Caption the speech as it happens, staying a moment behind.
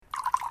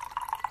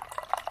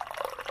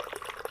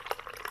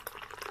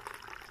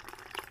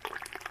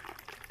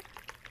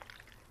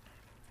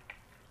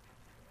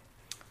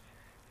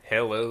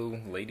Hello,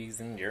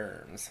 ladies and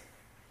germs.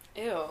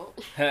 Ew.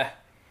 You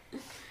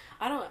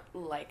I don't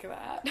like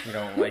that.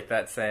 don't like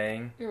that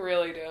saying? I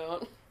really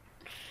don't.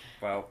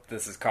 Well,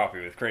 this is Coffee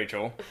with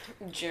Rachel.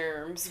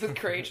 Germs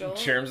with Rachel.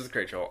 Germs with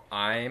Rachel.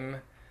 I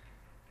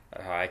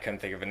couldn't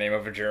think of a name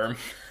of a germ.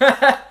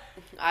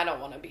 I don't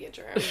want to be a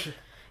germ.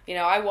 You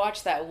know, I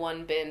watched that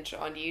one binge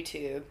on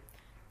YouTube.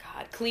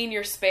 God, clean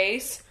your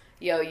space.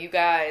 Yo, you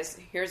guys,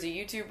 here's a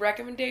YouTube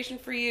recommendation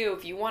for you.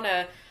 If you want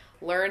to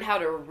learn how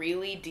to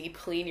really deep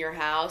clean your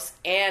house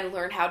and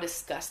learn how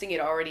disgusting it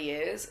already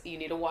is, you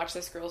need to watch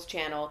this girl's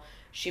channel.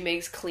 She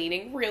makes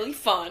cleaning really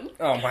fun.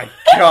 Oh my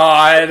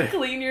god.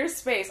 Clean your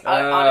space.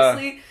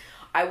 Honestly,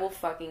 I will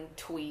fucking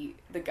tweet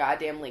the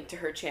goddamn link to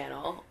her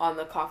channel on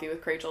the Coffee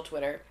with Rachel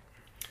Twitter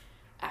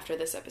after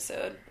this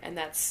episode. And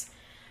that's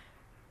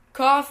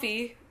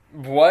Coffee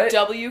What?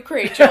 W.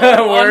 Rachel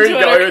Where on are you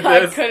Twitter. going with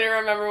this? I couldn't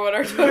remember what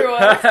our Twitter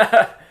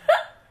was.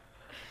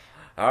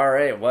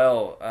 Alright,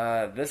 well,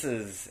 this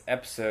is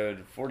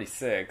episode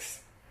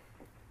 46.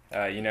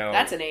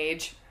 That's an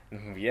age.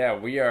 Yeah,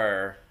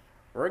 we're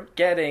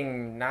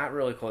getting not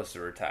really close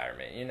to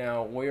retirement.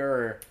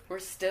 We're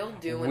still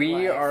doing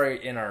We life. are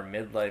in our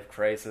midlife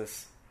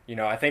crisis.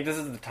 I think this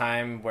is the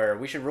time where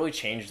we should really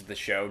change the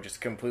show,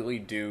 just completely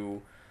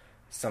do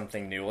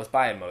something new. Let's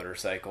buy a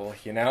motorcycle,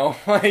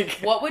 Like,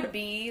 What would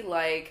be,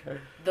 like,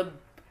 the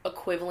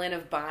equivalent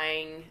of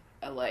buying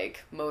a,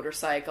 like,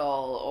 motorcycle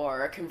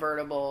or a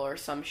convertible or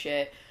some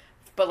shit,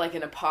 but, like,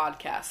 in a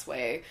podcast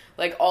way?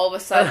 Like, all of a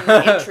sudden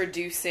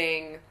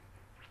introducing,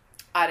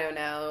 I don't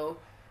know,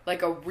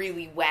 like a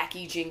really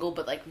wacky jingle,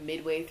 but, like,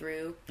 midway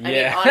through. I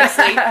mean,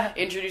 honestly,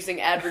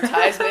 introducing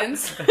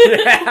advertisements.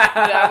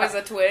 That was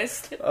a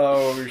twist.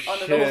 Oh, On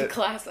shit. an old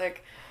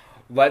classic.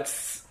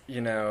 Let's,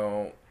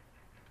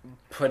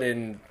 put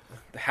in...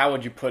 How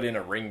would you put in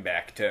a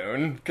ringback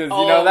tone? Because,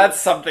 that's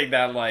something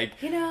that, like,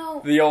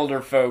 the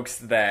older folks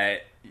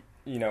that,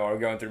 are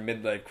going through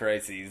midlife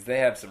crises, they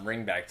have some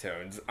ringback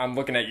tones. I'm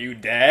looking at you,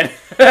 Dad.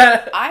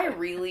 I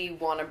really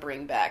want to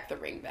bring back the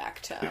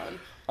ringback tone.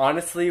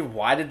 Honestly,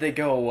 why did they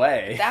go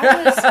away?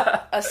 That was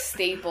a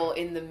staple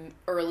in the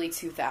early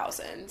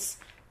 2000s.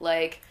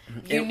 Like,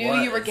 you knew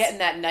you were getting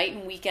that night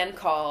and weekend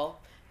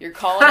call. You're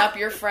calling up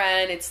your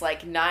friend. It's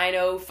like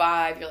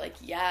 9:05. You're like,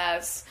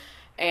 yes.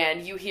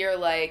 And you hear,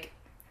 like,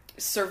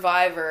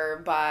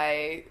 Survivor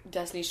by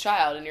Destiny's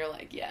Child, and you're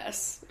like,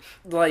 yes.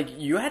 Like,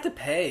 you had to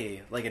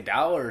pay, like,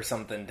 $1 or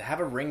something to have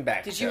a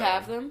ringback Did tone. you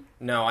have them?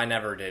 No, I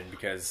never did,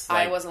 because,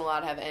 like, I wasn't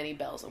allowed to have any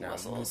bells and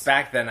whistles.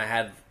 Back then, I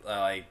had,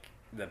 like,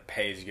 the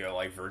pay-as-you-go,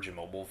 like, Virgin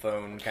mobile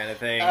phone kind of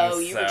thing. Oh,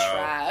 you were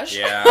trash.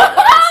 Yeah,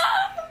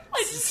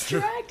 I I just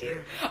dragged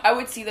you. I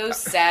would see those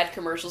sad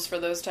commercials for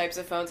those types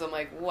of phones. I'm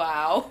like,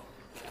 wow.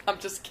 I'm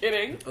just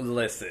kidding. was.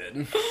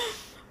 Listen.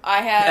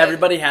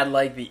 Everybody had,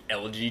 like, the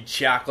LG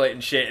chocolate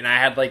and shit, and I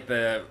had, like,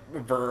 the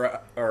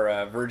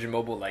Virgin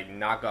Mobile, like,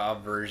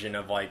 knockoff version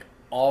of, like,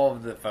 all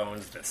of the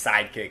phones, the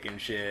Sidekick and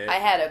shit. I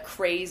had a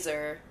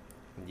Crazer.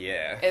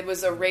 Yeah. It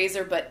was a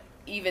Razor, but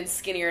even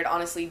skinnier. It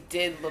honestly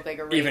did look like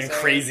a Razor. Even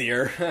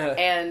crazier.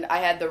 And I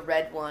had the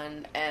red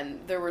one, and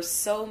there were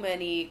so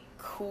many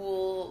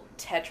cool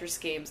Tetris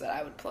games that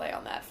I would play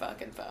on that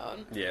fucking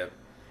phone. Yeah.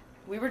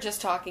 We were just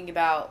talking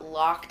about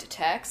locked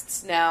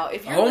texts. Now,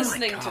 if you're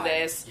listening to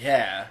this,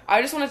 yeah,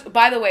 I just want to...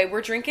 By the way,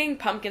 we're drinking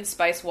pumpkin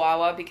spice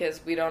Wawa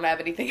because we don't have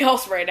anything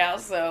else right now,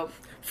 so...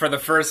 For the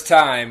first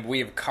time, we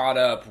have caught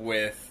up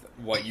with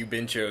what you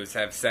binchos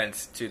have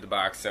sent to the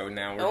box, so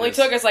now we're It only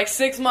took us like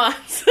 6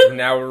 months.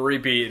 Now we're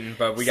repeating,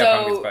 but we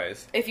got pumpkin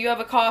spice. If you have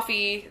a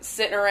coffee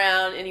sitting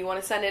around and you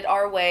want to send it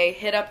our way,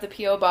 hit up the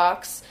P.O.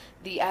 Box.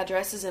 The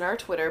address is in our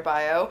Twitter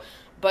bio.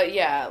 But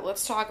yeah,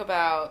 let's talk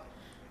about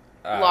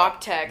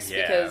locked text,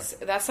 because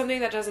that's something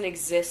that doesn't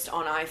exist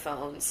on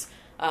iPhones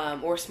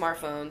or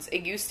smartphones.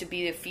 It used to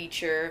be a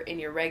feature in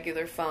your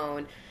regular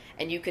phone,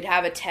 and you could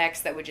have a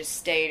text that would just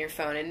stay in your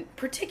phone, and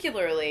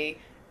particularly...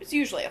 It's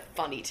usually a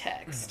funny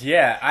text.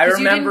 Yeah, I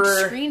remember...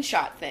 you didn't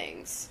screenshot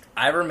things.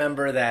 I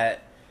remember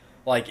that,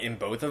 like, in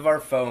both of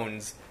our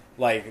phones,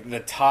 like, the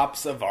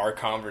tops of our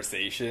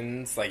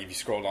conversations, like, if you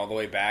scrolled all the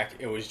way back,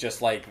 it was just,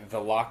 like,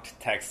 the locked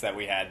texts that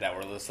we had that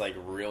were just, like,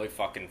 really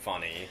fucking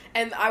funny.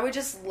 And I would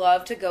just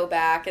love to go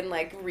back and,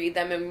 like, read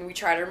them, and we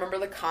try to remember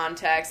the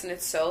context, and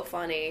it's so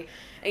funny.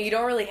 And you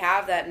don't really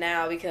have that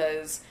now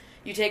because...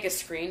 You take a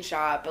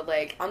screenshot, but,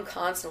 like, I'm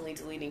constantly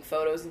deleting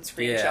photos and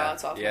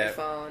screenshots off my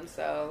phone,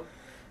 so...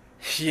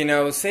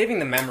 Saving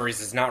the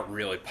memories is not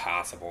really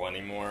possible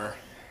anymore.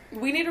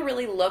 We need to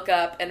really look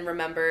up and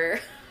remember...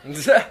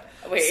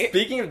 Wait.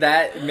 Speaking of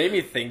that, it made me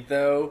think,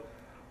 though,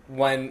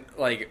 when,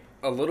 like,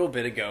 a little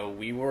bit ago,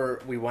 we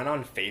went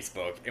on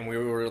Facebook, and we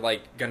were,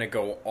 like, gonna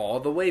go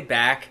all the way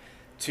back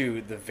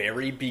to the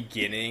very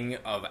beginning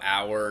of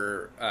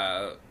our,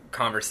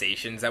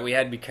 conversations that we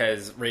had,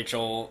 because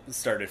Rachel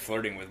started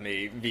flirting with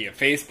me via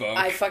Facebook.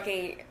 I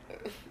fucking...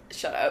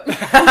 Shut up.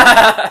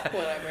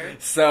 Whatever.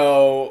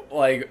 So,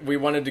 like, we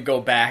wanted to go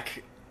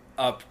back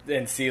up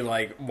and see,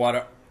 like,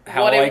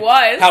 how it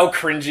was. How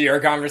cringy our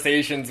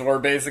conversations were,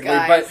 basically.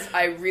 Guys, But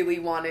I really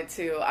wanted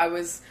to. I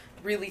was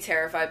really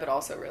terrified, but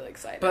also really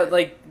excited. But,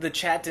 like, the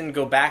chat didn't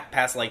go back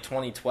past, like,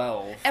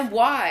 2012. And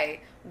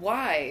why?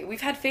 Why?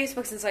 We've had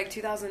Facebook since, like,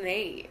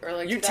 2008 or,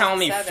 like, You telling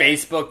me 2007.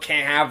 Facebook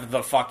can't have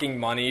the fucking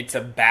money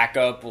to back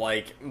up,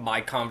 like,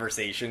 my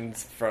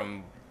conversations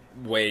from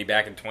way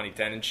back in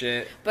 2010 and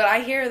shit? But I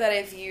hear that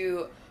if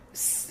you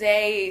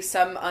say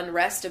some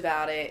unrest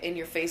about it in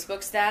your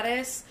Facebook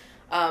status,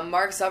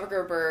 Mark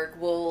Zuckerberg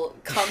will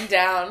come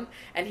down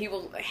and he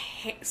will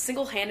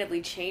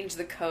single-handedly change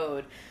the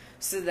code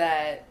so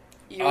that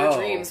your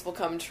dreams will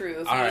come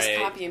true. If you just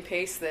copy and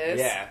paste this.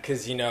 Yeah,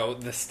 because, you know,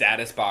 the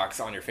status box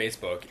on your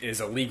Facebook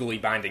is a legally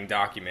binding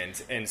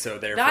document, and so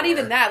therefore... Not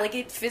even that. Like,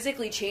 it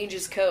physically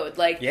changes code.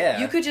 Like,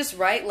 you could just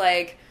write,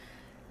 like,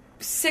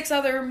 6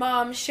 other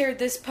moms shared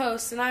this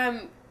post, and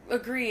I'm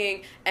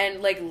agreeing,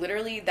 and, like,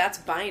 literally that's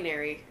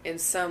binary in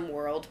some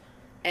world,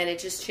 and it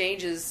just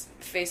changes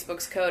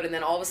Facebook's code, and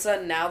then all of a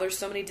sudden now there's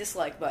so many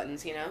dislike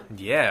buttons, you know?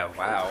 Yeah,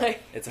 wow.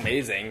 It's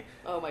amazing.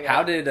 Oh my god.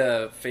 How did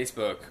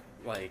Facebook,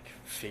 like,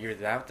 figure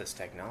out this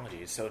technology?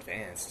 It's so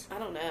advanced. I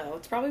don't know.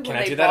 It's probably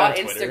when they bought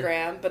Twitter?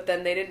 Instagram, but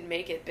then they didn't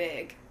make it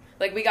big.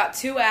 Like, we got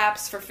 2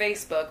 apps for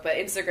Facebook, but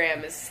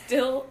Instagram is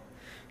still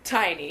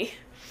tiny.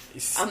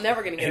 I'm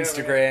never going to get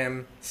over it.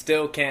 Instagram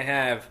still can't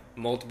have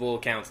multiple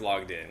accounts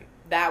logged in.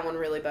 That one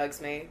really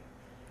bugs me.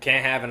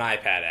 Can't have an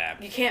iPad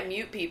app. You can't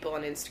mute people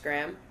on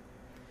Instagram.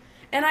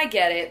 And I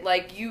get it.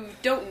 Like, you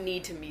don't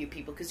need to mute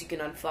people because you can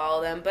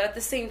unfollow them. But at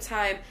the same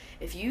time,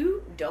 if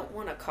you don't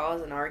want to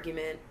cause an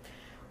argument,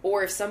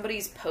 or if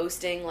somebody's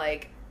posting,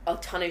 like, a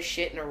ton of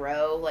shit in a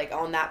row, like,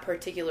 on that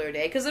particular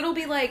day, because it'll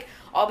be like,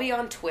 I'll be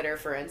on Twitter,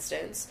 for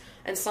instance,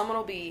 and someone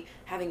will be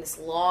having this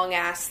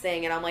long-ass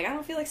thing, and I'm like, I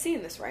don't feel like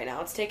seeing this right now.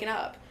 It's taken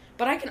up.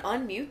 But I can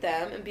unmute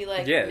them and be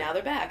like, now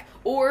they're back.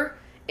 Or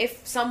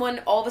if someone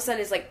all of a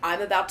sudden is like,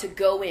 I'm about to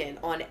go in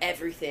on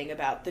everything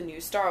about the new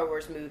Star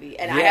Wars movie,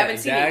 and I haven't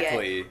seen it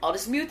yet, I'll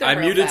just mute them I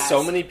real muted fast.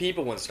 so many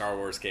people when Star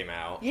Wars came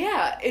out.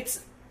 Yeah,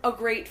 it's a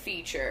great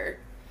feature.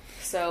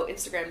 So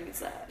Instagram needs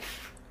that.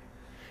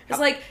 It's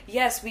like,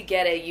 yes, we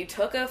get it. You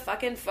took a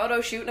fucking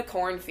photo shoot in a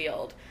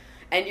cornfield,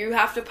 and you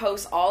have to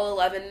post all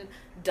 11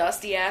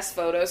 dusty-ass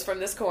photos from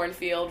this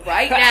cornfield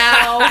right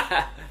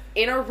now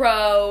in a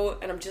row,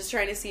 and I'm just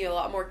trying to see a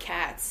lot more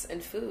cats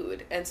and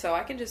food, and so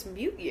I can just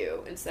mute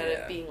you instead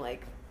of being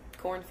like,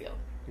 cornfield.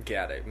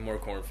 Got it. More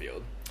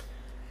cornfield.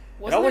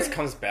 Wasn't it always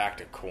comes back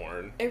to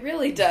corn. It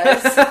really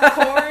does.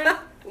 Corn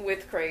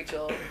with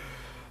Rachel.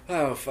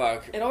 Oh,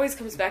 fuck. It always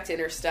comes back to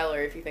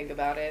Interstellar if you think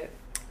about it.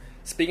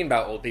 Speaking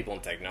about old people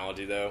and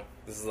technology, though,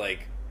 this is,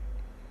 like,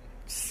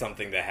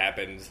 something that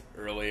happened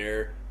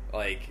earlier.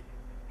 Like,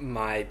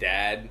 my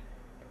dad,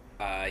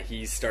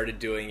 he started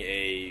doing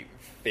a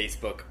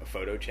Facebook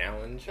photo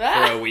challenge for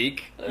a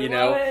week, you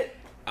know? It.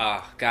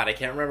 God, I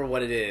can't remember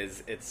what it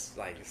is. It's,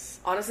 like...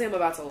 Honestly, I'm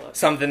about to look.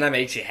 Something that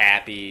makes you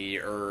happy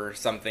or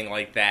something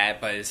like that,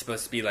 but it's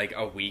supposed to be, like,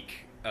 a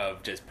week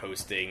of just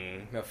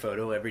posting a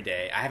photo every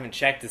day. I haven't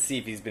checked to see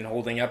if he's been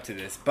holding up to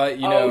this, but,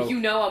 you know... Oh, you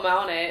know I'm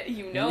on it.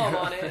 You know I'm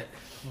on it.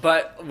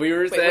 But we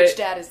were saying... Wait, which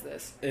dad is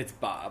this? It's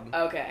Bob.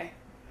 Okay.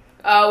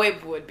 Oh,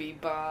 it would be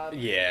Bob.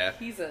 Yeah.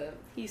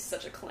 He's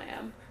such a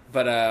clam.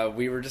 But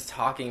we were just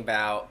talking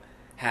about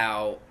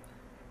how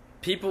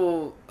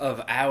people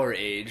of our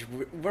age,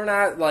 we're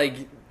not, like,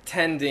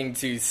 tending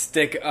to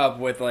stick up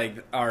with,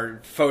 like, our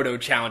photo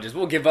challenges.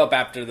 We'll give up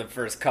after the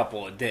first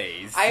couple of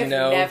days, I've you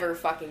know? never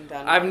fucking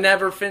done one. I've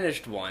never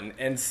finished one.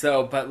 And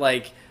so, but,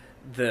 like,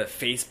 the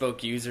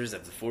Facebook users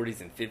of the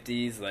 40s and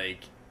 50s, like,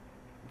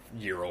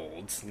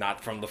 year-olds,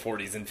 not from the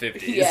 40s and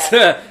 50s.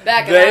 Yeah,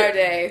 back in our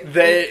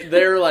day.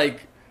 They're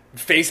like,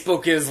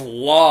 Facebook is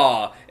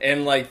law,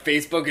 and, like,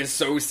 Facebook is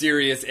so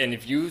serious, and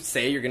if you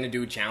say you're gonna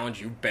do a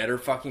challenge, you better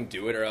fucking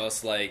do it, or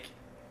else, like,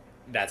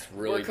 that's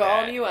really We're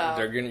calling bad. you out.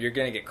 You're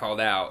gonna get called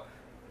out.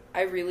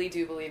 I really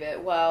do believe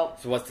it. Well...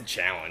 So what's the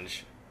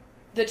challenge?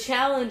 The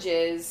challenge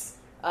is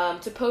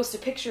to post a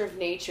picture of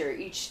nature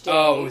each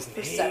day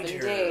for 7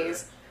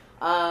 days.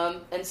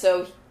 And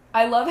so,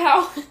 I love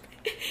how...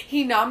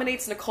 he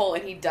nominates Nicole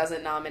and he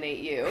doesn't nominate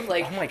you.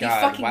 Like, oh my God,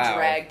 he fucking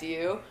dragged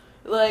you.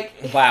 Like,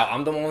 wow,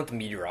 I'm the one with the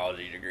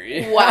meteorology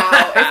degree.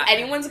 Wow, if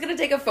anyone's gonna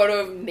take a photo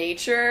of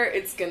nature,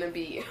 it's gonna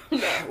be you.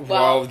 No.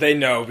 Well, they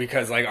know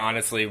because, like,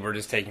 honestly, we're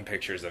just taking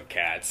pictures of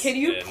cats. Can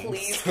you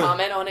please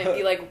comment on it and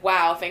be like,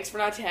 wow, thanks for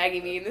not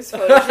tagging me in this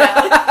photo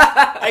challenge.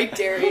 I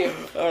dare you.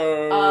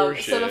 Oh,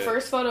 shit. So the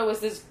first photo was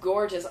this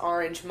gorgeous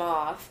orange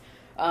moth.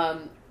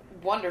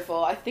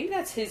 Wonderful. I think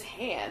that's his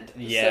hand.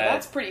 Yeah. So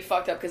that's pretty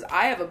fucked up because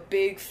I have a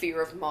big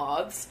fear of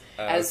moths.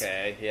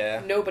 Okay,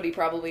 yeah. Nobody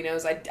probably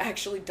knows. I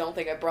actually don't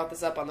think I brought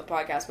this up on the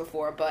podcast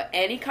before, but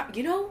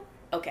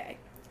okay.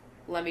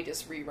 Let me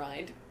just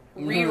rewind.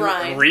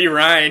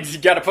 Rewind. You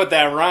gotta put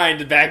that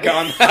rind back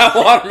on that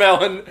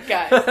watermelon.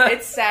 Guys,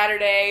 it's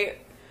Saturday.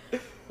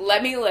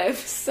 Let me live.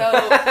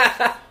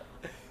 So...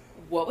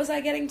 What was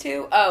I getting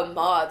to? Oh,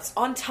 moths.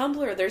 On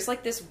Tumblr, there's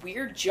like this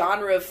weird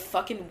genre of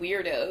fucking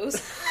weirdos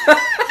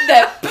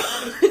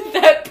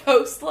that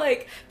post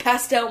like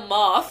pastel pastel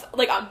moth.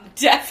 Like, I'm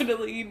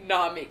definitely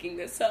not making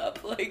this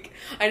up. Like,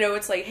 I know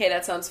it's like, hey,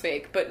 that sounds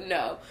fake, but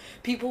no.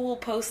 People will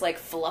post, like,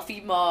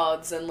 fluffy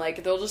moths, and,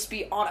 like, they'll just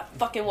be on a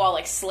fucking wall,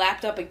 like,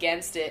 slapped up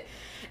against it.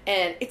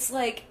 And it's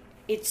like,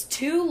 it's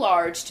too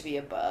large to be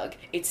a bug.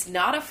 It's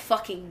not a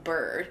fucking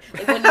bird.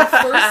 Like, when you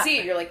first see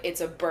it, you're like,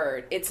 it's a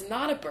bird. It's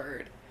not a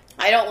bird.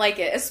 I don't like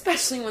it,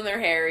 especially when they're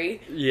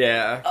hairy.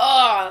 Yeah.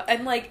 Ugh.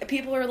 And, like,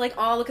 people are like,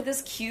 oh, look at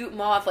this cute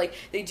moth. Like,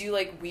 they do,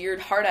 like, weird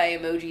heart eye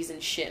emojis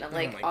and shit. And I'm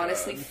like,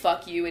 honestly,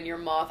 fuck you and your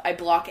moth. I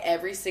block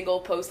every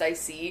single post I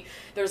see.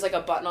 There's, like,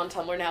 a button on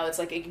Tumblr now that's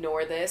like,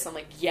 ignore this. I'm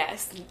like,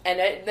 yes. And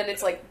then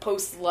it's like,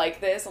 post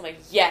like this. I'm like,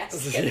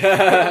 yes. Get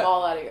them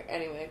all out of here.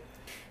 Anyway.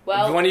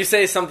 Well, when you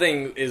say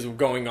something is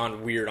going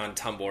on weird on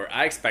Tumblr,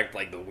 I expect,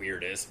 like, the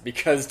weirdest,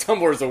 because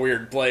Tumblr is a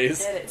weird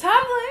place.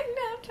 Tumblr,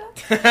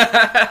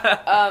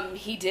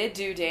 he did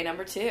do day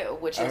number 2,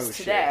 which is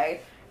today,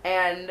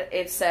 and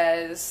it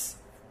says...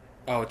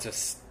 Oh, it's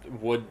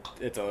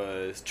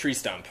a tree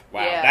stump.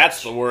 Wow, yeah.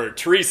 That's the word,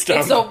 tree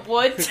stump. It's a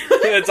wood...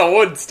 It's a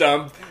wood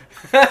stump.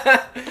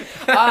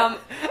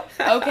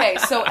 Okay,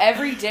 so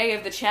every day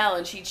of the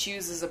challenge, he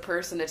chooses a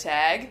person to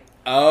tag.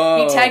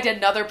 Oh. He tagged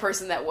another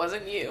person that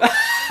wasn't you.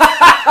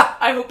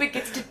 I hope it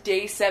gets to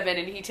day 7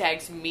 and he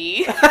tags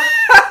me. And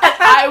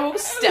I will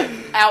step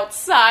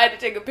outside to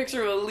take a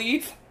picture of a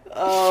leaf.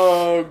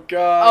 Oh,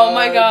 God. Oh,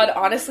 my God.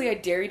 Honestly, I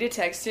dare you to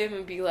text him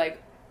and be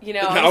like, you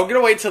know... No, I'm going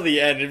to wait till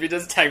the end. If he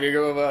does tag me, I'm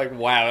going to be like,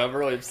 wow, I'm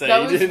really upset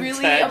you didn't tag me.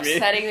 That was really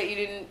upsetting that you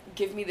didn't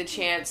give me the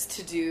chance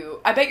to do...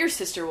 I bet your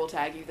sister will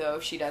tag you, though,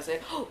 if she does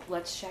it. Oh,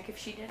 let's check if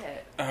she did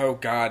it. Oh,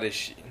 God. Is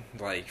she...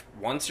 Like,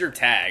 once you're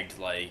tagged,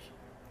 like...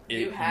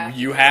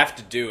 You have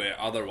to do it,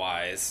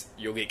 otherwise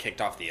you'll get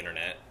kicked off the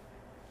internet.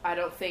 I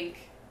don't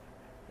think...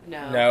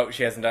 No,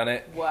 she hasn't done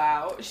it?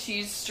 Wow.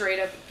 She's straight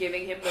up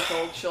giving him the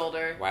cold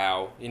shoulder.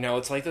 Wow. You know,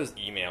 it's like those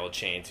email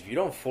chains. If you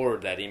don't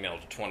forward that email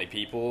to 20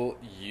 people,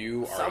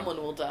 someone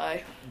will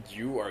die.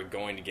 You are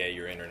going to get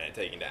your internet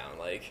taken down,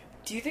 like...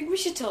 Do you think we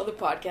should tell the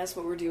podcast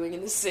what we're doing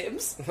in The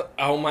Sims?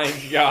 Oh my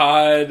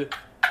God.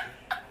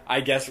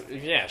 I guess,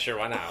 yeah, sure,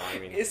 why not? I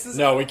mean,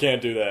 no, we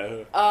can't do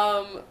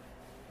that.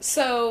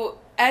 So...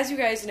 As you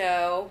guys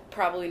know,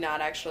 probably not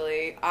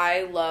actually,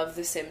 I love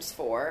The Sims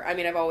 4. I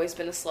mean, I've always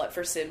been a slut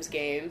for Sims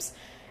games,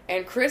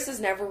 and Chris has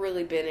never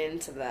really been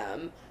into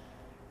them.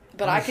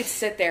 But I could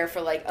sit there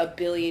for like a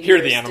billion Hear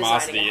years the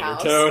animosity in your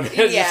tone.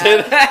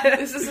 Yeah,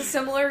 this is a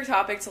similar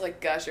topic to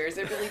like Gushers.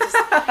 It really just,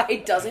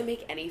 it doesn't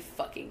make any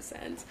fucking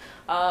sense.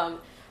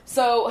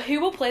 So he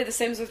will play The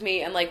Sims with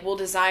me, and like we'll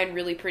design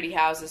really pretty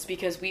houses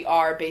because we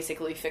are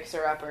basically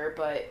fixer-upper,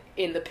 but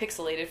in the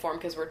pixelated form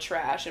because we're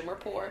trash and we're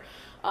poor.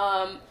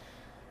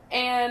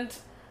 And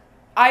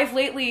I've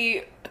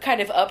lately kind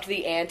of upped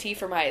the ante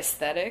for my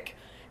aesthetic,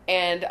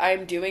 and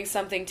I'm doing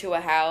something to a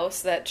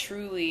house that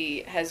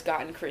truly has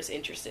gotten Chris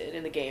interested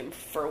in the game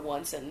for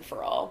once and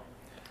for all.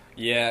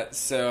 Yeah,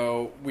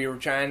 so we were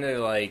trying to,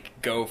 like,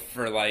 go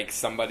for, like,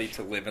 somebody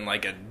to live in,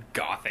 like, a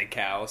gothic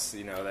house,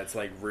 you know, that's,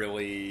 like,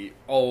 really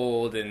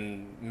old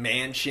and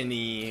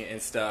mansion-y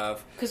and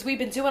stuff. Because we've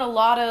been doing a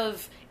lot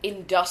of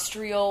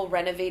industrial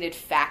renovated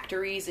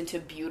factories into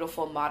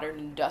beautiful modern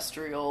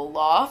industrial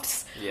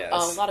lofts. Yes.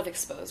 A lot of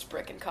exposed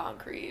brick and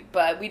concrete.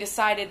 But we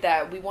decided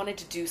that we wanted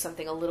to do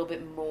something a little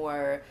bit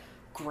more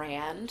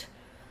grand.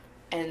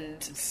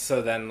 And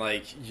so then,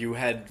 like, you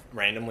had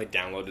randomly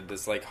downloaded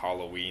this, like,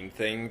 Halloween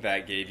thing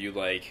that gave you,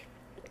 like,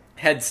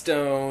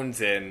 headstones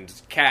and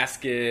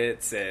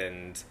caskets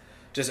and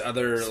just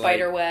other,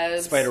 spider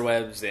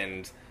webs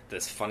and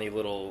this funny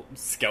little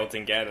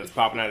skeleton guy that's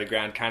popping out of the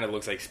ground. Kind of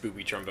looks like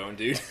Spoopy Trombone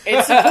Dude.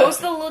 It's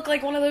supposed to look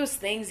like one of those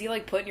things you,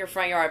 like, put in your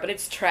front yard, but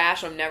it's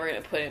trash. I'm never going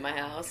to put it in my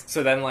house.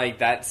 So then, like,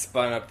 that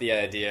spun up the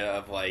idea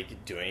of,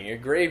 like, doing a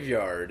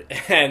graveyard.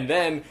 And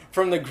then,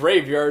 from the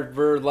graveyard,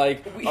 we're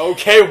like,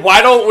 okay,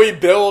 why don't we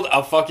build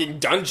a fucking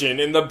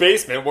dungeon in the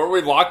basement where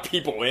we lock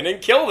people in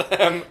and kill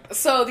them?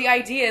 So the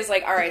idea is,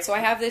 like, alright, so I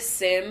have this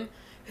sim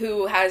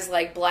who has,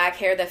 like, black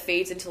hair that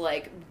fades into,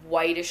 like,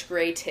 whitish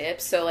gray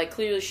tips. So, like,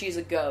 clearly she's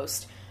a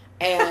ghost.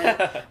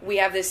 And we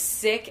have this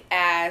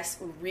sick-ass,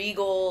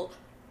 regal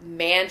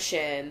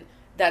mansion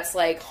that's,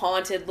 like,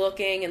 haunted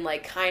looking and,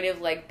 like, kind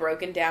of, like,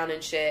 broken down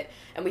and shit.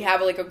 And we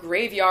have, like, a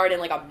graveyard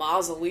and, like, a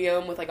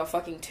mausoleum with, like, a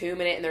fucking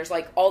tomb in it. And there's,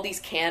 like, all these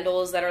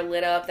candles that are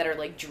lit up that are,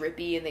 like,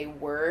 drippy and they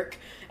work.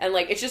 And,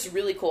 like, it's just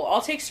really cool.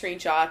 I'll take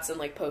screenshots and,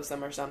 like, post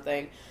them or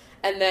something.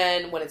 And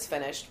then, when it's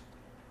finished...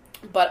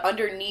 But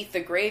underneath the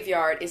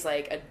graveyard is,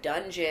 like, a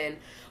dungeon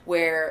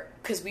where...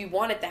 Because we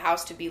wanted the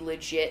house to be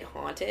legit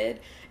haunted.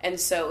 And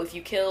so if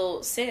you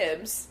kill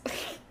Sims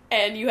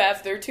and you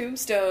have their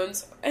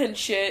tombstones and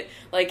shit,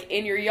 like,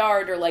 in your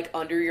yard or, like,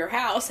 under your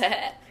house,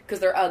 because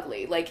they're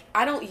ugly. Like,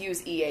 I don't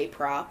use EA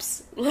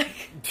props.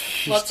 Like,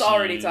 let's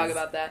already talk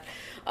about that.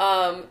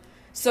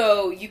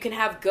 So you can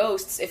have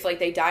ghosts if, like,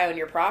 they die on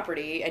your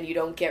property and you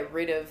don't get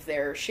rid of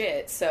their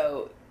shit.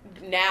 So...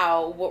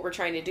 Now, what we're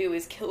trying to do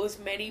is kill as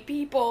many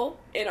people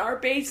in our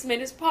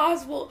basement as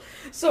possible.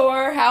 So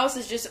our house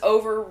is just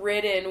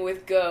overridden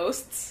with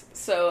ghosts.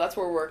 So that's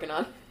what we're working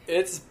on.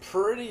 It's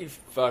pretty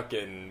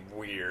fucking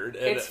weird.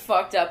 And it's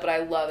fucked up, but I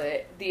love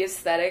it. The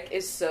aesthetic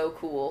is so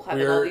cool.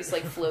 Having all these,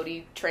 like,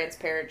 floaty,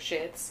 transparent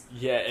shits.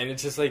 Yeah, and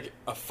it's just, like,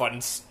 a fun,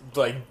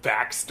 like,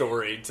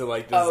 backstory to,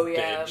 like, this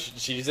bitch.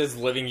 She's just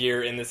living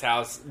here in this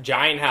house,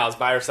 giant house,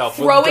 by herself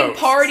throwing with ghosts.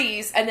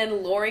 Parties, and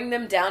then luring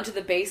them down to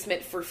the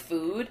basement for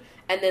food,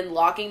 and then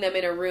locking them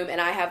in a room,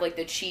 and I have, like,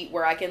 the cheat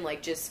where I can,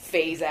 like, just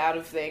phase out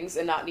of things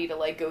and not need to,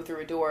 like, go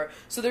through a door.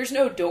 So there's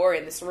no door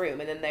in this room,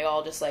 and then they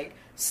all just, like,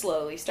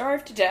 slowly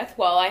starve to death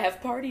while I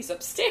have parties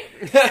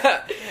upstairs.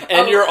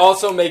 And you're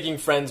also making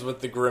friends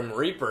with the Grim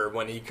Reaper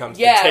when he comes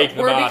to take the bodies.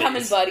 Yeah, we're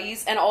becoming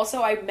buddies, and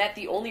also I met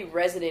the only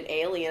resident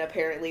alien,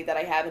 apparently, that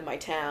I have in my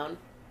town.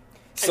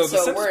 So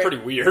this is pretty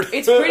weird.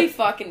 It's pretty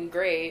fucking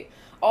great.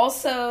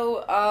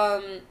 Also,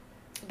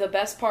 the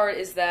best part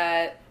is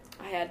that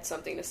I had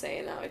something to say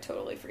and now I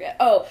totally forget.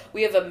 Oh,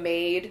 we have a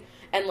maid,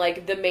 and,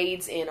 like, the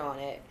maid's in on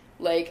it.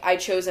 Like, I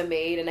chose a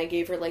maid, and I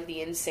gave her, like,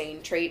 the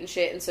insane trait and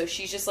shit, and so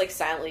she's just, like,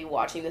 silently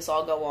watching this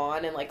all go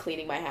on and, like,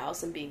 cleaning my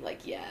house and being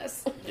like,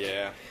 yes.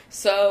 Yeah.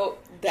 So,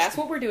 that's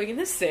what we're doing in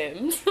The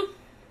Sims.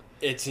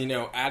 It's, you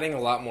know, adding a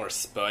lot more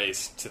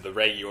spice to the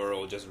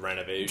regular just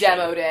renovation.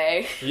 Demo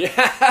day.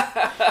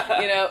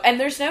 Yeah. You know, and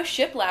there's no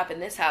shiplap in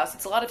this house.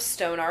 It's a lot of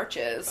stone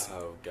arches.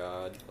 Oh,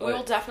 God. We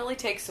will definitely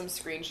take some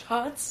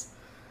screenshots.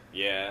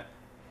 Yeah.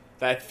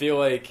 I feel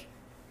like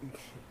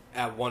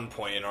at one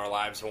point in our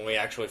lives when we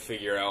actually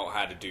figure out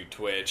how to do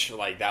Twitch,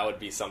 like, that would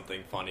be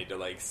something funny to,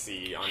 like,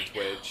 see on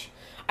Twitch.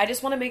 I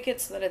just want to make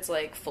it so that it's,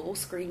 like, full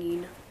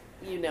screen.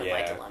 You know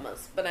my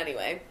dilemmas. But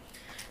anyway.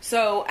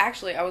 So,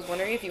 actually, I was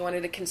wondering if you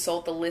wanted to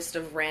consult the list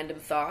of random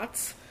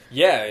thoughts.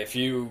 Yeah, if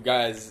you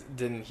guys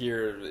didn't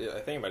hear, I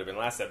think it might have been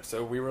last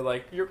episode, we were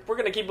like, we're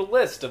going to keep a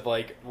list of,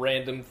 like,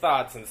 random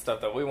thoughts and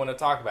stuff that we want to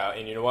talk about.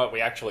 And you know what?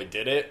 We actually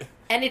did it.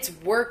 And it's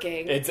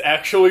working. It's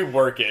actually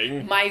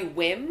working. My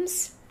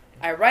whims,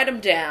 I write them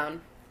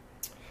down.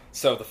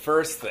 So the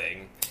first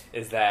thing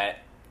is that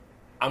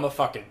I'm a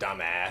fucking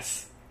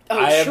dumbass.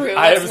 Oh, true.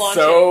 I am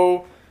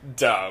so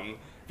dumb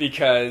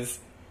because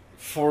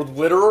for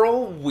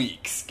literal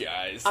weeks,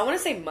 guys. I want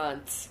to say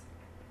months.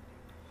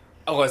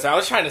 Oh, listen, I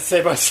was trying to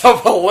save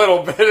myself a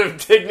little bit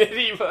of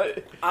dignity,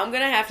 but I'm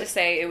going to have to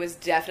say it was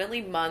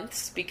definitely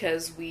months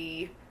because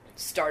we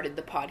started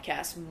the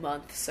podcast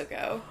months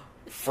ago.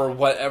 For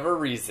whatever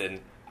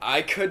reason,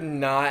 I could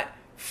not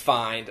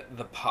find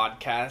the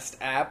podcast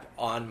app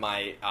on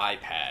my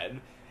iPad.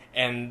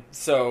 And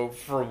so,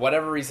 for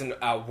whatever reason,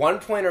 at one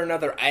point or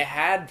another, I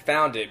had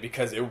found it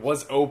because it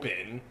was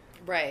open.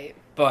 Right.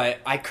 But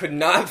I could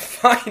not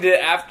find it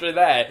after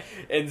that.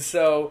 And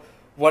so,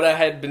 what I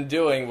had been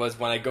doing was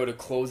when I go to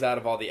close out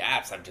of all the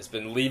apps, I've just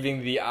been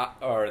leaving the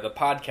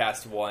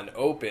podcast one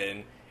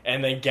open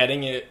and then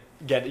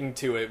getting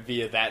to it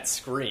via that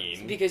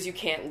screen. Because you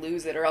can't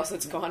lose it or else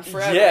it's gone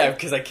forever. Yeah,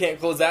 because I can't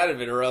close out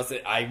of it or else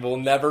I will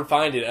never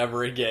find it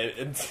ever again.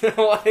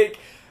 Until, like,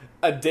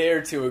 a day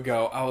or two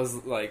ago, I was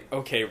like,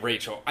 okay,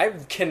 Rachel, I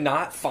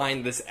cannot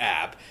find this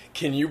app.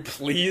 Can you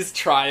please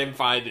try and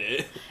find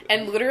it?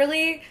 And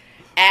literally,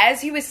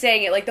 as he was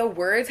saying it, like, the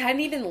words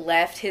hadn't even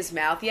left his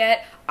mouth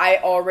yet, I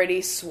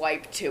already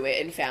swiped to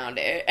it and found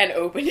it and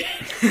opened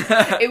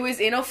it. It was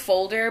in a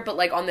folder, but,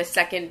 like, on the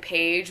second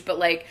page, but,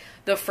 like,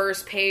 the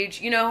first page,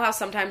 you know how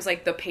sometimes,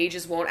 like, the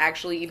pages won't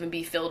actually even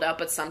be filled up,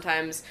 but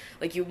sometimes,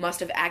 like, you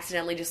must have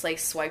accidentally just, like,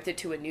 swiped it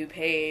to a new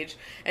page.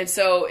 And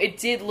so it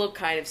did look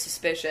kind of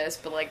suspicious,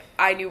 but, like,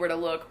 I knew where to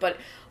look. But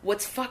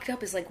what's fucked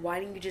up is, like,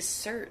 why didn't you just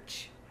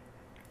search?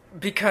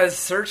 Because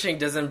searching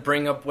doesn't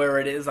bring up where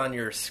it is on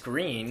your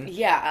screen.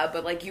 Yeah,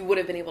 but, like, you would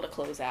have been able to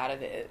close out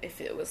of it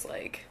if it was,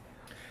 like...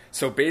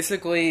 So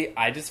basically,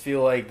 I just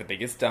feel like the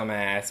biggest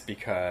dumbass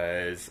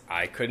because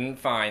I couldn't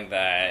find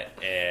that,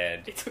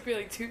 and... It took me,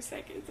 like, 2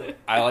 seconds.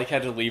 I, like,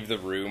 had to leave the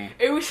room.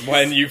 It was just...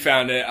 When you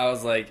found it, I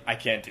was like, I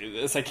can't do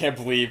this. I can't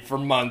believe for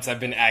months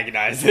I've been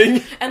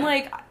agonizing. And,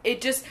 like, I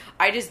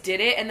just did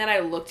it, and then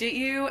I looked at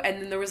you,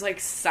 and then there was, like,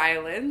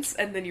 silence,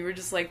 and then you were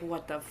just like,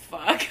 what the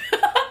fuck?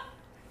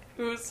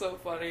 It was so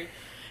funny.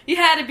 You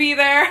had to be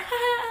there.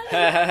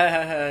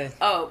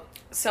 Oh,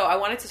 so I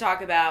wanted to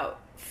talk about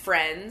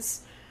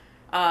Friends.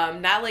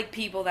 Not, like,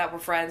 people that we're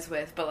friends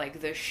with, but,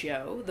 like, the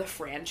show, the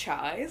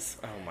franchise.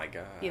 Oh, my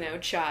God. You know,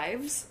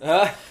 Chives.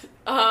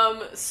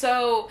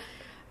 So,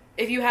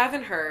 if you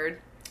haven't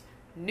heard,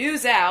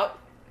 news out,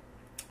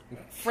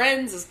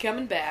 Friends is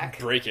coming back.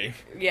 Breaking.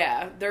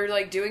 Yeah, they're,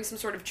 like, doing some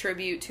sort of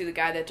tribute to the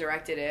guy that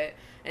directed it,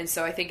 and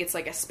so I think it's,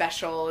 like, a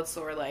special, it's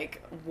sort of,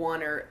 like,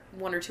 one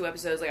or two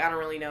episodes, like, I don't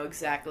really know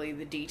exactly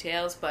the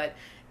details, but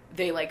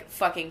they, like,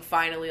 fucking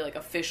finally, like,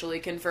 officially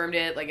confirmed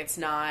it, like, it's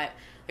not...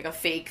 like a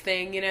fake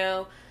thing, you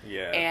know?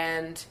 Yeah.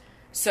 And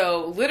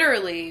so,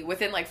 literally,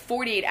 within, like,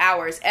 48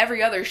 hours,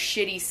 every other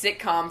shitty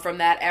sitcom from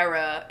that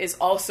era is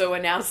also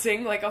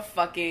announcing, like, a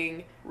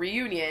fucking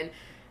reunion.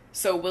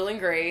 So, Will and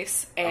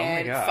Grace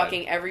and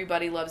fucking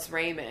Everybody Loves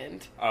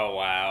Raymond. Oh,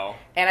 wow.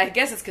 And I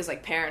guess it's because,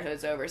 like,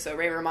 Parenthood's over, so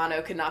Ray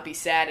Romano could not be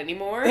sad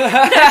anymore. He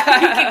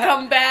can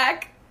come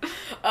back.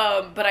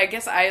 But I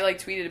guess I, like,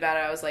 tweeted about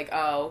it. I was like,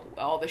 oh,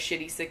 all the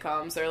shitty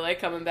sitcoms are, like,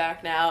 coming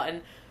back now.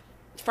 And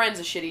Friends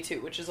is shitty,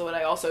 too, which is what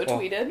I also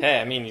tweeted. Hey,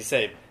 I mean, you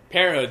say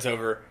Parenthood's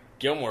over,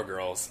 Gilmore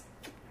Girls.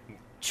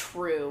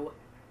 True.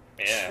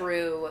 Yeah.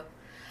 True.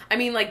 I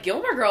mean, like,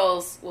 Gilmore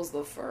Girls was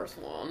the first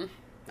one.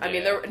 I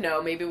mean,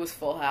 maybe it was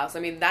Full House. I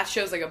mean, that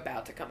show's, like,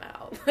 about to come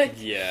out.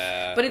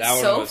 Yeah. But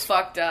it's so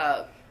fucked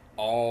up.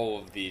 All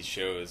of these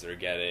shows are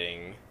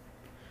getting,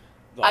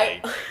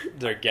 like,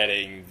 they're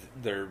getting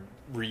their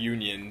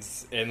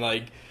reunions. And,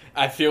 like,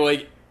 I feel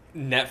like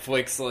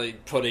Netflix,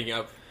 like, putting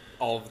up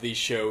all of these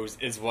shows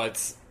is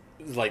what's,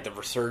 like, the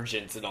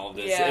resurgence and all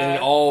this. Yeah.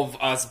 And all of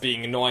us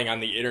being annoying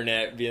on the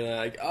internet, being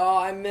like, oh,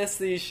 I miss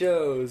these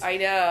shows. I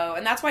know.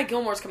 And that's why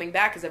Gilmore's coming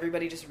back, because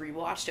everybody just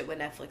rewatched it when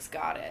Netflix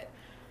got it.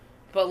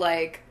 But,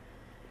 like,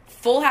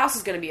 Full House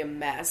is going to be a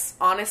mess.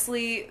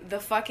 Honestly,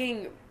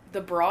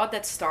 the broad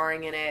that's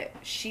starring in it,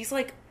 she's,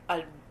 like,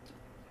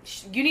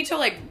 you need to,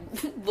 like,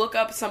 look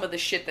up some of the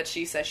shit that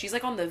she says. She's,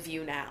 like, on The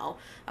View now.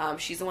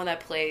 She's the one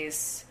that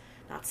plays,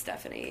 not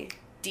Stephanie,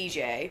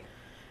 DJ.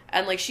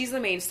 And, like, she's the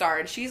main star,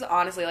 and she's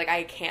honestly, like,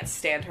 I can't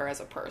stand her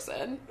as a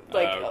person.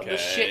 Like, the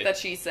shit that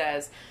she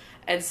says.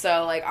 And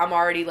so, like, I'm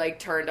already, like,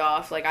 turned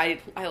off. Like, I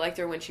liked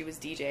her when she was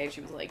DJ, and she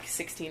was, like,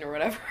 16 or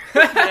whatever.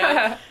 You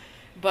know?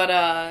 But,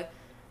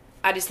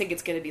 I just think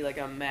it's gonna be, like,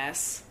 a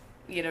mess.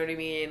 You know what I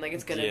mean? Like,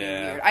 it's gonna be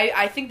weird.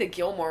 I think the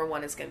Gilmore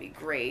one is gonna be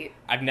great.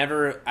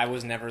 I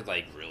was never,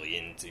 like, really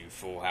into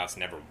Full House,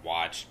 never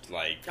watched,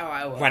 like,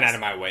 went out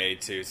of my way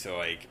to, so,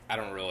 like,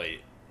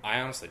 I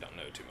honestly don't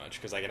know too much,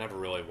 because, like, I never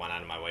really went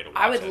out of my way to watch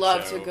it. I would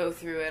love to go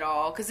through it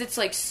all, because it's,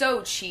 like,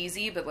 so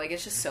cheesy, but, like,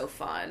 it's just so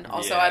fun.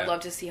 Also, I'd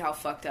love to see how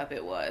fucked up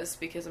it was,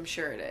 because I'm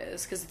sure it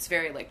is, because it's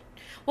very, like,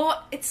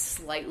 well, it's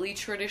slightly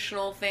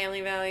traditional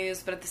family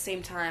values, but at the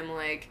same time,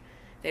 like,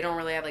 they don't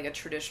really have, like, a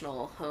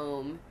traditional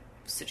home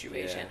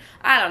situation. Yeah.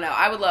 I don't know.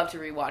 I would love to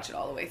rewatch it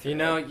all the way through. You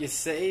know, you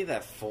say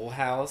that Full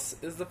House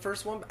is the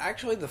first one, but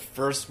actually the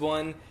first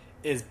one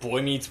is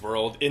Boy Meets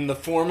World in the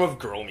form of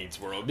Girl Meets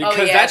World,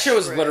 because that show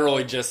is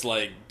literally just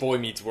like Boy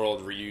Meets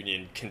World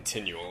reunion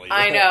continually.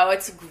 I know,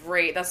 it's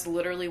great. That's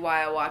literally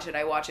why I watch it.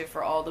 I watch it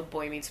for all the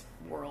Boy Meets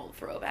World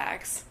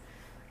throwbacks.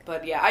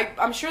 But yeah,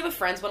 I'm sure the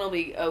Friends one will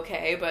be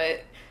okay,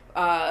 but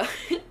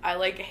I,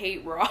 like,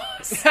 hate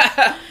Ross.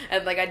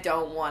 And, like, I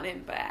don't want him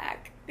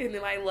back in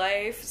my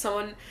life.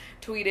 Someone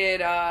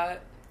tweeted, I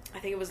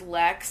think it was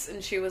Lex,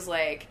 and she was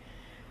like,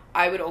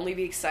 I would only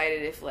be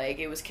excited if, like,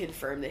 it was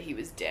confirmed that he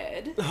was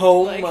dead.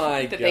 Oh, like,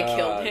 my that God. they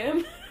killed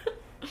him.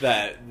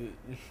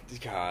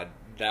 God,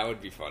 that would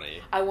be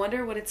funny. I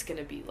wonder what it's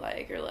gonna be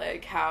like, or,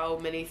 like, how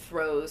many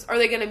throws. Are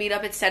they gonna meet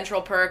up at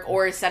Central Perk,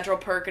 or is Central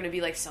Perk gonna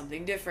be, like,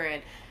 something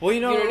different? Well, you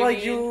know like, I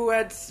mean? You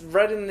had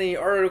read in the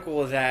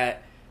article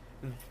that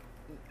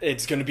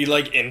it's going to be,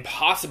 like,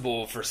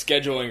 impossible for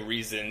scheduling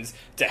reasons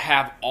to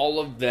have all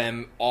of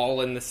them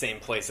all in the same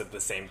place at the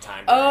same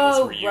time.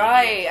 Oh,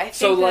 right. I think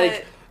so,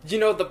 like, you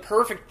know, the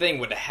perfect thing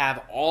would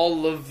have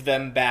all of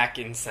them back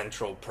in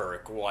Central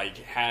Perk, like,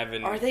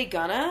 having... Are they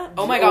gonna?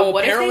 Oh my God,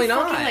 what if they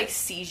not. fucking, like,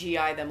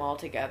 CGI them all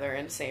together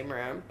in the same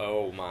room?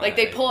 Oh my... Like,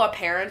 they pull a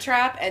Parent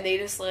Trap, and they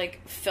just,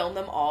 like, film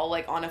them all,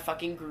 like, on a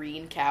fucking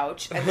green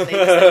couch, and then they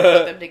just, like,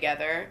 put them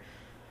together.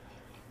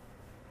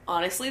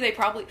 Honestly, they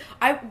probably...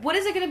 what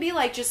is it going to be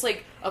like? Just,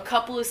 like, a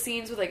couple of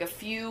scenes with, like, a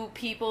few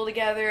people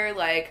together?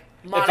 Like,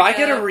 Monica... If I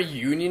get a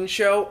reunion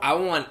show, I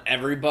want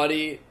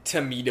everybody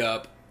to meet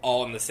up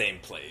all in the same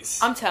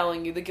place. I'm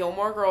telling you, the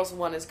Gilmore Girls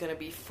one is going to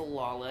be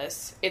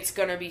flawless. It's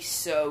going to be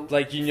so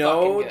like, you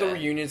know, the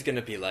reunion's going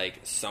to be, like,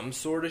 some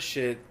sort of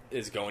shit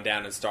is going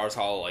down in Stars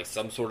Hollow, like,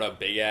 some sort of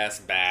big-ass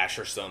bash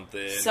or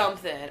something.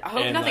 I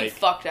hope nothing, like,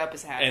 fucked up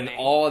is happening. And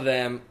all of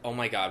them... Oh,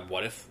 my God,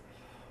 what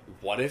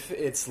if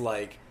it's,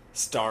 like...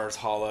 Stars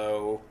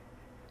Hollow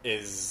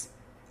is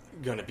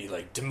gonna be,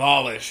 like,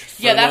 demolished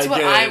for, that's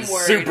like, what I'm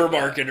worried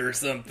supermarket about. Or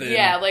something.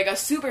 Yeah, like a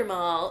super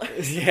mall.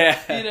 Yeah.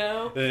 You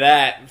know?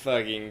 That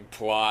fucking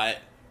plot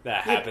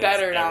that happens It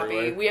better not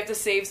everywhere. be. We have to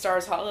save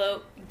Stars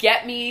Hollow.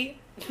 Get me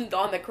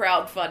on the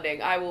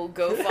crowdfunding. I will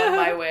go fund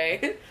my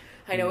way.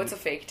 I know it's a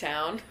fake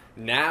town.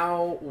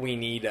 Now we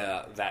need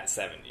that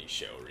 70s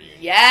show reunion.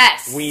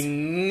 Yes! We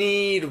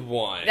need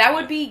one. That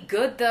would be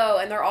good, though,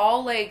 and they're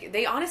all, like,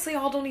 they honestly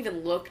all don't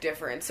even look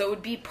different, so it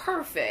would be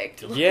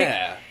perfect. Like,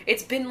 yeah.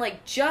 It's been,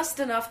 like, just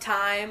enough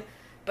time,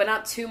 but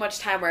not too much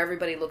time where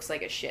everybody looks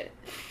like a shit.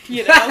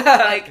 You know?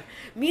 Like,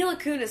 Mila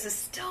Kunis is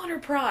still in her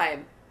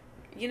prime.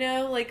 You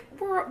know? Like,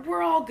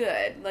 we're all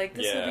good. Like,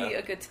 this will be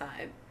a good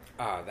time.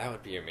 Oh, that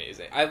would be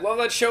amazing. I love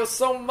that show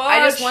so much. I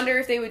just wonder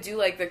if they would do,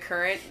 like, the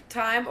current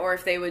time, or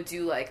if they would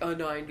do, like, a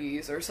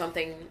 90s or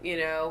something, you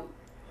know,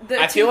 the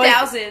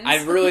 2000s.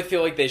 I really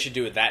feel like they should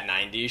do that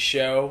 90s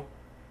show.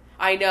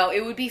 I know.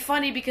 It would be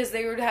funny because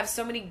they would have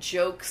so many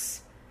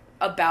jokes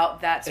about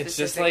that specific it's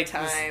just like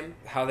time.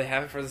 How they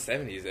have it for the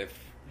 70s.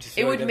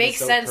 It would make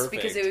sense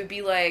because it would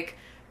be, like,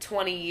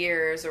 20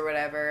 years or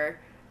whatever.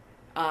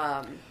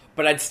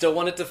 But I'd still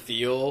want it to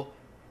feel...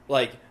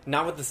 like,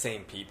 not with the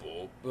same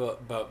people,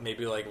 but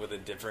maybe, like, with a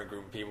different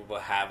group of people, but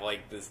have,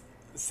 like, this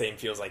same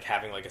feels like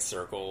having like a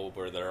circle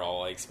where they're all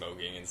like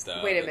smoking and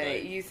stuff. Wait a and,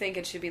 minute, like, you think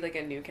it should be like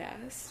a new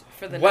cast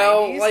for the 90s?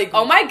 Well, like...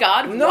 Oh my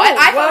god, No, what?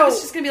 I thought it well-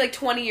 was just gonna be like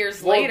 20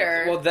 years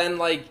later. Well, then,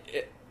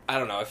 like... I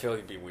don't know, I feel like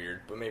it'd be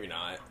weird, but maybe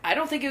not. I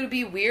don't think it would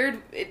be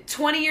weird.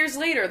 20 years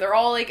later, they're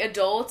all like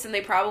adults and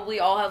they probably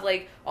all have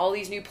like all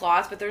these new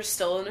plots, but they're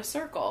still in a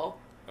circle.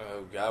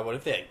 Oh god, what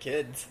if they had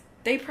kids?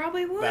 They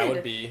probably would. That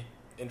would be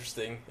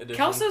interesting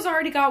addition. Kelso's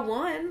already got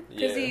one.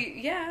 Because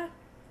Yeah.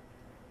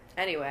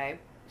 Anyway,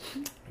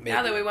 Maybe.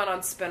 now that we went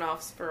on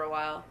spin-offs for a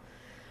while,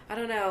 I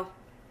don't know.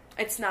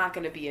 It's not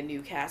going to be a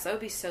new cast. That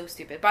would be so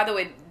stupid. By the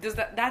way,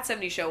 that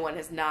 70s Show one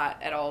has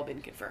not at all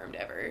been confirmed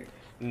ever.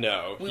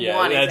 No. We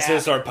wanted that's that.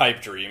 just our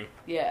pipe dream.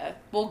 Yeah.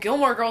 Well,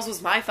 Gilmore Girls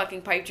was my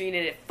fucking pipe dream,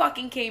 and it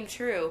fucking came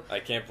true. I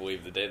can't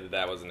believe the day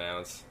that was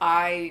announced.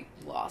 I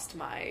lost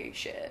my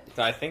shit.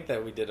 I think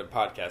that we did a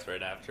podcast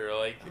right after,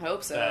 like... I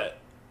hope so. That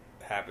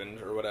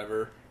happened, or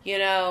whatever. You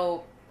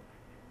know,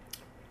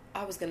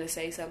 I was going to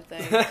say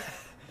something.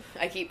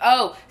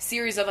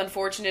 Series of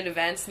Unfortunate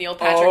Events, Neil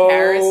Patrick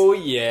Harris. Oh,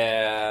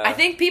 yeah. I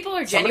think people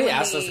are genuinely...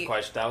 Somebody asked us a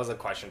question. That was a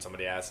question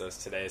somebody asked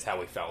us today, is how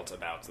we felt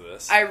about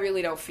this. I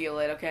really don't feel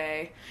it,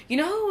 okay? You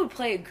know who would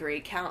play a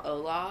great Count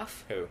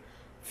Olaf? Who?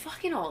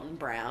 Fucking Alton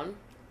Brown.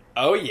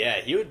 Oh, yeah,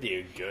 he would be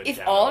a good If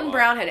Count Alton Olaf.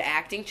 Brown had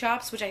acting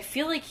chops, which I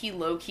feel like he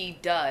low-key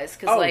does,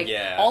 because,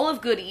 all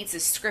of Good Eats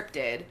is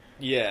scripted.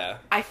 Yeah.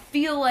 I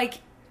feel like...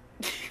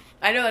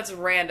 I know that's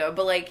random,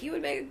 but, like, you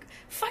would make...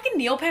 Fucking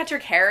Neil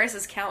Patrick Harris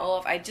as Count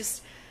Olaf, Next!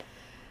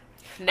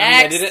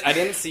 I mean, I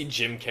didn't see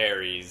Jim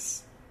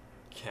Carrey's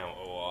Count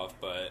Olaf,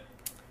 but...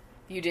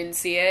 You didn't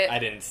see it? I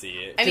didn't see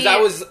it. I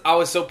Because mean, I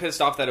was so pissed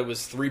off that it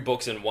was 3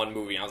 books in one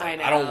movie. I was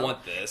like, I don't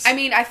want this. I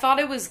mean, I thought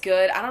it was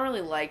good. I don't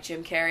really like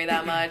Jim Carrey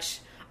that much.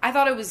 I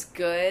thought it was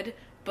good,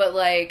 but,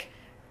 like,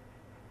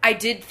 I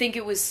did think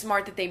it was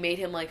smart that they made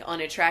him, like,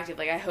 unattractive.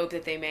 Like, I hope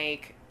that they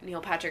make Neil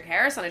Patrick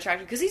Harris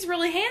unattractive, because he's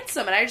really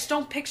handsome, and I just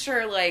don't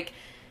picture, like,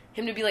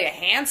 him to be, like, a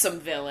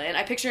handsome villain.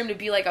 I picture him to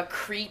be, like, a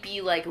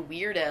creepy, like,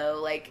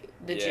 weirdo, like,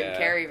 the Jim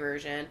Carrey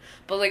version.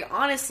 But, like,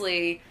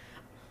 honestly,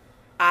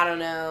 I don't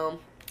know.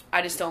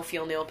 I just don't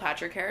feel Neil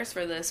Patrick Harris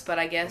for this, but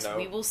I guess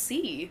we will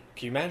see.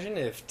 Can you imagine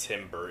if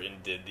Tim Burton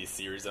did the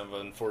Series of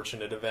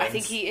Unfortunate Events? I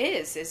think he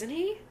is, isn't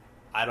he?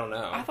 I don't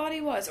know. I thought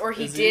he was. Or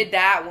he did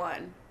that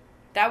one.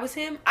 That was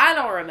him? I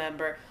don't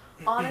remember.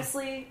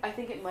 Honestly, I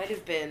think it might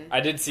have been. I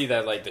did see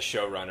that, like, the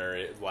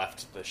showrunner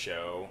left the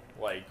show,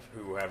 like,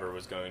 whoever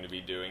was going to be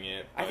doing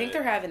it. I think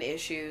they're having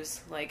issues.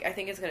 Like, I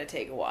think it's going to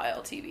take a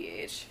while,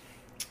 TBH.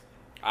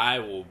 I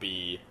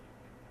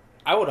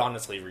would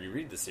honestly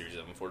reread the Series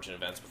of Unfortunate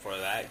Events before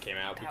that came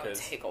out, because... That would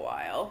take a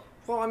while.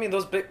 Well, I mean,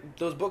 those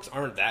books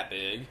aren't that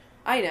big.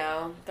 I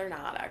know. They're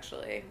not,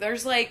 actually.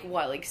 There's, like,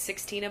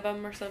 16 of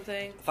them or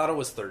something? I thought it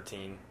was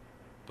 13,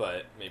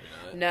 but maybe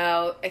not.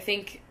 No, I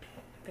think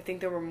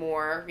there were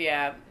more.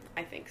 Yeah,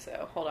 I think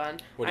so. Hold on.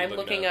 I'm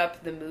looking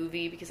up the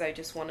movie because I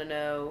just want to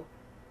know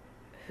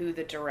who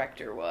the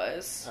director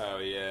was. Oh,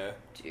 yeah.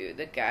 Dude,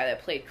 the guy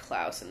that played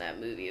Klaus in that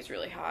movie is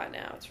really hot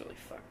now. It's really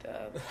fucked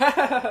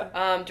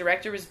up.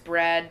 Director was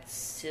Brad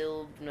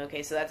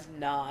Okay, so that's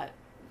not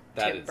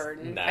Tim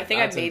Burton. I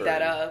think I made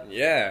that up.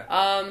 Yeah.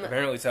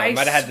 Apparently so. I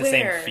might have had the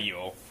same swear.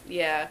 feel.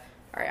 Yeah.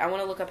 Alright, I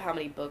want to look up how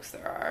many books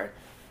there are.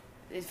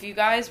 If you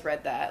guys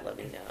read that, let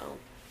me know.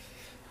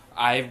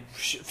 I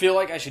feel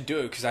like I should do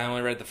it because I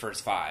only read the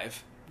first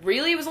 5.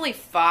 Really? It was only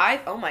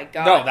 5? Oh my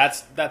god. No,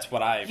 that's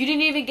what I... You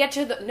didn't even get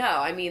to the... No,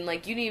 I mean,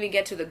 like, you didn't even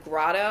get to the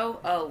grotto?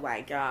 Oh my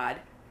god.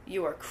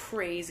 You are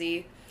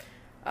crazy.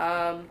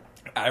 I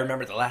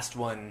remember the last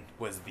one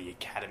was the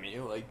Academy,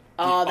 like,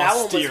 the that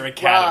austere one was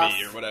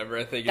Academy rough. or whatever,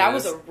 I think That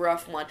was a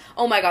rough one.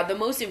 Oh my god, the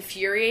most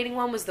infuriating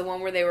one was the one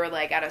where they were,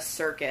 like, at a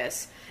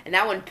circus. And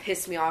that one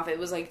pissed me off. It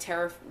was, like,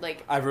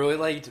 I really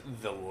liked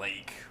the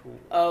lake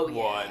one.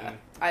 yeah.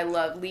 I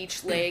love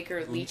Leech Lake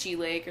or Leechy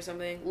Lake or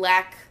something.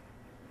 Lack,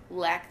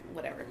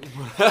 whatever.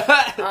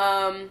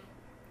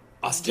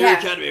 Austere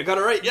Academy, I got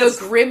it right, yes!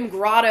 The Grim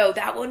Grotto,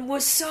 that one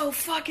was so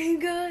fucking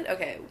good!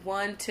 Okay,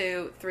 1,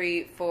 2,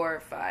 3, 4,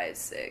 5,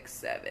 6,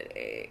 7,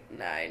 8,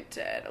 9,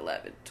 10,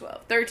 11,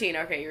 12, 13.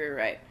 Okay, you're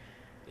right.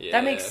 Yeah.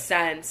 That makes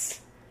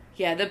sense.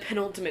 Yeah, the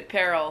Penultimate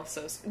Peril.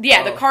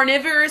 The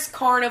Carnivorous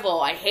Carnival.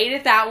 I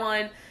hated that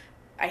one.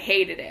 I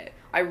hated it.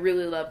 I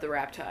really loved the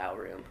Reptile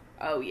Room.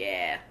 Oh,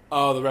 yeah.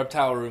 Oh, the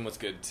Reptile Room was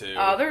good, too.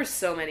 Oh, there's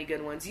so many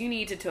good ones. You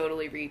need to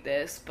totally read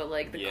this, but,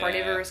 like, the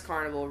Carnivorous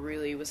Carnival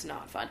really was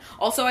not fun.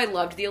 Also, I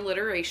loved the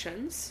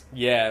alliterations.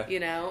 Yeah. You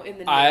know, in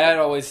the I had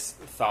always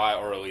thought,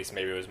 or at least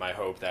maybe it was my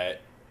hope,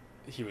 that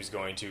he was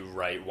going to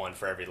write one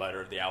for every letter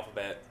of the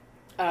alphabet.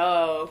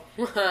 Oh.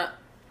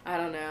 I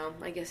don't know.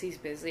 I guess he's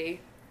busy.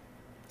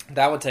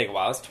 That would take a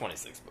while. That's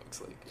 26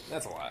 books. Like,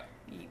 that's a lot.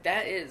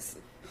 That is...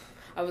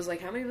 I was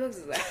like, how many books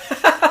is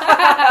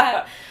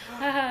that?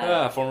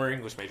 Former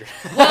English major.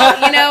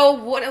 Well, you know,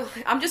 what?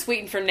 I'm just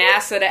waiting for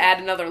NASA to add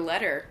another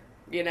letter,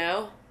 you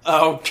know?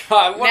 Oh,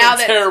 God,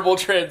 what a terrible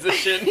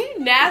transition.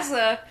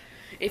 NASA,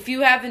 if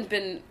you haven't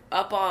been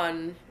up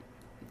on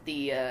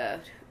the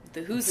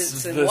the who's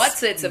its and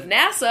what's its of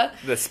NASA.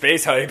 The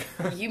space hype.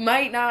 You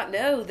might not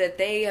know that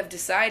they have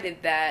decided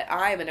that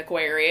I'm an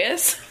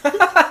Aquarius.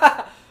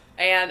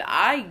 And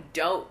I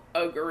don't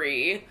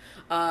agree.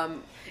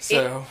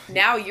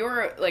 Now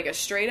you're like a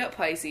straight up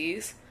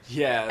Pisces.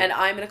 Yeah. And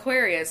I'm an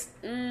Aquarius.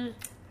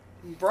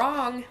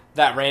 Wrong.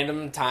 That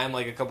random time,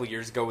 like a couple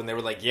years ago, when they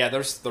were like, yeah,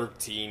 there's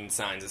 13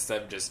 signs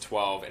instead of just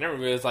 12. And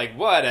everybody was like,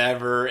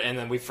 whatever. And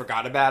then we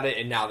forgot about it.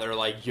 And now they're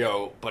like,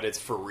 yo, but it's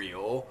for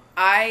real.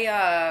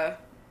 I'm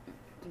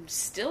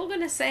still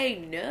going to say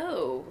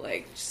no.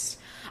 Like,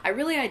 I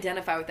really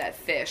identify with that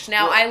fish.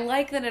 Now, I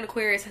like that an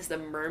Aquarius has the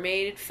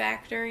mermaid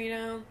factor, you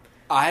know?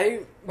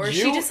 Or is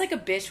she just like a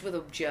bitch with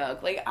a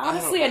jug? Like,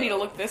 honestly, I need to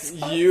look this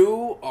up.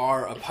 You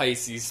are a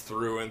Pisces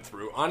through and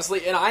through.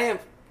 Honestly, and I am...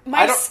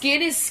 My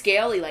skin is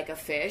scaly like a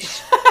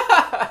fish.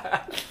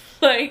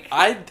 Like...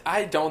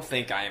 I don't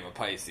think I am a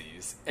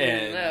Pisces.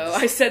 And... No,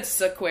 I said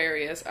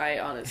Aquarius. I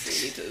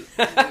honestly need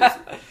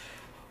to...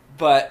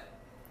 But,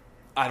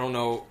 I don't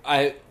know.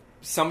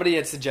 Somebody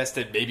had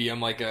suggested maybe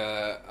I'm like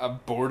a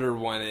border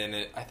one in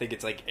it. I think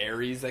it's like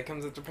Aries that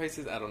comes after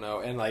Pisces. I don't know.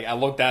 And like I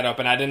looked that up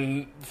and I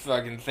didn't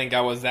fucking think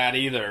I was that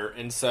either.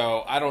 And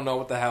so I don't know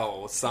what the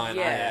hell sign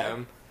I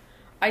am.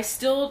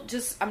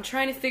 I'm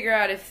trying to figure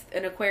out if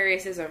an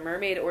Aquarius is a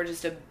mermaid or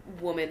just a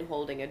woman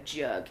holding a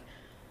jug.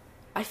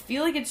 I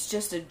feel like it's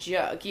just a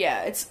jug.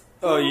 Yeah, it's...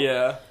 Oh,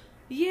 yeah.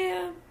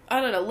 Yeah.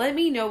 I don't know. Let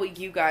me know what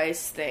you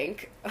guys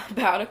think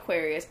about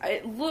Aquarius.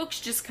 It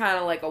looks just kind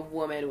of like a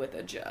woman with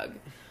a jug.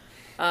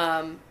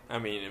 I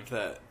mean, if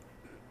that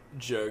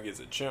jug is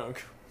a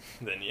chunk,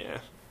 then yeah.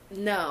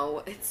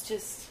 No, it's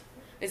just...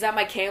 Is that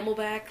my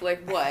Camelback?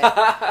 Like, what?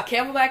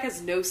 Camelback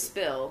has no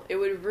spill. It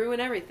would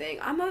ruin everything.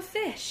 I'm a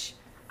fish.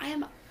 I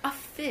am a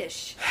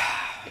fish.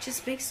 It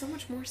just makes so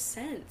much more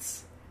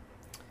sense.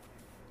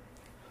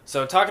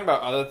 So, talking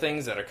about other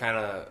things that are kind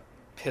of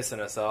pissing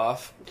us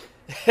off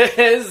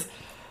is...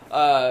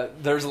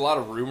 there's a lot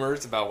of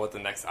rumors about what the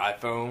next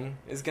iPhone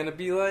is going to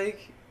be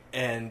like.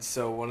 And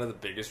so one of the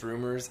biggest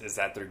rumors is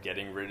that they're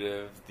getting rid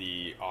of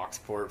the aux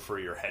port for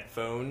your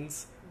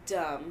headphones.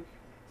 Dumb.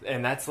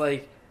 And that's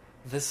like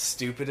the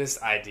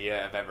stupidest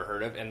idea I've ever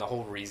heard of. And the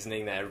whole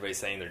reasoning that everybody's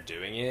saying they're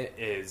doing it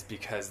is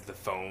because the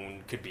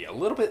phone could be a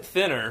little bit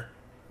thinner.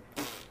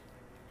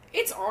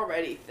 It's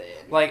already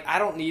thin. Like, I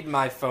don't need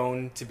my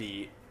phone to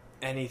be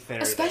any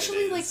thinner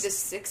especially than it is.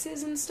 Like the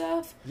 6s and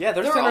stuff. Yeah,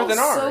 they're thinner than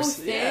ours.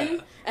 So thin.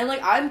 Yeah. And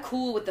like I'm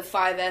cool with the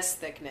 5S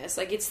thickness.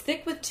 Like it's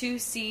thick with 2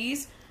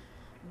 C's.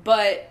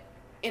 But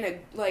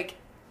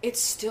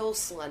it's still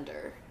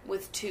slender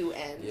with 2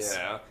 ends.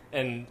 Yeah,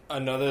 and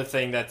another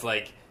thing that's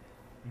like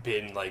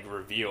been like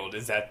revealed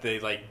is that they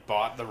like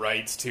bought the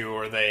rights to,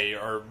 or they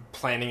are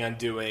planning on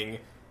doing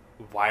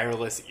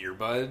wireless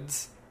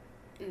earbuds.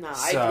 No,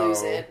 I'd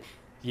lose it.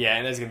 Yeah,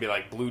 and it's gonna be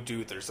like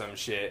Bluetooth or some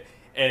shit.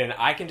 And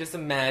I can just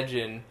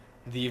imagine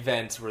the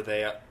events where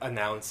they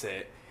announce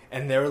it,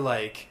 and they're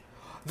like,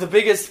 the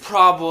biggest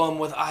problem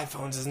with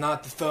iPhones is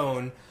not the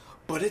phone,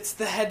 but it's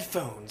the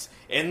headphones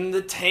and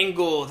the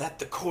tangle that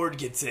the cord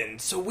gets in.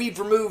 So we've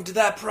removed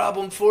that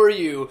problem for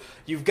you.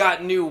 You've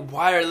got new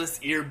wireless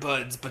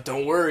earbuds, but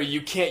don't worry,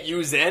 you can't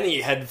use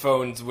any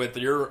headphones with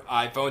your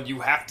iPhone. You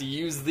have to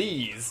use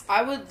these.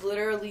 I would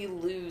literally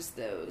lose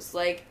those.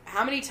 Like,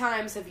 how many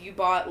times have you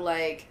bought,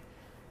 like,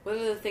 what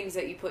are the things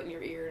that you put in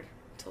your ear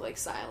to, like,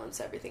 silence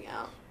everything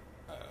out?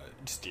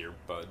 Just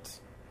earbuds.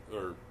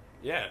 Or,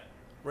 yeah.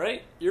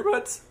 Right?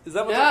 Earbuds? Is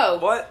that what? No.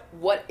 What?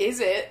 What is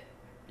it?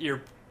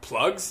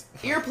 Plugs?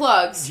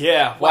 Earplugs.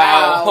 Yeah.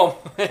 Wow.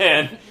 Oh,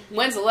 man.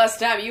 When's the last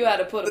time you had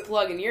to put a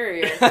plug in your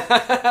ear?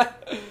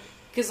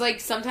 Because, like,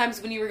 sometimes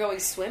when you were going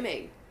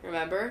swimming,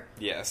 remember?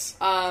 Yes.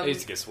 I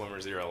used to get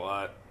swimmer's ear a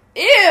lot.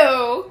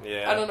 Ew!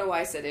 Yeah. I don't know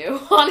why I said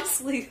ew,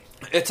 honestly.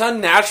 It's a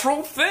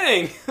natural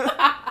thing.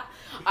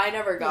 I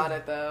never got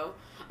it, though.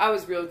 I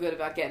was real good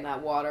about getting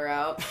that water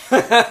out.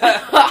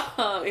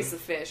 It's a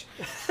fish.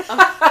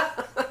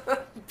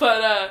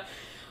 But,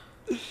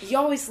 you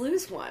always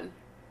lose one.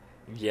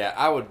 Yeah,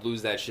 I would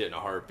lose that shit in a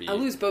heartbeat. I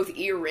lose both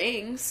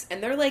earrings,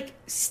 and they're, like,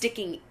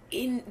 sticking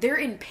in... They're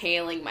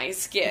impaling my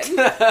skin.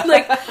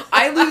 Like,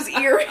 I lose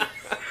earrings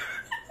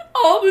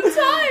all the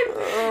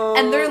time.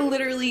 And they're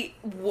literally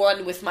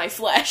one with my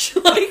flesh.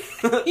 Like,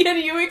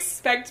 you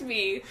expect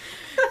me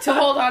to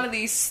hold on to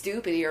these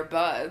stupid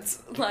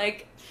earbuds.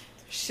 Like,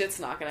 shit's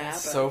not gonna happen.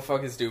 So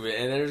fucking stupid.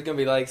 And there's gonna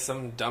be, like,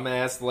 some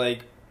dumbass,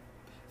 like...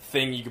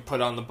 thing you can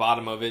put on the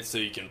bottom of it so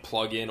you can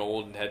plug in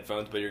old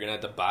headphones, but you're gonna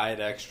have to buy it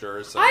extra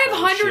or something. I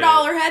have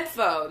 $100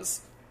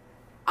 headphones.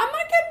 I'm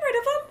not getting rid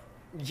of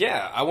them.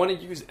 Yeah, I want to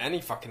use any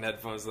fucking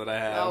headphones that I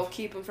have. I'll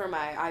keep them for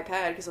my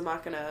iPad because I'm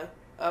not gonna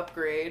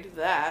upgrade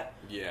that.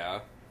 Yeah.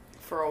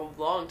 For a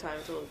long time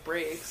until it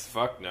breaks.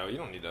 Fuck no, you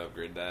don't need to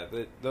upgrade that.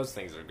 Those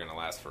things are gonna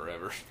last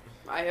forever.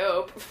 I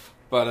hope.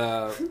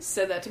 But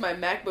said that to my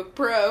MacBook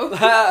Pro.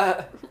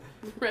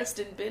 Rest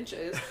in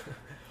benches.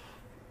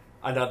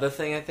 Another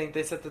thing I think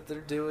they said that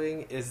they're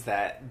doing is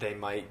that they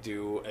might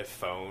do a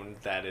phone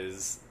that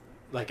is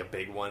like a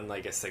big one,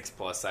 like a 6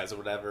 Plus size or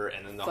whatever,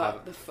 and then they'll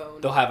have the phone.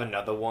 They'll have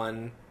another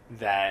one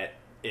that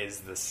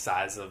is the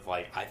size of,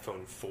 like,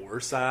 iPhone 4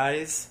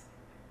 size.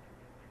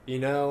 You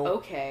know?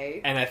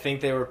 Okay. And I think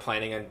they were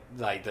planning on,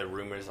 like, the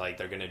rumors, like,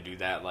 they're gonna do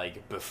that,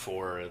 like,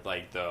 before,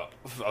 like, the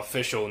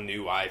official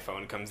new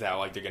iPhone comes out.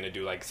 Like, they're gonna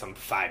do, like, some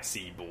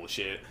 5C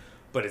bullshit.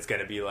 But it's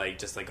gonna be, like,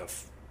 just, like, a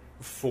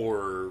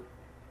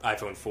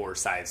iPhone 4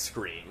 size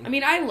screen. I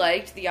mean, I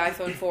liked the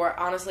iPhone 4.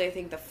 Honestly, I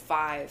think the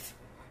 5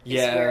 is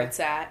where it's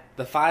at.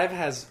 The 5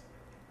 has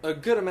a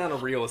good amount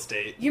of real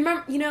estate. You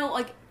remember, you know,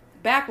 like,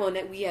 back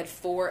when we had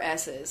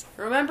 4S's.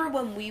 Remember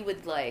when we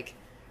would, like,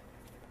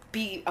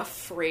 be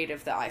afraid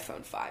of the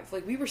iPhone 5?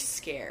 Like, we were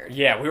scared.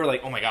 Yeah, we were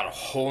like, oh my god, a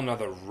whole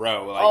nother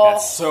row. Like,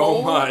 that's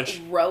so much.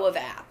 A row of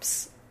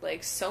apps.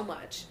 Like, so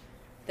much.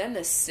 Then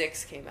the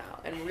 6 came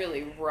out and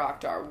really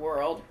rocked our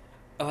world.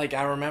 Like,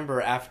 I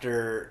remember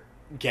after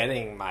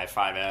getting my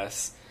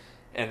 5S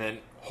and then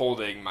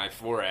holding my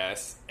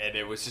 4S, and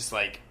it was just,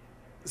 like,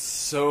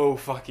 so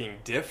fucking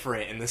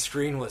different, and the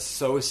screen was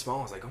so small.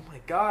 I was like, oh my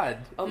god.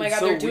 Oh my god,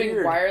 so they're doing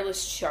weird.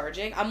 wireless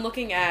charging. I'm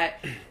looking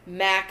at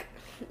Mac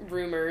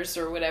rumors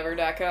or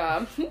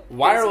whatever.com.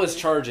 Wireless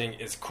charging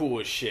is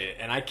cool as shit,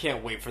 and I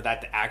can't wait for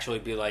that to actually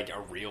be, like,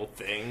 a real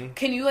thing.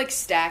 Can you, like,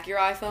 stack your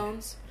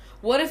iPhones?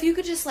 What if you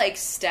could just, like,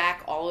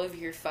 stack all of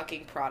your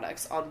fucking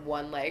products on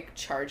one, like,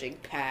 charging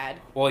pad?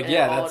 Well,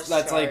 yeah,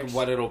 that's like,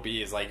 what it'll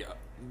be, is, like,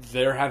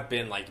 there have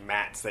been, like,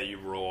 mats that you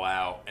roll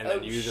out, and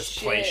then you just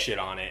play shit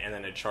on it, and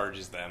then it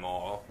charges them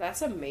all.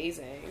 That's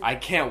amazing. I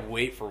can't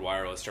wait for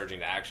wireless charging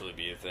to actually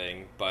be a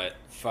thing, but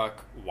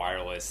fuck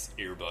wireless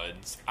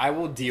earbuds. I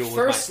will deal with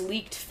First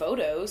leaked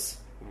photos.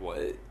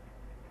 What?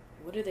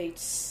 What are they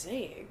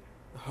saying?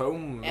 Oh,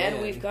 man.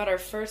 And we've got our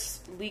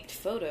first leaked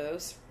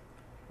photos.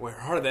 Where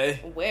are they?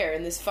 Where?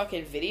 In this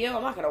fucking video?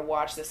 I'm not gonna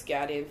watch this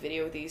goddamn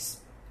video with these...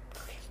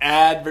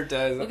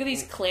 Advertising. Look at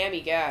these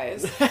clammy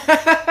guys.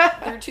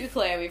 They're too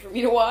clammy for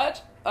me to watch.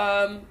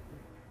 iPhone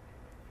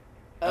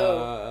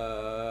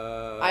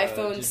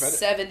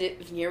 7.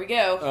 Here we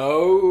go.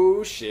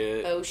 Oh,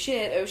 shit. Oh,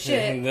 shit. Oh,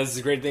 shit. This is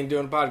a great thing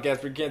doing a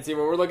podcast where you can't see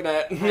what we're looking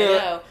at. I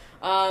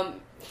know.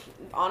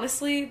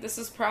 Honestly, this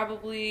is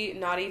probably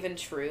not even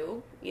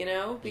true, you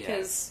know?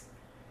 Because...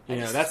 You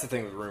know, that's the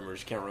thing with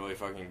rumors. You can't really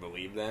fucking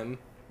believe them.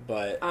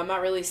 But I'm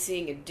not really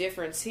seeing a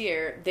difference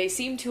here. They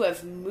seem to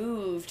have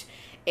moved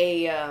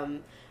a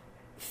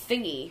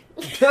thingy.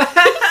 So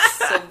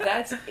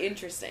that's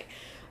interesting.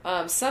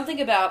 Something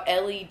about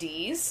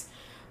LEDs.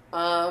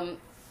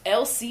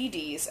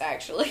 LCDs,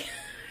 actually.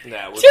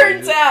 That would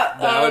Turns out.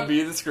 That would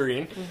be the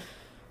screen.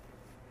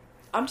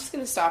 I'm just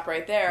going to stop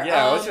right there.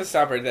 Yeah, let's just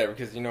stop right there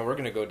because, you know, we're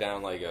going to go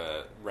down like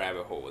a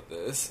rabbit hole with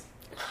this.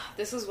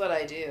 This is what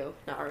I do.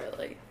 Not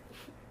really.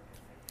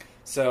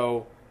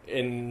 So,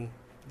 in,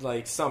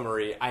 like,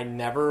 summary, I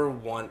never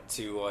want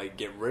to, like,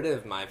 get rid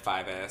of my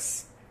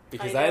 5S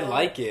because I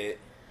like it,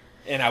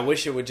 and I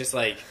wish it would just,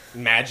 like,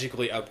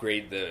 magically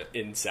upgrade the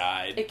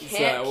inside. It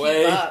can't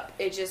keep up.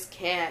 It just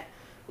can't.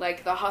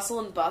 Like, the hustle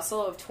and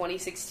bustle of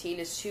 2016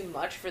 is too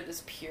much for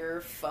this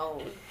pure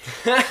phone.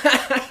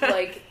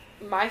 Like,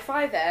 my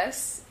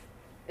 5S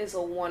is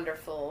a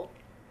wonderful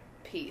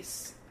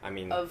piece.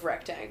 Of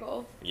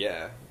rectangle.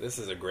 Yeah, this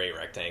is a great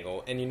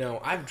rectangle. And, you know,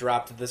 I've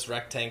dropped this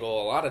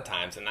rectangle a lot of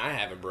times, and I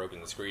haven't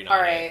broken the screen on it.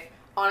 Alright,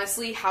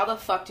 honestly, how the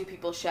fuck do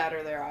people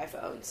shatter their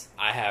iPhones?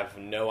 I have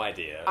no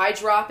idea. I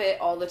drop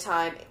it all the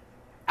time.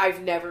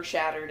 I've never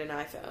shattered an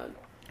iPhone.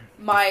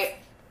 My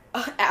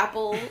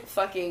Apple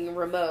fucking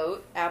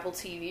remote, Apple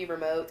TV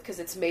remote, because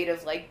it's made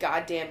of, like,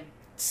 goddamn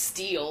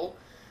steel,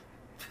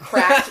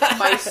 cracked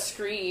my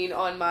screen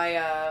on my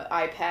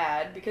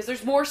iPad because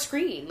there's more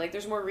screen, like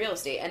there's more real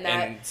estate, and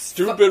that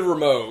stupid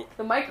remote.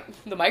 The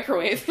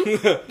microwave.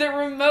 The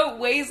remote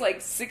weighs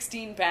like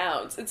 16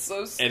 pounds. It's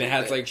so stupid. And it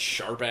has like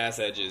sharp ass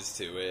edges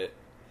to it.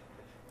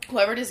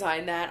 Whoever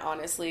designed that,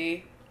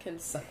 honestly, can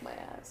suck my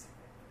ass.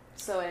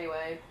 So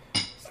anyway,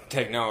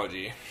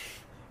 technology.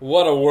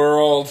 What a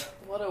world.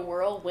 What a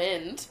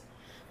whirlwind.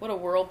 What a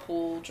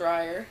whirlpool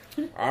dryer.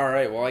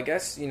 Alright, well, I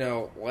guess, you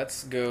know,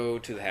 let's go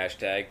to the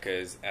hashtag,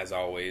 because, as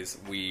always,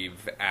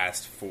 we've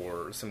asked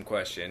for some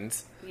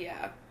questions.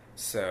 Yeah.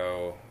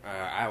 So,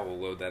 I will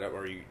load that up,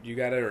 or you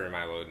got it, or am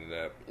I loading it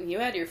up? You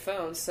had your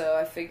phone, so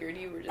I figured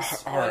you were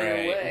just running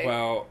away.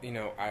 Well, you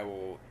know, I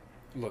will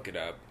look it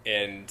up,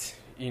 and,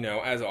 you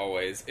know, as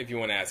always, if you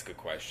want to ask a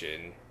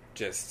question,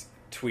 just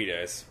tweet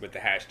us with the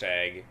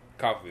hashtag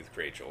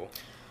CoffeeWithRachel.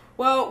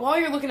 Well, while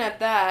you're looking at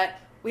that,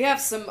 we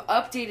have some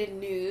updated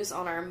news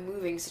on our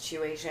moving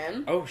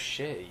situation. Oh,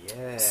 shit,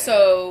 yeah.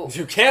 So...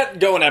 You can't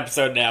go an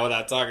episode now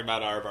without talking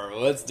about our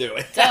apartment. Let's do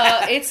it.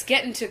 It's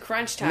getting to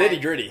crunch time.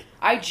 Nitty gritty.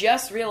 I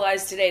just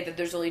realized today that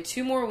there's only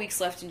 2 more weeks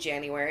left in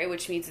January,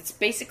 which means it's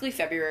basically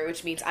February,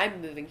 which means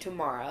I'm moving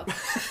tomorrow.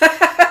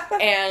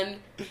 And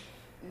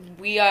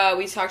we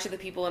talked to the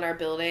people in our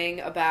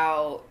building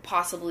about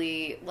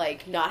possibly,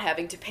 like, not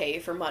having to pay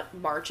for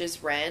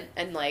March's rent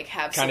and, like,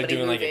 have somebody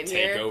move in here. Kind of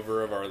doing, like, a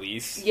takeover of our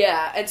lease.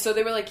 Yeah, and so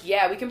they were like,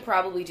 yeah, we can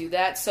probably do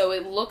that. So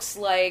it looks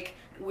like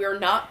we're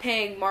not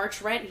paying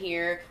March rent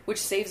here, which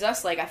saves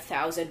us like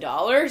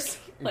 $1,000.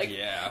 Like,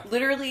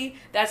 literally,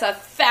 that's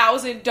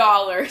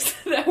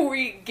 $1,000 that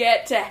we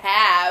get to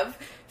have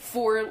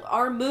for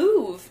our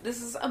move.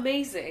 This is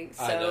amazing.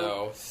 So, I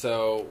know.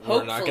 So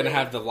we're not going to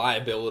have the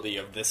liability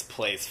of this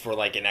place for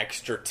like an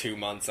extra 2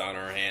 months on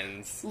our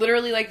hands.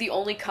 Literally, like, the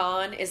only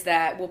con is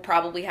that we'll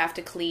probably have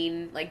to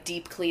clean, like,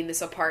 deep clean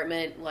this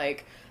apartment,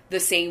 like,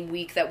 the same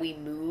week that we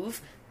move.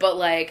 But,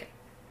 like,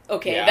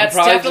 okay, that's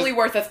definitely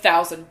worth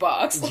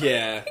 $1,000.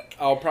 Yeah,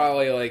 I'll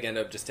probably like end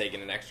up just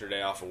taking an extra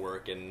day off of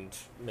work and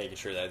making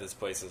sure that this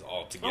place is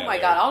all together. Oh my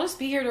god, I'll just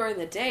be here during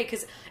the day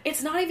because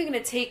it's not even going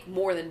to take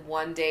more than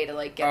one day to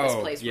like get this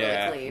place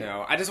really clean.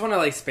 No, I just want to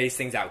like space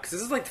things out because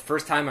this is like the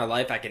first time in my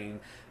life I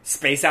can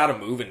space out a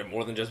move into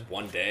more than just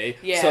one day.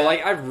 Yeah, so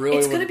like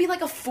it's going to be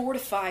like a 4 to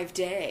 5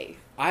 day.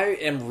 I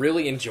am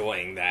really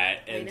enjoying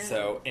that, and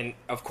and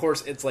of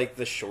course it's like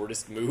the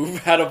shortest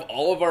move out of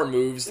all of our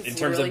moves in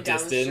terms of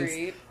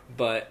distance.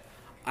 But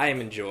I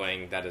am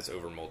enjoying that it's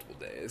over multiple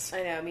days.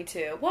 I know, me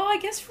too. Well, I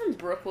guess from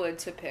Brookwood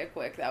to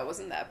Pickwick, that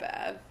wasn't that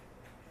bad.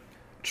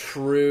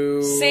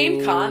 True.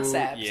 Same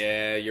concept.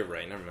 Yeah, you're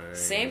right. Never mind.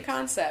 Same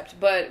concept,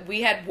 but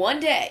we had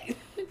one day.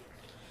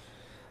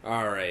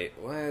 All right,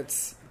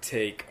 let's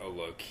take a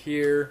look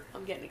here.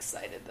 I'm getting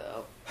excited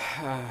though.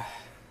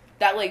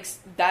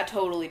 That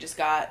totally just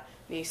got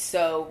me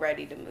so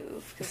ready to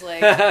move because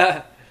like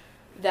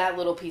that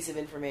little piece of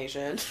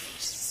information.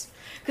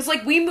 Because,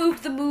 like, we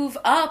moved the move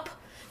up,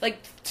 like,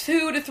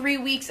 2 to 3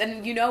 weeks,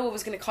 and you know it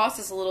was going to cost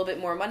us a little bit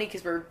more money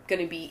because we're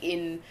going to be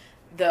in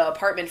the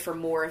apartment for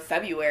more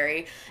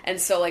February. And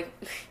so, like,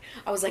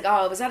 I was like,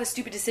 oh, was that a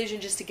stupid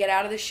decision just to get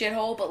out of this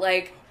shithole? But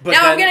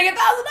now I'm going to get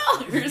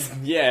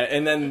 $1,000! Yeah,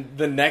 and then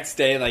the next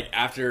day, like,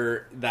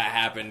 after that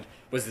happened,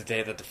 was the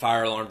day that the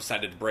fire alarm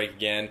decided to break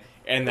again.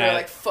 And that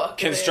like, fuck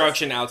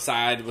construction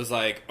outside was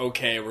like,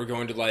 okay, we're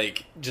going to,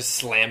 like, just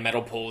slam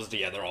metal poles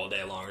together all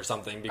day long or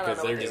something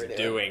because they're just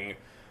doing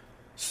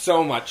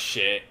so much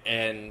shit,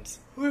 and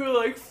we were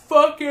like,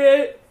 fuck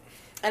it.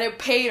 And it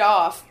paid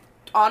off.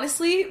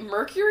 Honestly,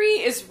 Mercury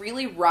is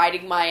really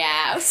riding my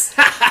ass.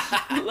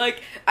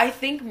 Like, I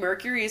think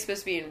Mercury is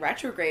supposed to be in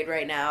retrograde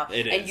right now.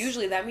 It is. And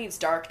usually that means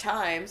dark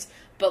times.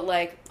 But,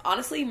 like,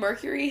 honestly,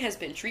 Mercury has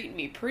been treating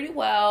me pretty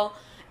well.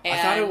 And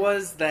I thought it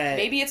was that...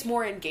 Maybe it's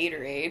more in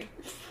Gatorade.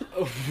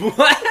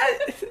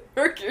 What?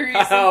 Mercury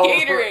is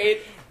in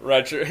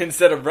Gatorade.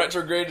 Instead of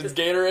retrograde, it's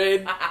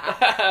Gatorade?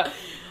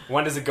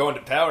 When does it go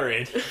into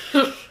Powerade?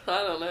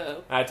 I don't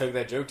know. I took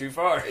that joke too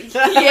far.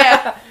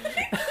 Yeah.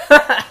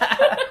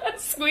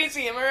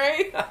 Squeezy, am I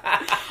right?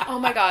 Oh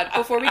my god,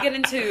 before we get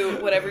into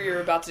whatever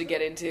you're about to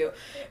get into,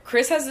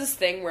 Chris has this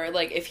thing where,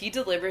 like, if he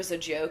delivers a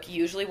joke,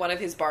 usually one of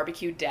his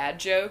barbecue dad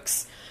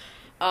jokes,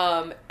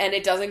 and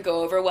it doesn't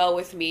go over well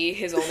with me,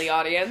 his only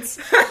audience.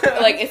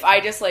 Like, if I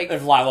just, like...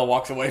 If Lila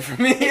walks away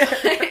from me.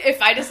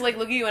 If I just, like,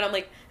 look at you and I'm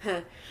like,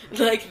 huh,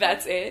 like,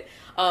 that's it.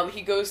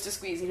 He goes to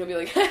Squeezy and he'll be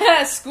like,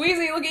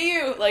 Squeezy, look at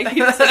you! Like, he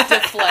just, like,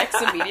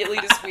 deflects immediately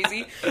to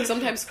Squeezy.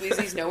 Sometimes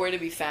Squeezy's nowhere to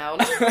be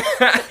found.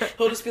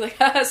 He'll just be like,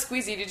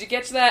 Squeezy, did you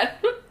catch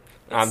that?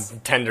 I'm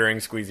tendering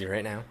Squeezy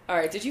right now.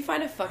 Alright, did you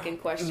find a fucking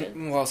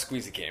question? Well,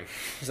 Squeezy came.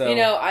 So. You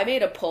know, I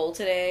made a poll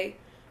today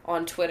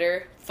on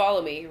Twitter.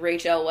 Follow me,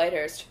 Rachel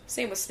Whitehurst.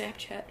 Same with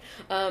Snapchat.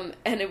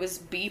 And it was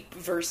Beep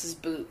versus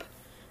Boop.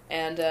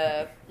 And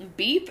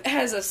Beep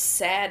has a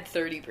sad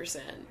 30%.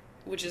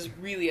 Which is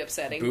really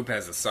upsetting. Boop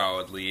has a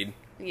solid lead.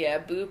 Yeah,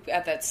 Boop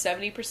at that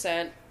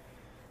 70%.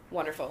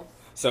 Wonderful.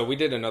 So we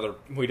did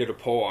a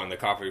poll on the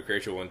Coffee with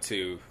Rachel one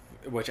too,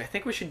 which I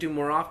think we should do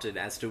more often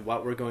as to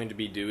what we're going to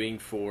be doing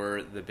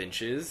for the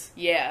benches.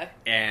 Yeah.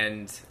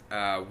 And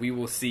we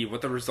will see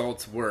what the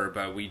results were,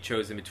 but we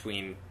chose in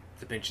between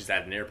the benches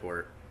at an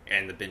airport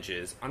and the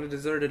benches on a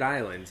deserted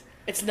island.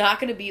 It's not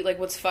going to be, like,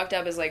 what's fucked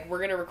up is, like, we're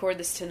going to record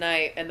this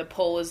tonight, and the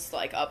poll is,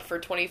 like, up for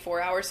 24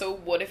 hours, so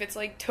what if it's,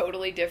 like,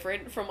 totally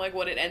different from, like,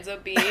 what it ends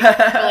up being?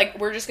 But, like,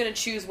 we're just going to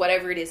choose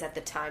whatever it is at the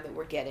time that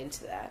we're getting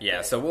to that.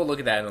 Yeah, so we'll look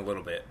at that in a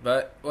little bit.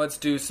 But let's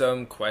do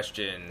some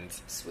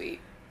questions. Sweet.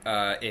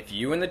 If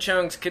you and the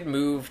Chunks could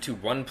move to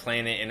one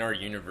planet in our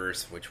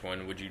universe, which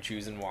one would you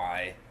choose and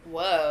why?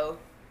 Whoa.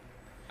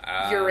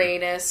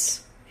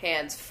 Uranus.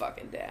 Hands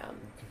fucking down.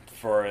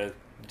 For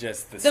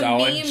just the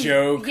solid meme,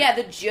 joke. Yeah,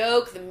 the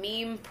joke, the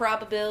meme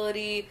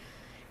probability.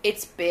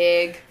 It's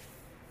big.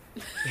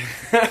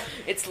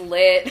 It's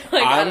lit.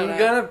 Like, I'm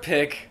gonna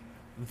pick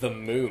the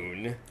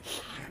moon.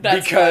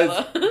 That's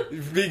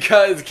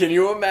because can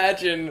you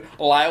imagine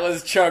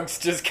Lila's Chunks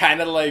just kind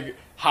of like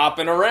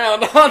hopping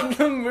around on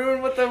the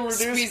moon with the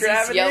reduced Squeezy's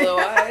gravity? Yellow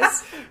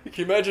eyes. Can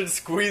you imagine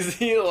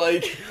Squeezy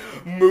like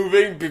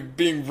moving,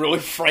 being really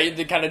frightened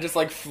and kind of just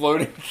like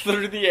floating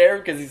through the air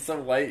because he's so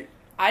light?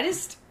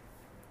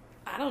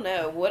 I don't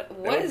know. What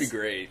would be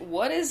great.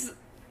 What is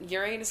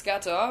Uranus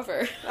got to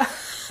offer?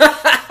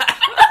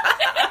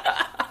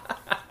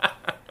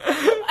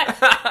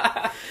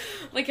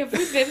 Like, have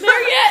we been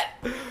there yet?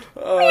 We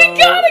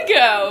gotta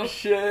go.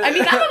 Shit. I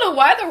mean, I don't know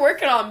why they're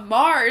working on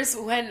Mars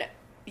when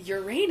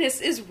Uranus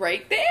is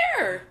right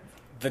there.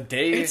 The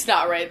day It's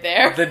not right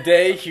there. The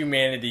day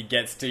humanity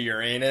gets to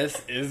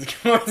Uranus is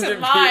going to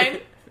mine.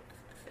 be...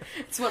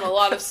 It's when a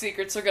lot of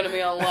secrets are going to be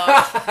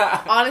unlocked.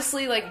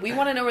 Honestly, like, we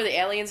want to know where the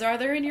aliens are.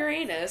 They're in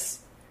Uranus.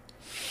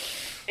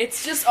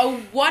 It's just a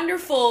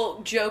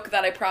wonderful joke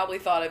that I probably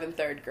thought of in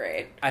 3rd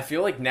grade. I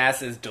feel like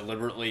NASA is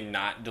deliberately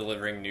not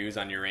delivering news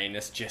on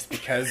Uranus just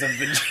because of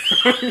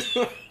the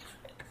joke.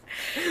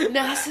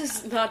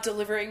 NASA's not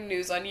delivering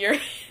news on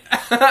Uranus.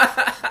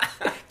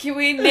 Can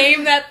we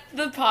name that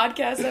the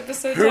podcast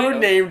episode title? Who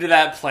named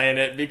that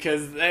planet?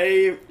 Because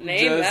they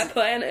that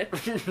planet.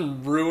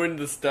 ruined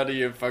the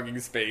study of fucking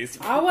space.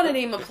 I want to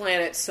name a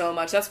planet so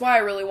much. That's why I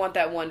really want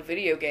that one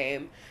video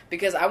game.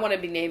 Because I want to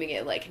be naming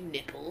it, like,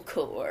 Nipple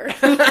Core.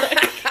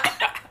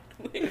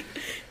 Like,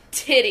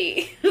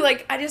 Titty.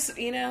 Like, I just,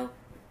 you know.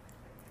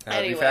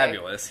 That'd anyway. be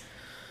fabulous.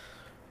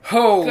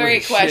 Holy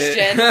Great shit.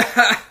 question.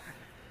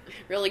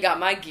 Really got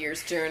my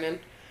gears turning.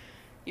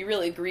 You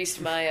really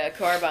greased my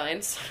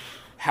carbines.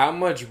 How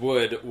much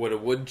wood would a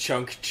wood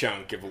chunk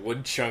if a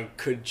wood chunk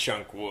could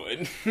chunk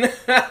wood?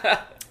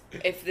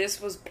 If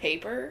this was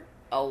paper,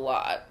 a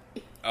lot.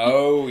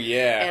 Oh,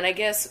 yeah. And I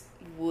guess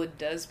wood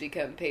does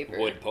become paper.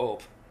 Wood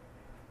pulp.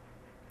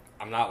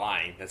 I'm not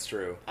lying. That's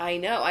true. I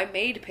know. I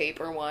made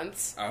paper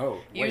once.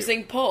 Oh. Wait.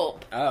 Using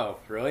pulp. Oh,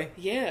 really?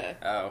 Yeah.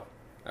 Oh.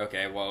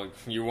 Okay, well,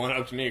 you one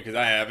up to me because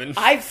I haven't.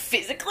 I've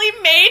physically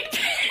made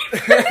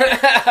paper.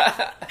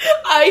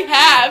 I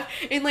have.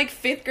 In, like,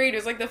 5th grade, it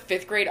was, like, the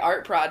 5th grade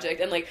art project.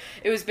 And, like,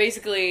 it was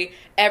basically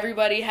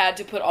everybody had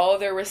to put all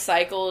of their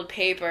recycled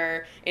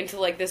paper into,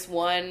 like, this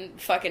one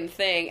fucking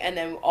thing. And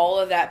then all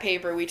of that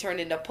paper we turned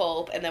into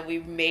pulp. And then we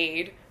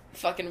made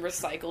fucking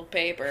recycled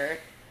paper.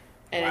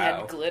 And It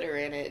had glitter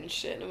in it and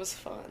shit. And it was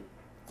fun.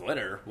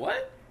 Glitter?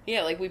 What?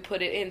 Yeah, like, we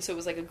put it in so it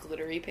was like a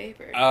glittery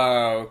paper.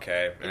 Oh,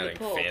 okay. In the Like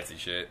pulp. fancy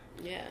shit.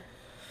 Yeah.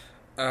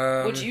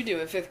 What'd What'd you do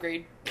in 5th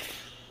grade?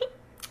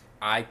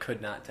 I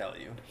could not tell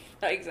you.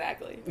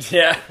 Exactly.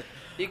 Yeah.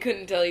 You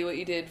couldn't tell you what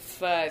you did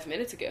 5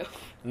 minutes ago.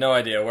 No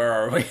idea. Where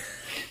are we?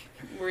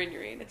 We're in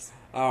Uranus.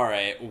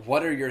 Alright.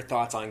 What are your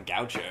thoughts on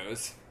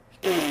gauchos?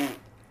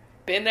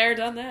 Been there,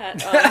 done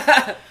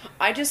that.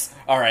 I just...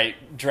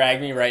 Alright.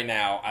 Drag me right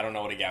now. I don't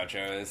know what a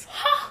gaucho is.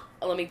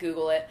 Let me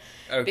Google it.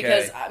 Okay.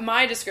 Because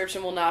my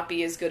description will not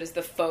be as good as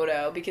the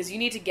photo, because you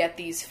need to get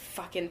these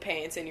fucking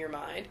pants in your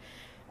mind.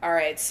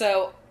 Alright,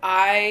 so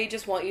I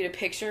just want you to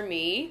picture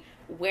me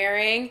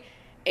wearing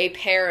a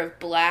pair of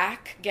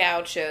black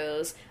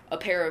gauchos, a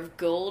pair of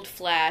gold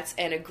flats,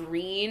 and a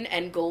green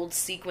and gold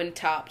sequin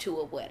top to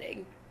a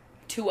wedding.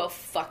 To a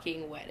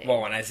fucking wedding.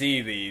 Well, when I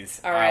see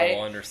these, All right. I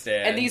will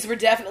understand. And these were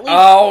definitely...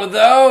 Oh,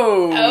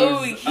 those!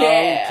 Oh,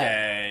 yeah.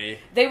 Okay.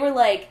 They were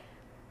like...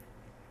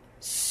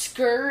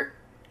 skirt,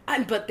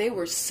 but they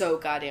were so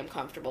goddamn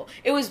comfortable.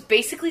 It was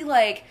basically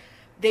like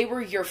they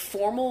were your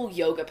formal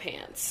yoga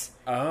pants.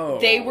 Oh.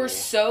 They were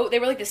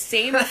like the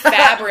same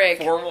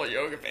fabric. Formal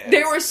yoga pants.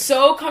 They were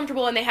so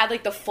comfortable, and they had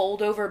like the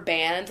fold over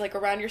band like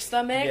around your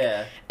stomach.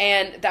 Yeah.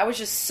 And that was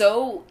just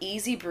so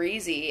easy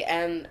breezy.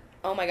 And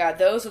oh my god,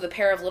 those with a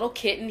pair of little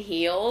kitten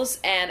heels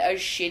and a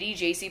shitty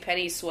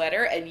JCPenney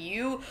sweater, and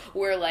you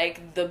were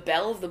like the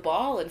belle of the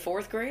ball in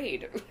 4th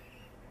grade.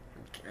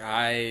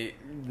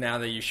 Now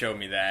that you showed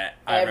me that,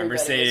 I remember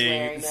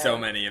seeing so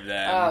many of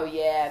them. Oh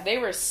yeah, they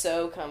were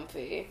so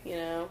comfy, you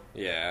know?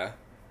 Yeah.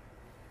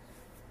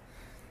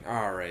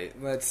 Alright,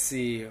 let's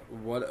see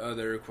what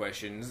other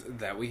questions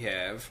that we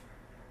have.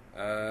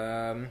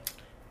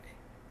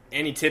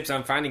 Any tips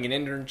on finding an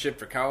internship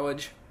for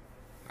college?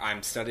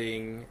 I'm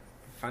studying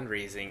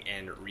fundraising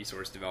and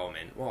resource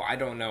development. Well, I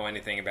don't know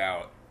anything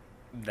about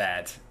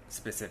that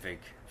specific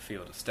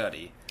field of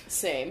study.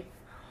 Same.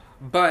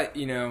 But,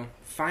 you know,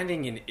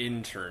 finding an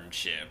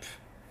internship,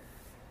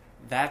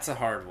 that's a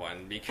hard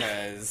one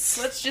because...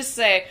 Let's just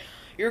say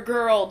your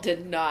girl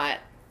did not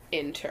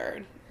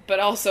intern. But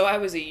also, I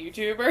was a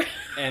YouTuber.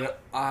 And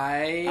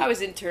I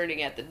was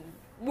interning at the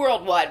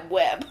World Wide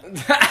Web.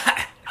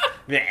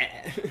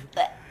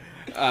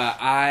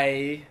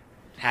 I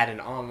had an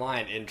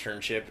online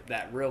internship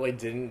that really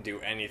didn't do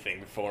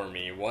anything for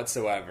me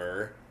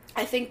whatsoever.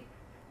 I think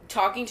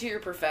talking to your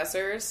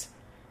professors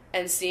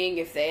and seeing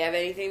if they have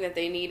anything that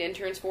they need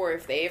interns for,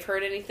 if they've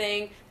heard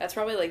anything, that's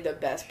probably like the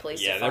best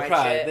place to find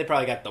shit. They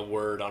probably got the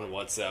word on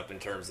what's up in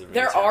terms of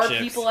There internships.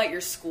 are people at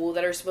your school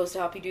that are supposed to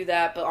help you do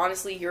that, but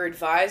honestly, your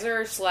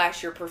advisor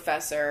 / your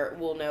professor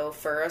will know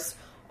first.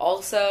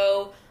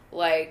 Also,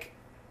 like,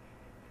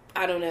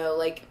 I don't know,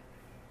 like,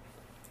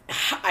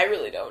 I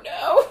really don't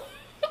know.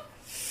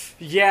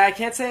 Yeah, I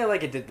can't say I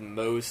did the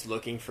most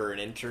looking for an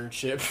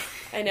internship.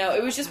 I know,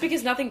 it was just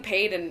because nothing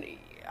paid and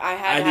I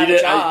had to have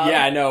a job.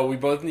 I know. We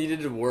both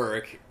needed to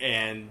work,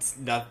 and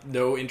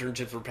no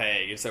internships were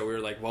paying. So we were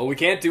like, well, we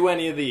can't do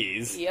any of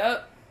these.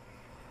 Yep.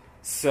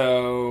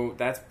 So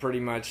that's pretty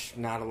much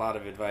not a lot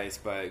of advice,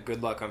 but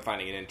good luck on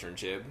finding an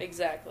internship.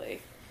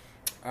 Exactly.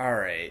 All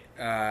right.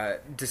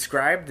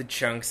 Describe the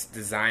Chunks'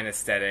 design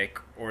aesthetic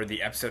or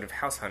the episode of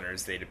House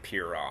Hunters they'd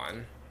appear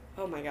on.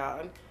 Oh my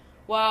god.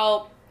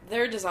 Well,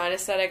 their design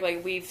aesthetic,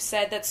 like, we've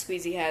said that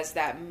Squeezie has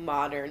that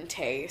modern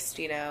taste,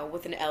 you know,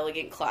 with an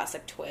elegant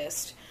classic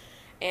twist.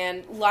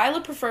 And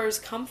Lila prefers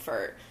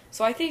comfort.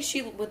 So I think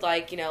she would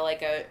like, you know,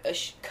 like a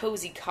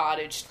cozy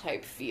cottage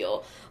type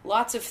feel.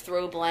 Lots of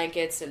throw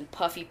blankets and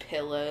puffy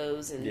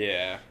pillows. And,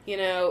 you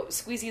know,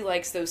 Squeezie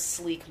likes those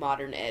sleek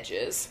modern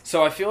edges.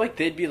 So I feel like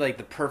they'd be like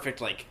the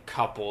perfect, like,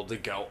 couple to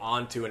go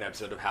onto an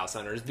episode of House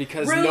Hunters.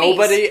 Because Roomies.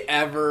 nobody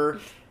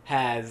ever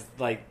has,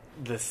 like,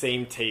 the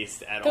same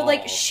taste at all. They're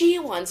like, she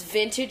wants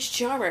vintage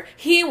charmer.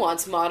 He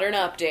wants modern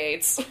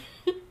updates.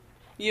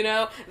 You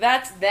know?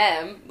 That's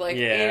them. Like,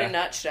 in a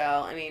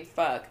nutshell. I mean,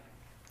 fuck.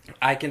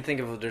 I can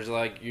think of, there's,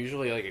 like,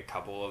 usually, like, a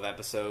couple of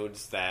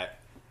episodes that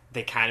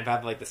they kind of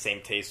have, like, the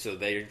same taste, so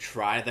they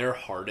try their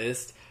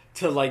hardest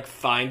to, like,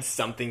 find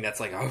something that's,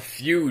 like, a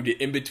feud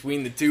in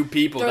between the two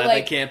people that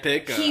they can't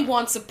pick up. He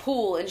wants a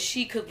pool, and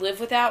she could live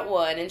without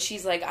one, and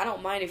she's like, I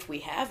don't mind if we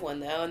have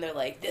one, though, and they're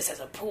like, this is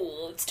a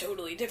pool, it's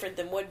totally different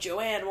than what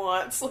Joanne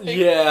wants. Like,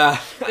 they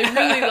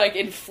really, like,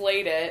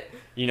 inflate it.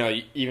 You know,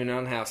 even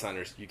on House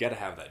Hunters, you gotta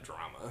have that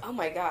drama. Oh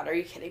my god, are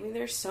you kidding me?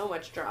 There's so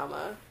much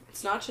drama.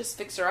 It's not just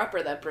Fixer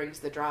Upper that brings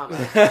the drama.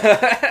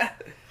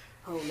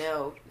 Oh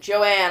no.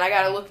 Joanne, I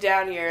gotta look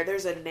down here.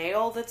 There's a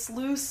nail that's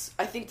loose.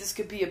 I think this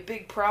could be a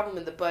big problem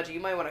in the budget. You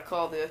might want to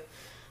call the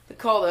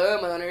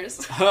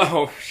homeowners.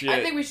 Oh, shit.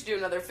 I think we should do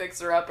another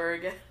Fixer Upper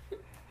again.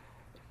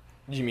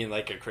 You mean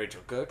like a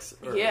Rachel Cooks?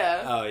 Or...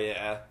 Yeah. Oh,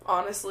 yeah.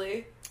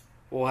 Honestly.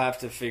 We'll have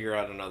to figure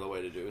out another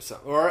way to do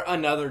something. Or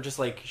another just,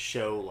 like,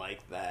 show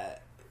like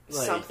that.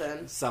 Like,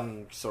 something.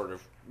 Some sort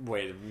of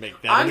way to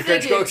make that I'm into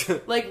Rachel thinking,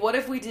 Cooks. like, what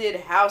if we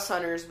did House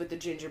Hunters with the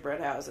gingerbread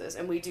houses,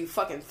 and we do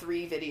fucking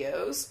 3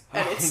 videos,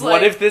 and it's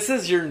like... What if this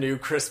is your new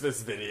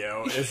Christmas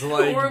video? Is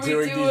like or we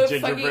doing do these a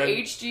gingerbread...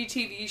 fucking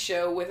HGTV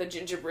show with a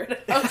gingerbread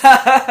house.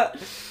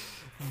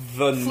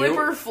 The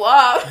Flipper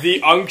flop.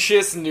 The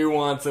unctuous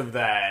nuance of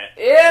that.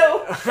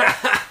 Ew!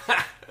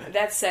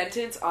 That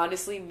sentence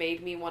honestly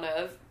made me want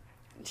to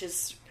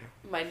just...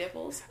 my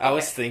nipples. I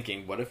was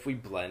thinking, what if we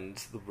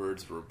blend the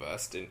words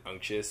robust and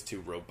unctuous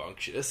to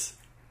robunctious?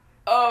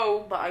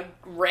 Oh my,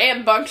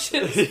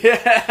 rambunctious.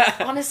 Yeah.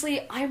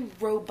 Honestly, I'm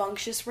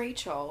robunctious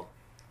Rachel.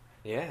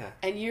 Yeah.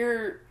 And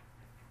you're...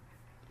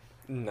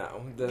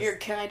 No. You're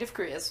kind of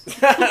Chris.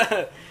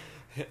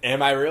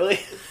 Am I really?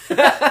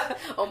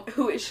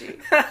 Who is she?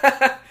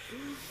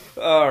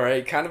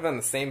 Alright, kind of on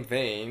the same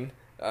vein.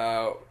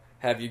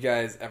 Have you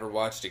guys ever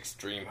watched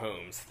Extreme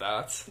Homes?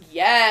 Thoughts?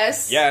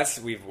 Yes. Yes,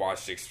 we've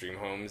watched Extreme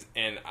Homes,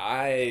 and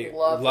I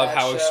love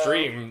how show.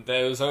 Extreme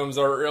those homes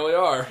really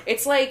are.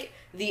 It's like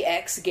the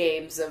X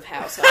Games of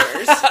House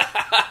Hunters.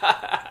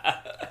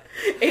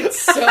 It's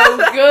so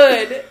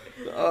good.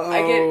 Oh,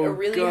 I get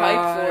really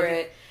hyped for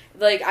it.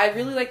 Like, I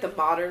really like the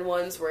modern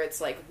ones where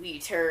it's like, we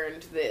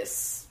turned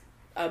this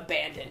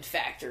abandoned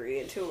factory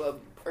into a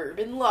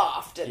urban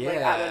loft. And, like,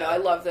 I don't know, I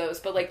love those.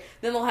 But, like,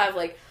 then they'll have,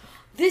 like,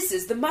 this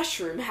is the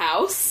mushroom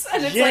house.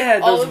 And it's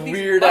like all of these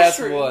weird-ass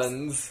mushrooms.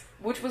 ones.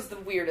 Which was the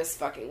weirdest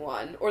fucking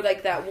one. Or,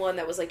 like, that one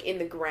that was, like, in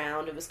the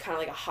ground. It was kind of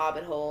like a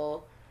hobbit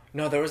hole.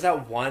 No, there was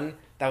that one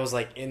that was,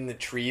 like, in the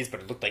trees, but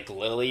it looked like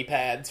lily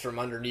pads from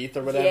underneath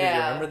or whatever. Yeah,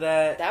 you remember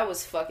that? That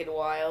was fucking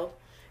wild.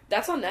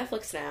 That's on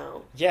Netflix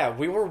now. Yeah,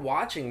 we were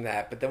watching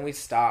that, but then we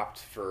stopped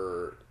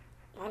for...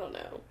 I don't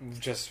know.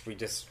 We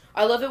just...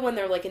 I love it when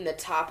they're, like, in the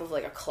top of,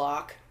 like, a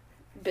clock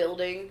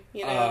building,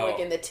 you know, like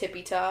in the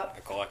tippy top.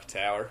 A clock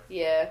tower.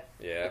 Yeah.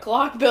 Yeah. A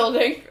clock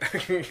building.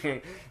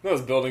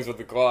 Those buildings with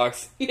the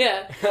clocks.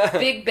 Yeah.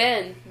 Big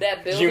Ben,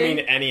 that building. You mean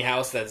any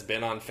house that's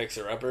been on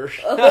Fixer Upper?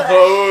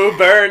 Oh,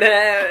 burn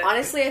it!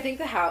 Honestly, I think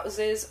the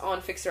houses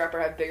on Fixer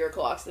Upper have bigger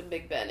clocks than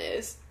Big Ben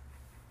is.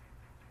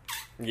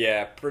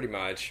 Yeah, pretty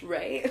much.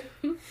 Right?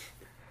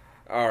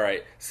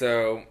 Alright,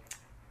 so...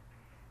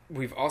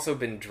 We've also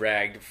been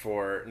dragged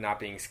for not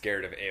being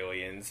scared of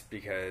aliens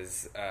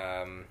because,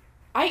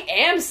 I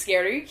am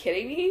scared. Are you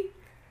kidding me?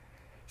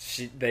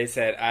 They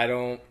said, I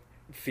don't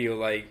feel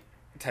like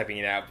typing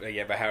it out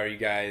yet, but how are you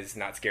guys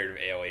not scared of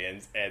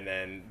aliens? And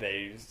then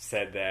they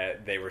said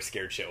that they were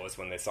scared shitless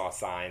when they saw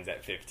Signs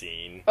at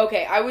 15.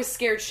 Okay, I was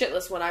scared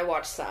shitless when I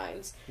watched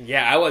Signs.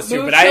 Yeah, I was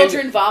too, Move but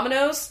Children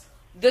Vominos,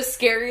 the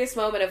scariest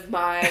moment of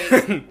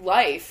my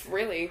life,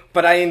 really.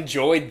 But I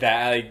enjoyed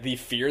that. Like, the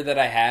fear that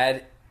I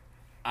had,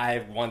 I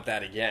want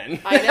that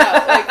again. I know.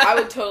 Like, I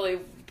would totally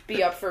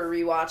be up for a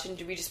rewatch,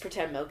 and we just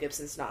pretend Mel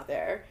Gibson's not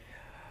there.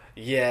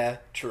 Yeah,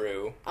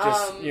 true.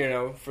 Just,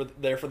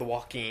 there for the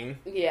Joaquin.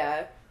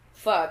 Yeah.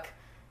 Fuck.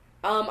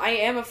 I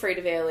am afraid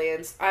of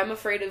aliens. I'm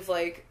afraid of,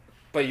 like...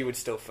 But you would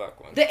still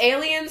fuck one. The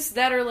aliens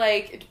that are,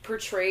 like,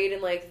 portrayed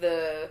in, like,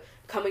 the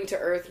Coming to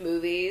Earth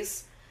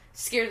movies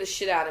scare the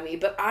shit out of me.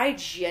 But I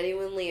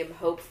genuinely am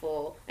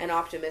hopeful and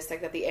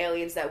optimistic that the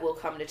aliens that will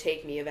come to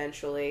take me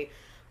eventually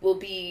will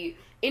be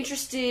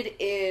interested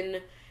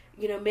in,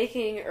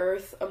 making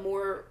Earth a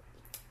more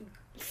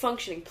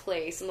functioning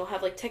place, and they'll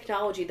have, like,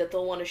 technology that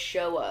they'll want to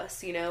show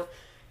us, to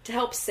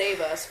help save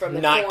us from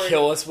the not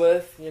kill us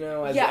with,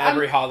 as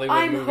every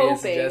Hollywood movie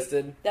has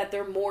suggested. That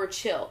they're more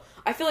chill.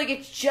 I feel like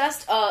it's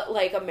just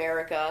like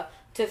America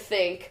to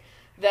think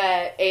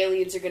that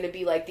aliens are going to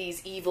be like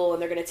these evil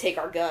and they're going to take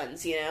our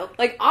guns, you know?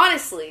 Like,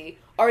 honestly,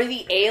 are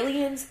the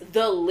aliens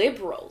the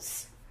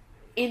liberals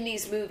in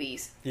these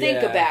movies? Yeah.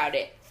 Think about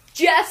it.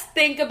 Just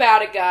think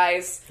about it,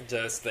 guys.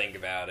 Just think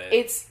about it.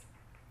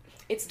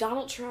 It's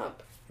Donald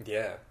Trump.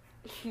 Yeah.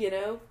 You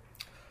know?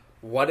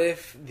 What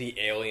if the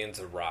aliens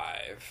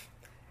arrive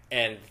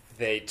and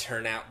they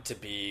turn out to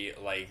be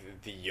like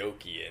the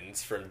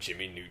Yokians from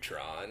Jimmy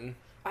Neutron?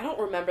 I don't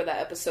remember that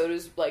episode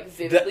as like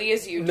vividly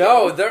as you do.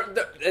 No,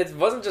 it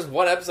wasn't just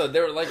one episode. They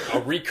were like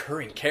a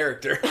recurring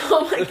character.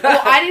 Oh my god.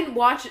 Well, I didn't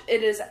watch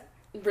it as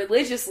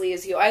religiously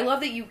as you. I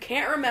love that you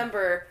can't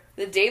remember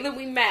the day that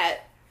we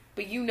met,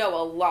 but you know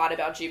a lot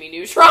about Jimmy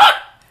Neutron.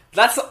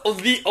 That's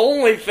the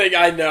only thing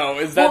I know,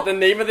 is that the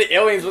name of the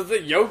aliens was the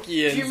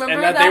Yokians,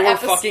 and that they were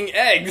fucking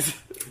eggs.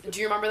 Do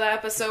you remember that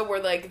episode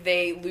where, like,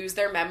 they lose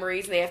their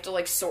memories and they have to,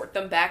 like, sort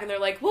them back, and they're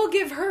like, we'll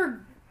give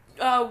her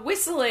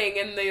whistling,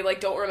 and they,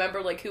 like, don't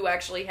remember, like, who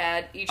actually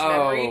had each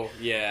memory? Oh,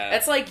 yeah.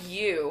 That's like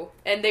you.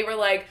 And they were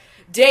like,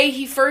 day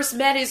he first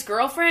met his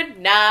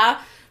girlfriend? Nah.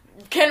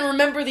 Can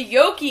remember the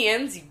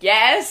Yokians?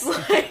 Yes.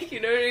 Like, you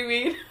know what I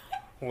mean?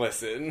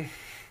 Listen.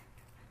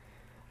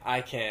 I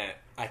can't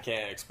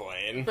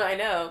explain. I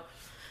know.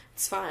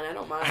 It's fine, I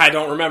don't mind. I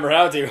don't remember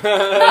how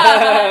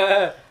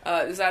to.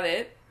 Is that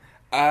it?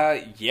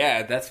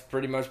 Yeah, that's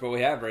pretty much what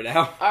we have right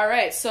now.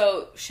 Alright,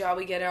 so shall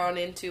we get on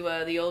into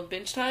the old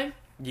binge time?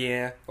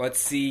 Yeah, let's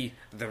see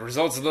the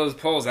results of those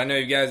polls. I know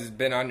you guys have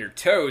been on your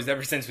toes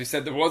ever since we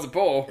said there was a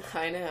poll.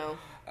 I know.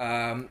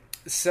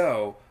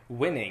 So,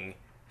 winning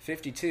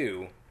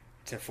 52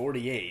 to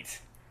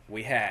 48,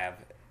 we have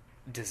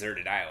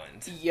Deserted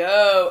Island.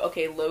 Yo,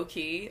 okay, low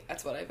key,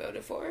 that's what I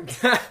voted for.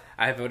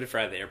 I voted for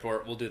At the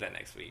Airport. We'll do that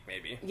next week,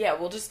 maybe. Yeah,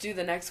 we'll just do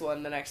the next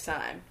one the next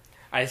time.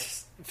 I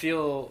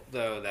feel,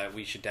 though, that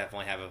we should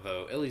definitely have a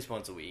vote at least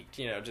once a week,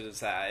 to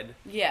decide.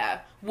 Yeah,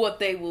 what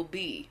they will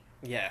be.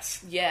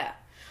 Yes. Yeah.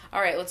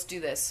 Alright, let's do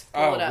this.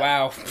 Pull it up.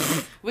 Wow.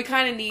 We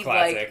kind of need,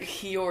 Classic.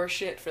 like, your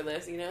shit for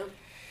this, you know?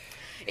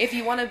 If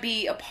you want to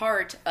be a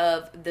part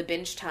of the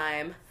binge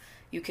time,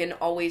 you can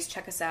always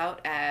check us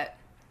out at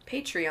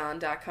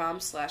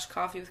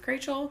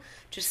patreon.com/coffeewithrachel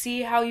to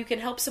see how you can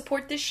help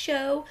support this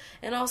show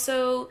and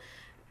also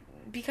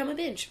become a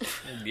binge.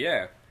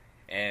 Yeah.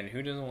 And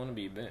who doesn't want to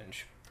be a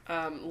binge?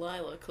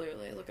 Lila,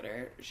 clearly. Look at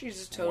her. She's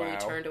just totally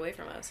turned away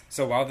from us.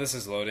 So while this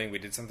is loading, we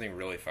did something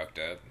really fucked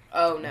up.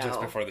 Oh, no. Just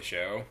before the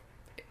show.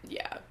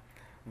 Yeah.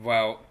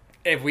 Well,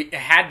 it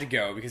had to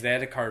go because they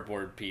had a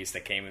cardboard piece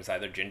that came inside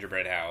their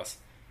gingerbread house.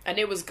 And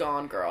it was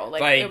gone, girl.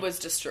 Like, it was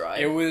destroyed.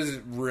 It was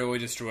really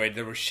destroyed.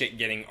 There was shit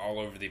getting all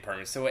over the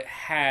apartment, so it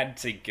had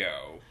to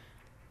go.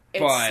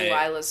 It's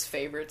Lila's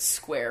favorite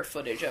square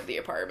footage of the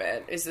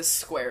apartment, is this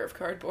square of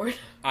cardboard.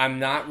 I'm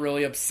not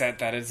really upset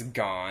that it's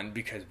gone,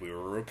 because we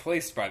were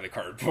replaced by the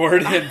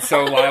cardboard, and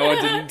so Lila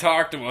didn't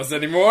talk to us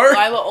anymore.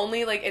 Lila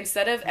only, like,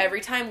 instead of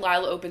every time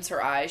Lila opens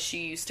her eyes,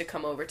 she used to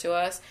come over to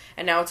us,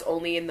 and now it's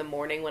only in the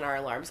morning when our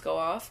alarms go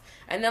off.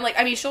 And then, like,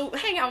 I mean, she'll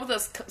hang out with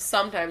us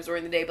sometimes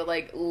during the day, but,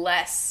 like,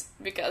 less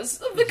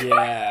because of the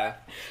car. Yeah.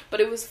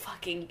 But it was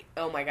fucking,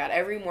 oh my god,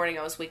 every morning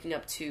I was waking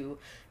up to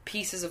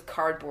pieces of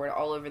cardboard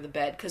all over the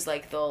bed, because,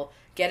 like, they'll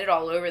get it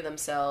all over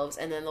themselves,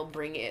 and then they'll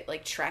bring it,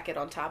 like, track it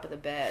on top of the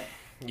bed.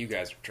 You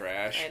guys are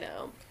trash. I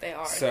know, they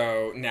are.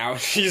 So, now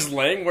she's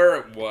laying where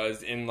it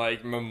was in,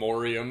 like,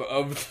 memoriam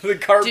of the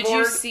cardboard. Did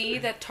you see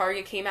that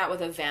Target came out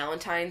with a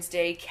Valentine's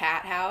Day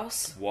cat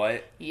house?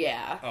 What?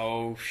 Yeah.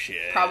 Oh,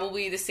 shit.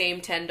 Probably the same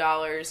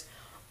 $10.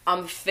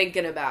 I'm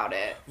thinking about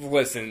it.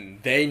 Listen,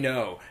 they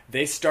know.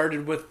 They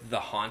started with the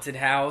haunted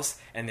house,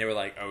 and they were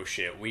like, "Oh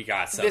shit, we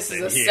got something. This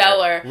is a here.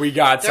 seller. We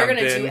got they're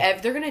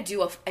something." They're gonna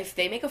do if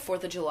they make a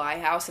 4th of July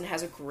house and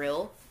has a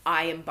grill,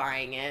 I am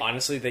buying it.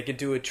 Honestly, they could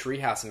do a tree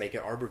house and make it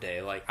Arbor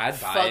Day. Like, I'd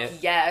buy Fuck it.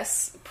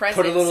 yes.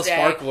 President's Put a little Day.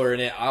 sparkler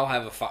in it. I'll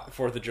have a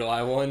 4th of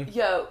July one.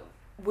 Yo,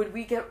 would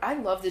we get? I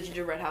love the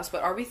gingerbread house,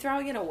 but are we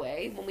throwing it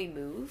away when we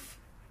move?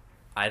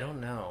 I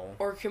don't know.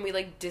 Or can we,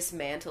 like,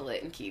 dismantle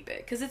it and keep it?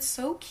 Because it's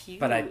so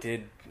cute. But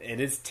it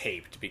is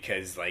taped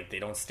because, like, they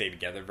don't stay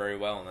together very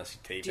well unless you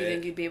tape it. Do you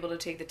think you'd be able to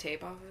take the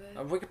tape off of it?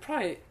 We could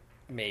probably,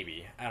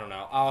 maybe. I don't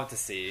know. I'll have to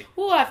see.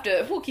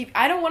 We'll keep,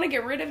 I don't want to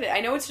get rid of it. I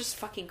know it's just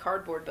fucking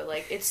cardboard, but,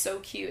 like, it's so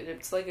cute.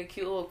 It's like a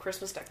cute little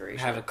Christmas decoration.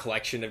 Have a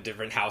collection of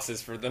different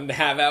houses for them to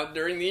have out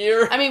during the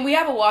year. I mean, we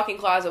have a walk-in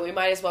closet. We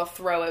might as well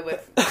fill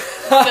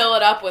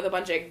it up with a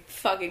bunch of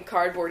fucking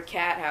cardboard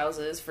cat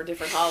houses for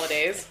different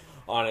holidays.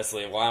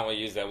 Honestly, why don't we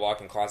use that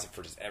walk-in closet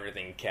for just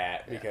everything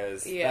cat?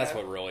 Because that's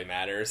what really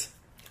matters.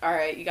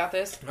 Alright, you got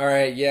this?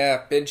 Alright,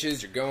 yeah,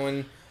 benches,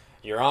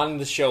 you're on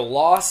the show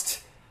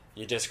Lost,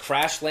 you just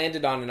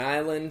crash-landed on an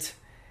island,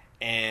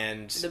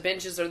 and... The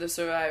benches are the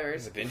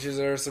survivors. The benches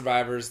are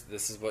survivors,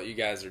 this is what you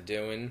guys are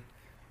doing.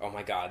 Oh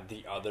my god,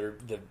 the other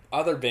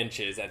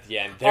benches at the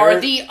end. They're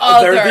the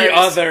others. They're the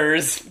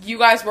others. You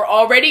guys were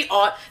already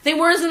on... They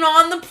weren't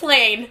on the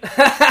plane.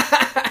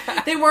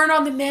 They weren't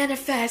on the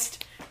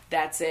manifest.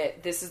 That's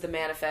it. This is the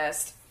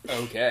manifest.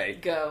 Okay.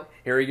 Go.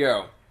 Here we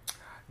go.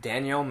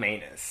 Danielle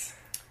Maness.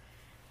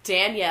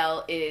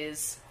 Danielle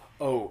is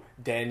oh,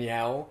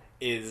 Danielle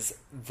is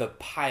the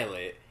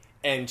pilot,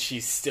 and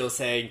she's still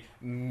saying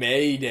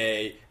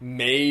Mayday,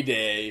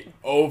 Mayday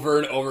over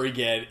and over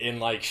again in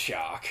like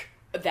shock.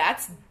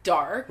 That's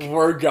dark.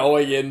 We're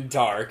going in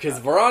dark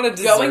because we're on a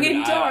deserted Going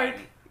in dark.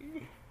 island.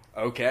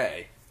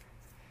 Okay.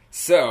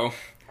 So,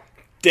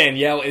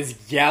 Danielle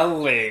is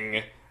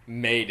yelling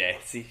Mayday.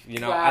 See,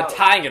 wow. I'm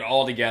tying it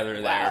all together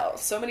there. Wow,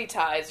 so many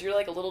ties. You're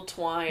like a little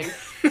twine.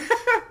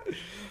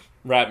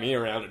 Wrap me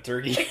around a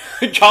turkey.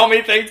 Call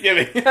me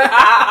Thanksgiving.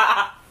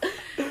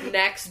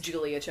 Next,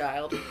 Julia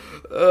Child.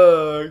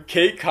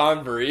 Kate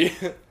Convery.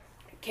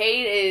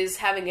 Kate is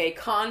having a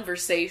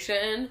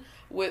conversation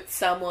with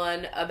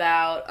someone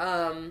about,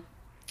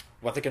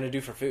 what they're gonna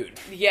do for food.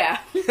 Yeah.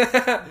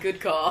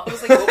 Good call. I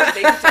was like, what would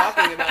they be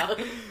talking about?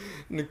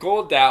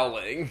 Nicole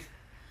Dowling.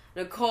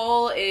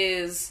 Nicole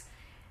is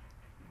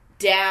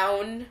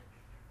down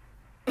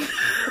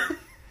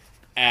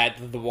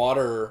at the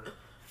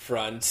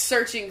waterfront.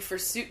 Searching for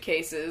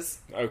suitcases.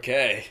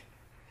 Okay.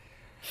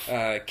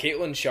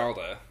 Caitlin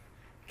Shalda.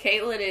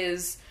 Caitlin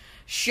is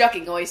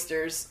shucking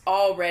oysters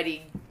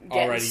already.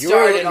 You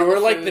were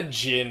like the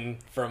Jin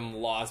from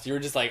Lost. You were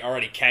just like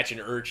already catching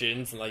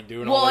urchins and like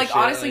doing all this shit.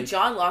 Well, like honestly,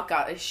 John Locke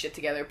got his shit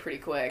together pretty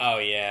quick. Oh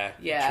yeah.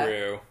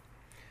 True.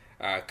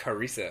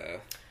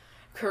 Carissa.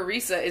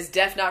 Carissa is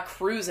def not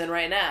cruising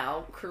right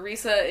now.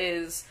 Carissa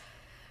is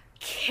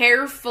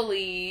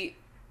carefully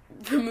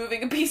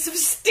removing a piece of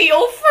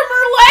steel from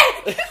her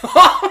leg.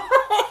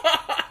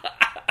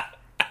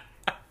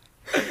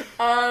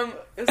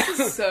 This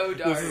is so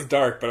dark. This is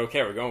dark, but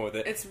okay, we're going with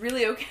it. It's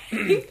really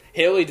okay.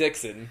 Haley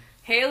Dixon.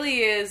 Haley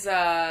is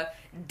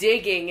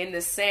digging in the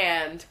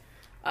sand.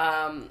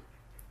 A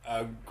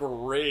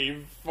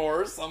grave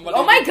for somebody.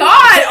 Oh my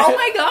god! Oh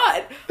my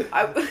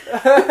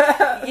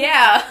god!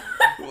 Yeah.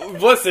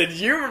 Listen,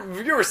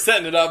 you were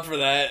setting it up for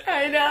that.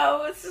 I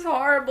know, this is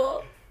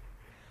horrible.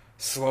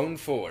 Sloane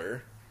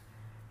Fuller.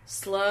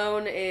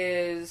 Sloane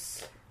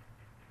is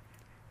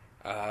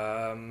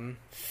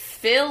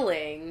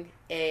filling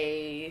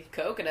a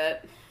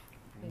coconut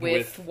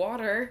with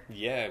water.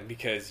 Yeah,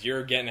 because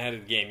you're getting ahead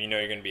of the game. You know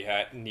you're going to be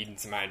needing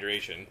some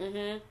hydration.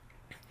 Mm-hmm.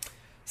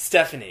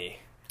 Stephanie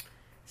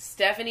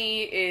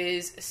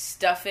is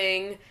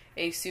stuffing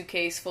a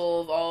suitcase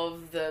full of all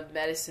of the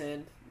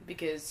medicine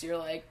because you're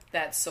like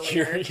that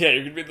Sawyer. You're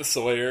going to be the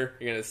Sawyer.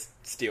 You're going to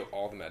steal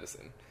all the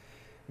medicine.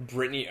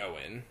 Brittany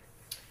Owen.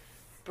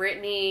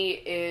 Brittany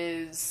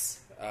is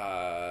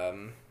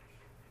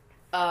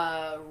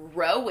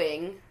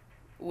rowing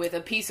with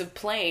a piece of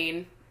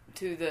plane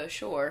to the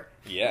shore.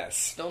 Yes.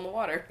 Still in the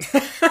water.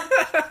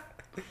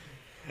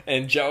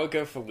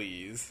 Angelica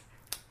Feliz.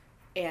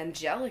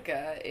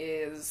 Angelica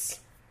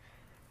is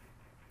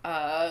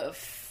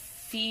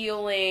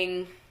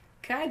feeling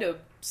kind of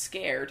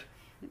scared.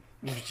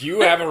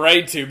 You have a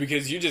right to,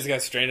 because you just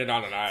got stranded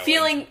on an island.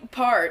 Feeling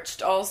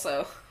parched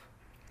also.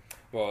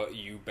 Well,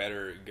 you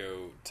better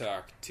go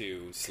talk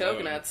to Sloane.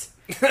 Coconuts.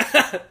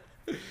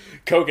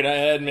 Coconut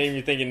Head made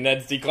me thinking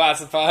Ned's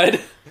Declassified.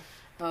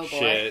 Oh boy.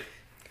 Shit.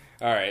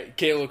 Alright,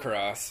 Kayla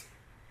Cross.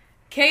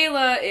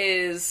 Kayla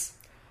is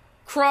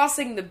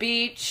crossing the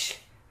beach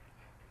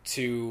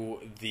to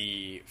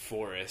the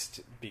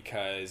forest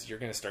because you're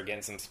going to start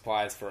getting some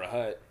supplies for a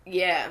hut.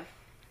 Yeah.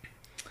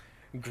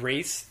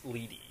 Grace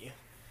Leedy.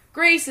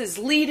 Grace is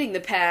leading the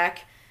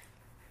pack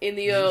in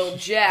the old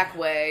Jack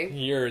way.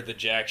 You're the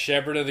Jack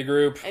Shepherd of the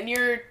group. And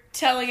you're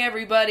telling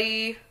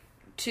everybody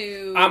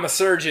to... I'm a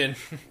surgeon.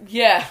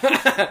 Yeah,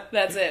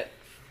 that's it.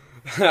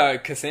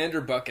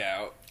 Cassandra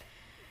Buckout.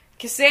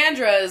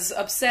 Cassandra's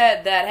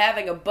upset that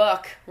having a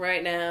buck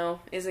right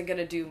now isn't going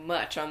to do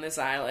much on this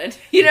island.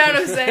 You know what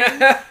I'm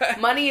saying?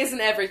 Money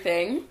isn't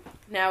everything.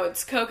 Now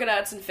it's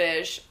coconuts and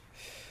fish.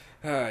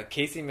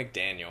 Casey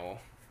McDaniel.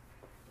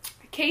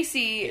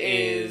 Casey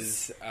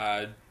is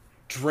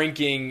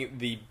drinking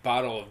the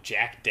bottle of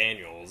Jack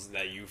Daniels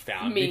that you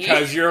found. Me?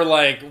 Because you're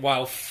like,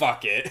 well,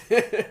 fuck it.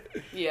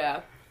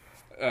 Yeah.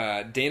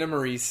 Dana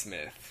Marie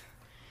Smith.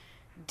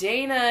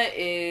 Dana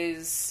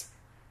is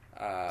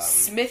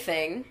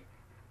smithing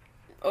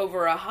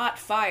over a hot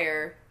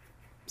fire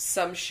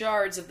some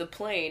shards of the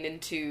plane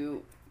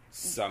into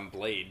some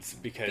blades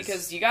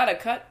because you gotta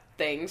cut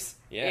things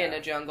in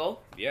a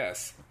jungle.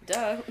 Yes.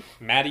 Duh.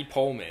 Maddie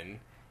Pullman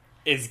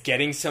is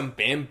getting some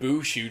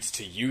bamboo shoots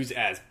to use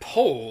as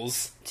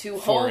poles to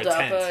hold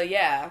up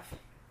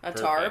a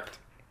tarp.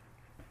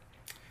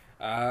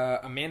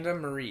 Amanda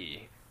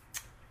Marie.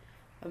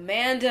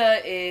 Amanda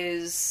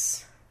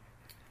is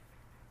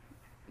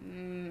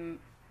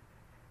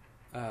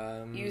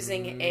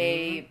using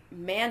a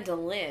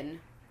mandolin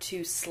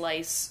to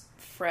slice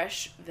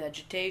fresh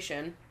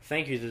vegetation.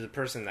 Thank you to the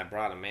person that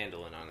brought a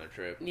mandolin on their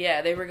trip.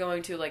 Yeah, they were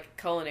going to like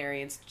a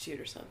culinary institute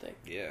or something.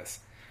 Yes.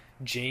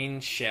 Jane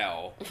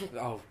Shell.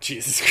 Oh,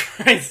 Jesus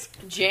Christ.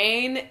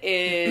 Jane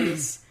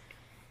is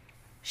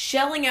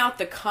shelling out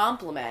the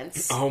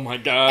compliments. Oh my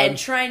God. And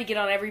trying to get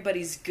on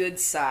everybody's good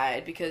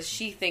side because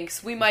she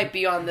thinks we might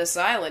be on this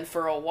island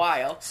for a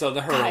while. So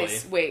the Hurley.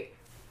 Guys, wait.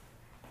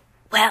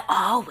 Where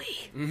are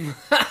we?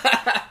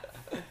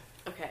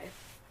 Okay.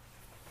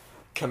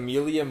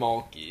 Camellia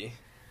Mulkey.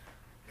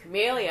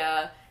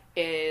 Camellia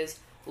is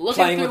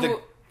looking playing through... with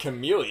a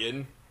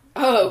chameleon.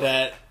 Oh.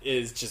 That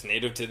is just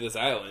native to this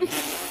island.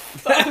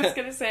 I was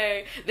gonna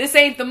say, this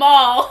ain't the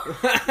mall.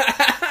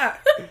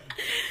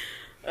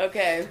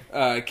 Okay.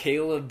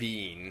 Kayla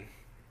Bean.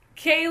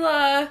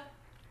 Kayla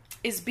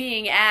is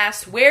being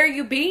asked, where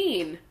you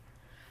been?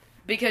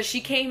 Because she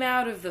came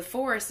out of the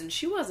forest and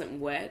she wasn't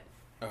wet.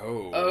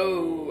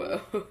 Oh.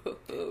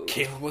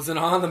 Kayla wasn't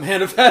on the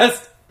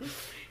manifest.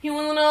 He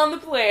wasn't on the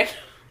plan.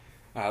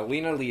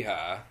 Lena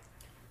Leha.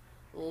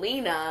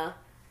 Lena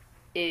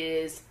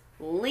is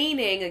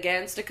leaning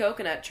against a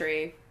coconut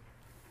tree.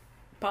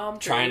 Palm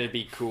tree. Trying to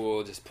be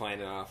cool, just playing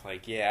it off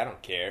like, yeah, I don't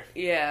care.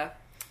 Yeah.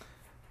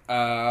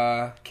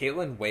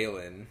 Caitlin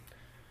Whalen.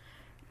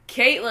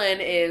 Caitlin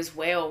is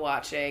whale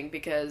watching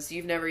because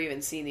you've never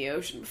even seen the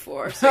ocean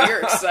before, so you're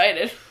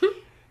excited.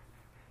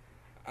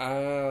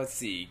 Let's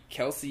see.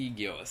 Kelsey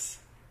Gillis.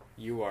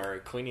 You are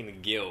cleaning the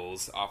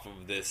gills off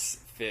of this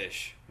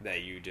fish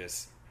that you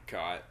just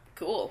caught.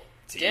 Cool.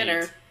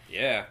 Dinner. Eat.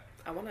 Yeah.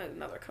 I want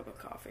another cup of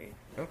coffee.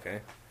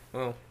 Okay.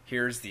 Well,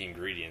 here's the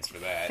ingredients for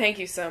that. Thank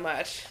you so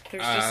much.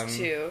 There's just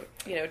two.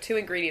 2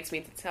 ingredients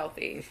means it's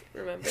healthy,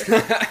 remember?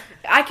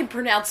 I can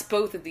pronounce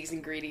both of these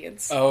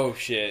ingredients. Oh,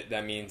 shit.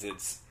 That means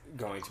it's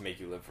going to make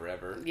you live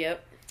forever.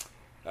 Yep.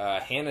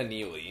 Hannah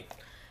Neely.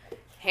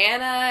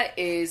 Hannah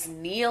is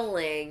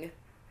kneeling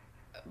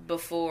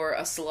before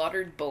a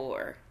slaughtered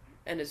boar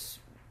and is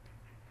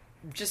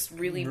just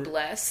really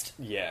blessed.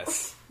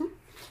 Yes.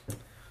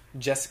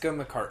 Jessica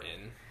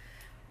McCartan.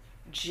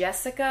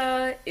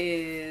 Jessica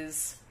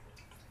is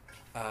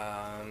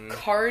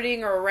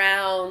carting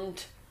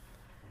around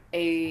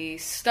a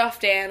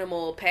stuffed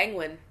animal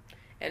penguin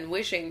and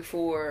wishing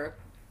for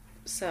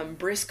some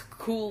brisk,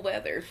 cool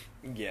weather.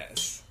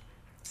 Yes.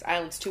 This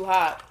island's too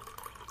hot.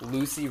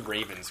 Lucy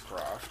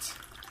Ravenscroft.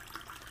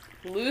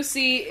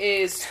 Lucy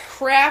is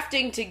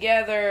crafting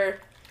together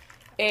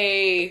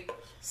a...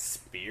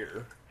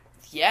 spear.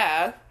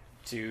 Yeah.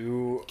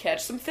 To...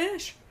 catch some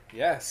fish.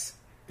 Yes.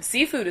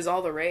 Seafood is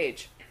all the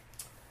rage.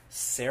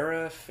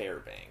 Sarah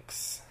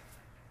Fairbanks.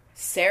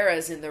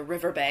 Sarah's in the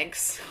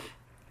riverbanks.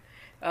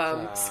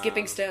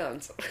 Skipping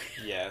stones.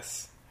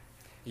 Yes.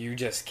 You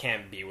just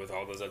can't be with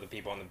all those other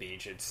people on the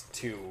beach. It's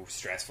too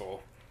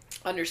stressful.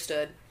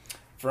 Understood.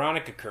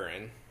 Veronica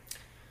Curran.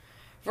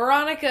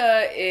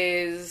 Veronica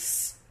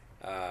is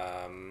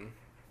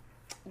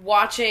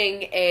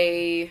watching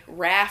a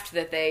raft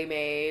that they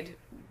made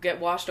get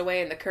washed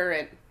away in the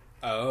current.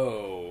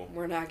 Oh.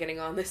 We're not getting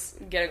off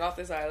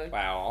this island.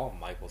 Wow, all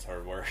Michael's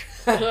hard work.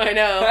 I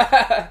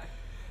know.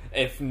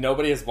 If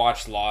nobody has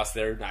watched Lost,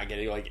 they're not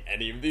getting,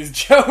 any of these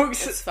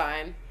jokes. It's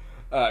fine.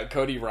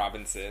 Cody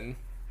Robinson.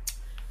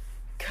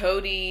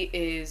 Cody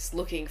is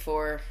looking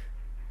for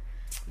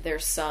their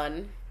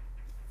son.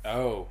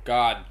 Oh,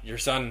 God. Your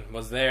son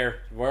was there.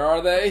 Where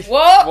are they?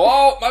 Whoa!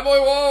 Whoa! My boy,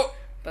 whoa!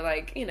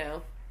 But,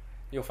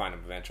 You'll find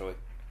him eventually.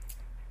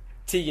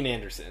 Tegan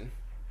Anderson.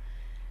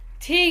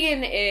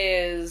 Tegan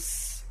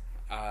is...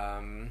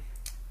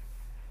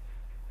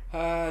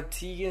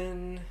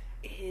 Tegan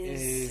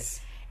is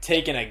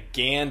taking a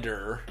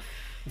gander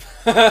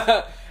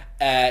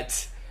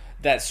at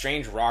that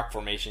strange rock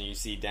formation you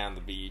see down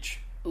the beach.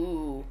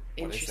 Ooh,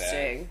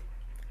 interesting.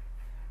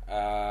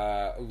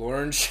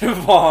 Lauren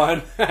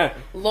Siobhan.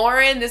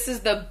 Lauren, this is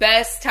the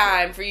best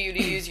time for you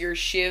to use your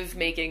shiv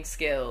making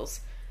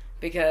skills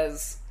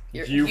because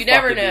you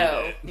never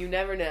know. You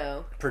never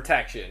know.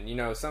 Protection.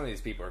 Some of these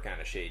people are kind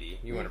of shady.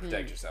 You want to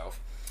protect yourself.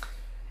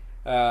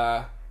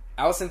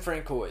 Allison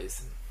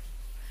Francois.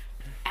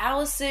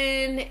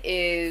 Allison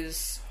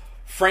is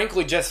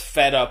frankly just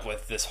fed up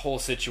with this whole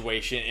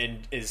situation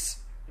and is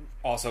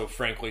also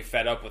frankly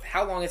fed up with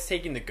how long it's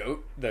taking the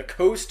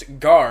Coast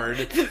Guard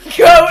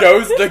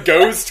the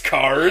Ghost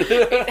Guard.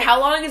 How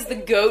long is the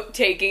goat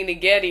taking to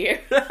get here?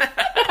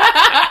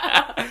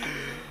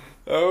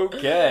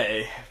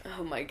 Okay.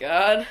 Oh my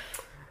god.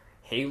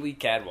 Haley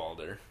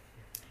Cadwalder.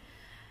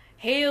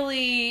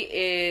 Haley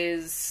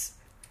is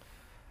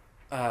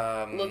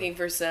looking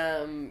for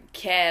some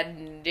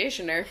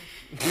conditioner.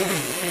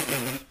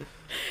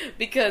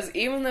 Because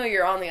even though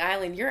you're on the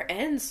island, your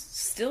ends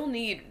still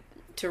need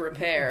to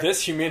repair.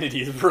 This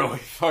humidity is really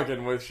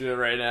fucking with shit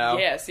right now.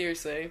 Yeah,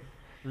 seriously.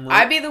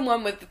 I'd be the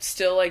one with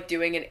still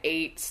doing an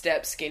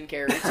 8-step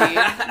skincare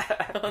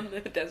routine on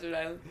the desert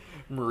island.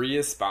 Maria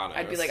Spanos.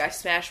 I'd be like, I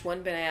smashed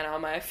one banana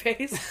on my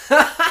face.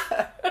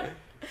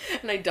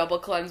 And I double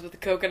cleanse with the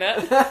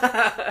coconut.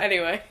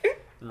 Anyway.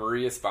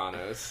 Maria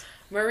Spanos.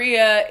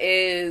 Maria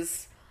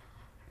is...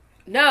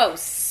 No,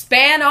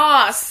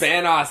 Spanos!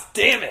 Spanos,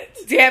 damn it!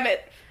 Damn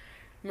it!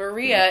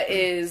 Maria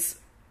is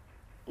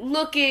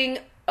looking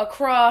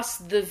across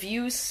the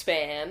view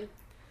span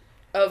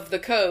of the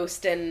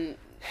coast and...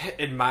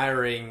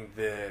 admiring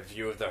the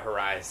view of the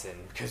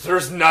horizon, because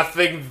there's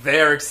nothing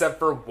there except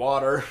for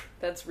water.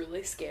 That's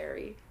really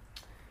scary.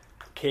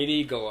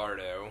 Katie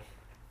Gallardo.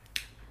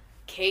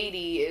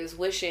 Katie is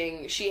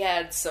wishing she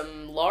had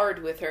some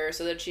lard with her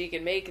so that she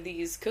can make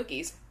these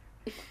cookies.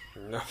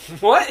 No.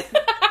 What?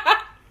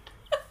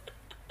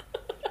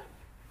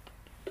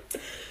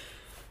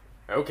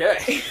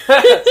 Okay.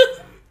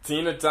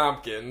 Tina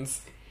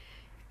Tompkins.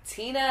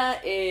 Tina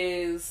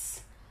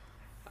is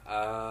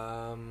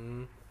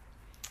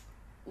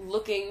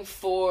looking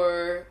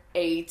for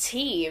a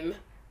team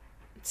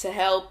to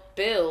help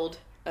build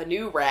a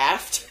new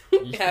raft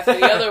after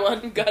the other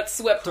one got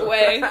swept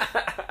away.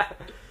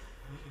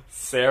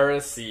 Sarah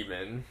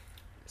Seaman.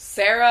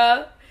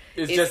 Sarah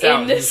is just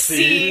out in the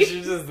sea.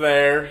 She's just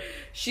there.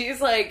 She's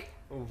like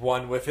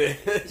one with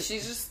it.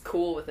 She's just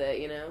cool with it,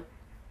 you know.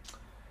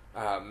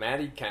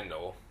 Maddie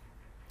Kendall.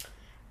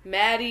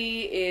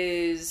 Maddie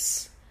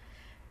is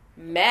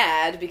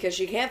mad because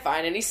she can't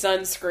find any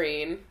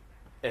sunscreen.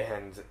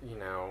 And, you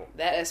know...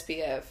 that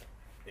SPF.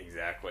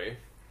 Exactly.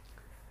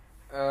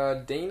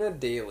 Dana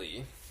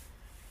Daly.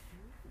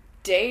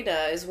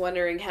 Dana is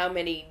wondering how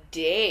many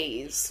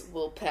days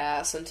will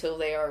pass until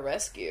they are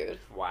rescued.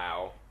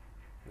 Wow.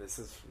 This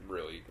is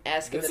really...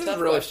 asking the tough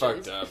really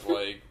questions. fucked up.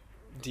 Like,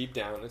 deep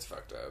down, it's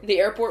fucked up. The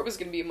airport was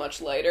going to be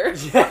much lighter.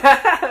 It's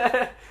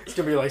going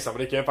to be like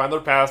somebody can't find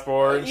their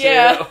passport and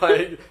yeah. shit.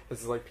 Like,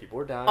 this is like people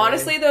are dying.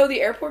 Honestly, though,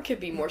 the airport could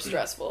be more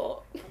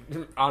stressful.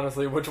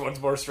 Honestly, which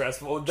one's more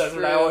stressful?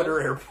 Desert Island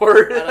or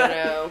airport? I don't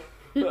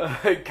know.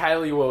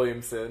 Kylie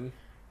Williamson.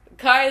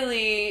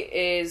 Kylie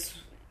is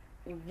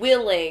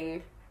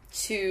willing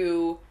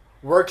to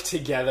work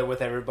together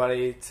with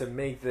everybody to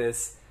make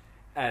this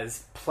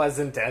as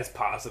pleasant as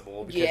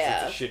possible because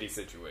it's a shitty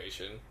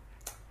situation.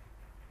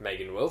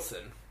 Megan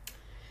Wilson.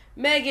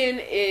 Megan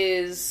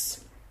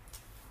is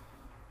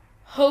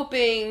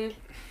hoping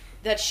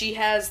that she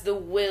has the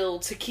will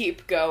to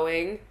keep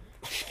going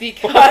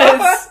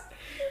because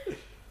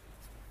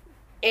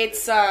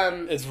it's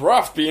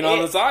rough being on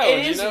this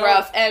island. It is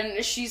rough,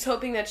 and she's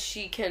hoping that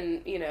she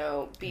can, you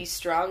know, be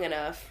strong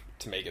enough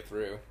to make it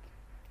through.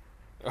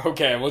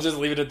 Okay, we'll just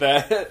leave it at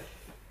that.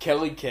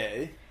 Kelly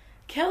K.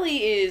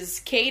 Kelly is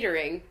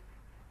catering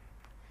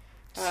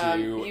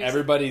to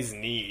everybody's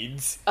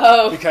needs.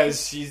 Oh.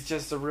 Because she's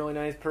just a really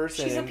nice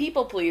person. She's a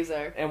people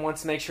pleaser. And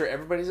wants to make sure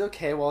everybody's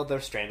okay while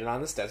they're stranded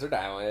on this desert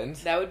island.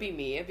 That would be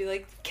me. I'd be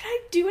like, can I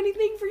do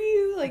anything for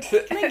you? Like,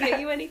 can I get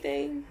you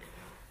anything?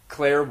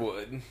 Claire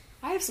Wood.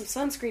 I have some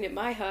sunscreen at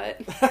my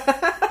hut.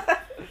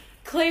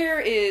 Claire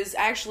is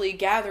actually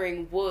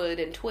gathering wood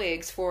and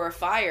twigs for a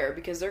fire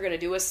because they're going to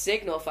do a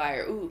signal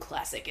fire. Ooh,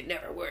 classic. It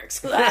never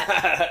works.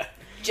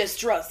 Just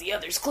draws the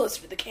others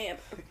closer to the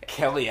camp.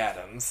 Kelly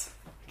Adams.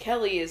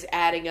 Kelly is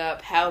adding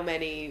up how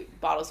many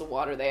bottles of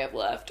water they have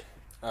left.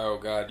 Oh,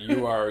 God.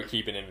 You are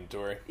keeping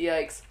inventory.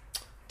 Yikes.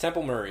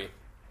 Temple Murray.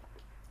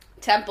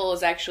 Temple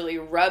is actually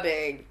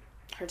rubbing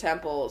her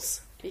temples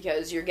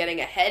because you're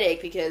getting a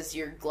headache because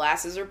your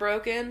glasses are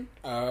broken.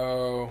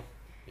 Oh,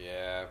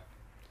 yeah.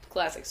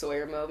 Classic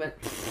Sawyer moment.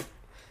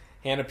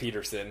 Hannah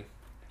Peterson.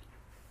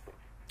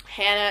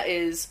 Hannah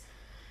is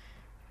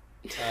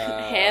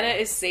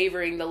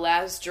savoring the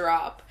last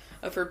drop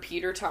of her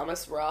Peter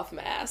Thomas Roth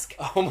mask.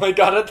 Oh my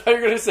god, I thought you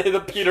were going to say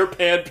the Peter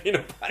Pan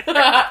peanut butter.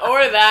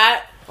 Or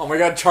that. Oh my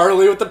god,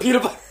 Charlie with the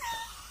peanut butter.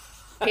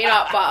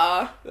 Peanut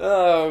butter.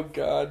 Oh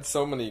god,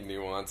 so many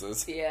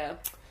nuances. Yeah.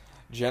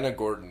 Jenna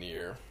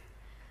Gordonier.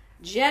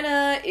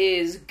 Jenna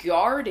is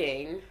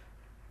guarding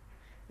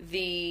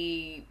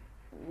the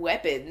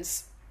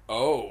weapons.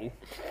 Oh.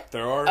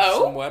 There are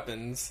some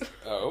weapons.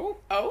 Oh?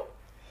 Oh?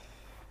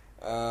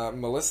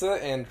 Melissa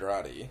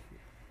Andrade.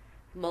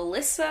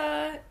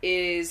 Melissa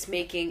is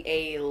making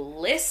a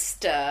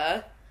list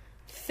of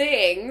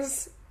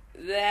things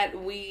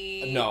that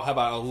we... No, how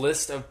about a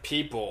list of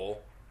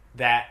people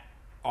that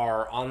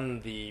are on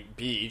the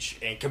beach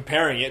and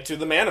comparing it to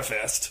the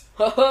manifest?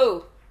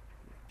 Oh!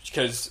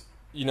 Because,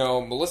 you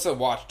know, Melissa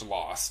watched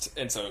Lost,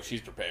 and so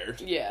she's prepared.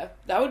 Yeah,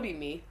 that would be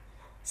me.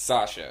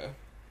 Sasha.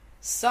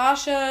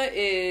 Sasha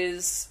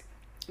is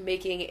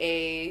making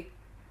a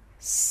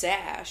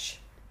sash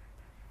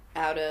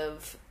out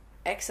of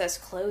excess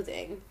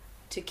clothing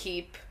to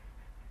keep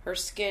her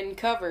skin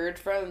covered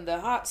from the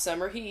hot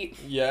summer heat.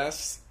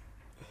 Yes.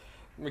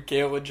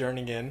 Michaela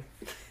Jernigan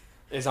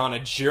is on a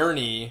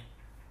journey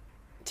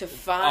to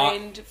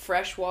find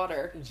fresh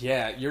water.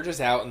 Yeah, you're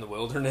just out in the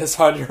wilderness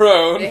on your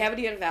own. They haven't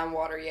even found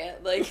water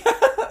yet. Like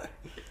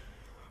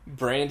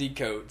Brandy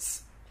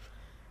Coates.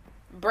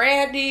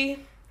 Brandy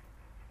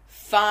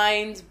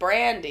finds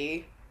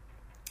Brandy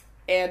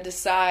and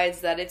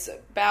decides that it's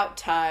about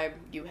time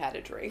you had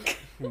a drink.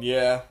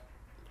 Yeah.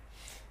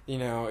 You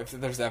know, if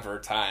there's ever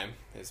a time,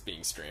 it's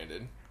being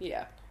stranded.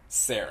 Yeah.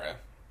 Sarah.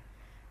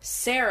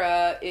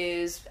 Sarah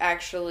is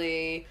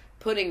actually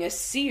putting a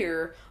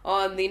sear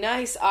on the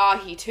nice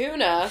ahi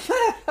tuna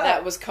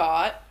that was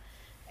caught.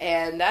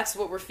 And that's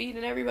what we're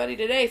feeding everybody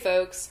today,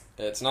 folks.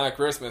 It's not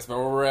Christmas, but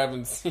we're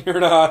having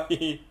seared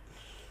ahi.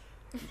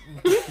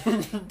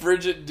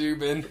 Bridget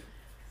Dubin.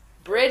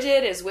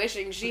 Bridget is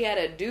wishing she had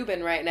a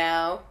Dubin right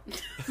now.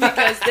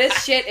 Because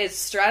this shit is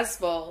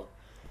stressful.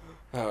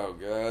 Oh,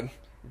 God.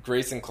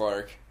 Grayson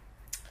Clark.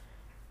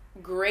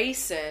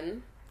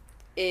 Grayson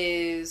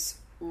is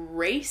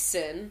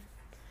racing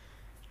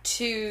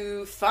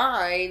to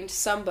find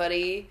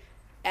somebody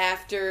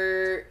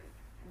after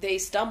they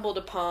stumbled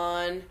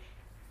upon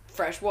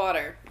fresh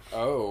water.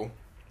 Oh.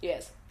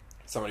 Yes.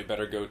 Somebody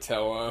better go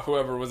tell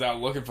whoever was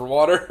out looking for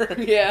water.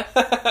 Yeah.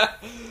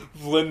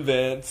 Vlyn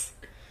Vance.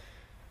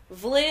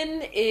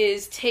 Vlyn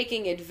is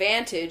taking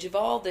advantage of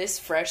all this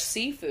fresh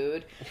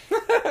seafood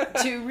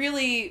to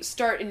really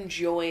start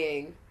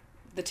enjoying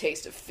the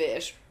taste of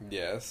fish.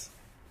 Yes.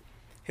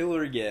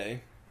 Hillary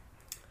Gay.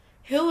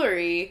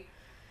 Hillary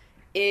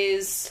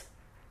is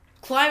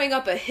climbing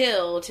up a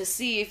hill to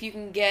see if you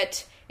can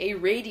get a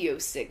radio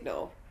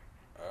signal.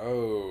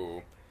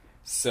 Oh.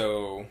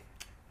 So,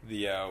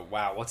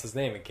 wow, what's his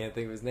name? I can't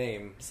think of his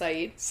name.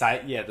 Saeed?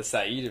 Yeah, the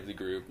Saeed of the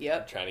group.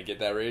 Yep. Trying to get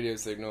that radio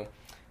signal.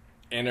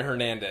 Anna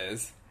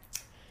Hernandez.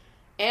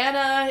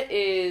 Anna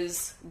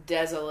is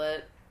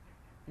desolate.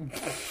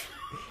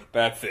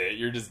 That's it.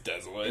 You're just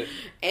desolate.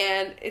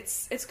 And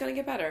it's gonna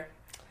get better.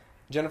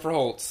 Jennifer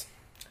Holtz.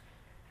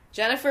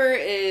 Jennifer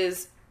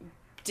is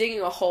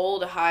digging a hole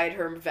to hide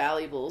her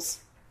valuables.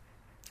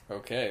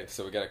 Okay,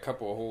 so we got a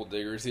couple of hole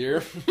diggers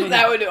here.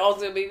 That would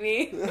also be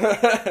me.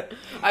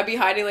 I'd be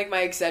hiding like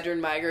my Excedrin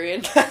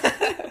migraine.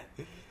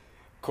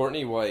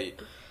 Courtney White.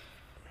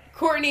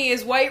 Courtney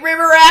is White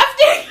River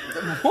rafting.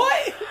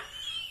 What?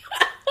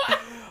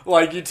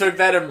 Like you took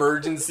that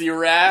emergency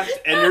raft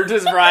and you're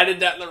just riding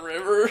down the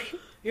river?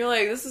 You're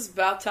like, this is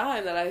about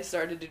time that I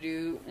started to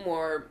do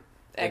more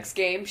X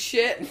Games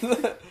shit.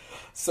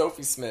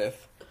 Sophie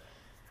Smith.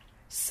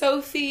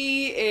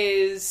 Sophie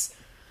is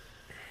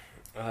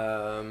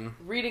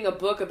reading a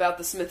book about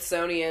the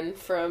Smithsonian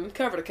from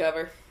cover to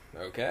cover.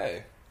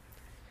 Okay.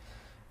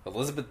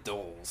 Elizabeth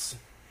Doles.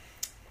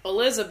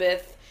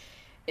 Elizabeth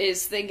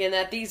is thinking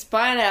that these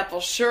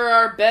pineapples sure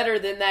are better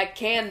than that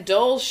canned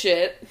Dole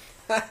shit.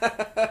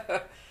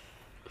 That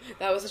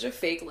was such a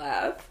fake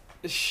laugh.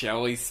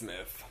 Shelley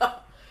Smith.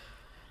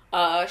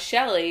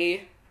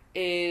 Shelley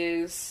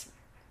is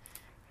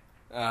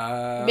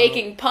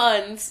making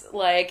puns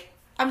like,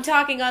 I'm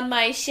talking on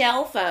my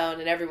shell phone,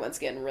 and everyone's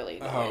getting really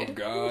annoyed. Oh,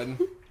 God.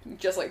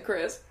 Just like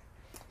Chris.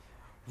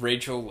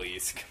 Rachel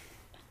Leask.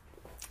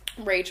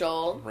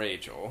 Rachel.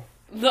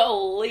 The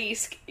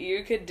least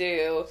you could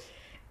do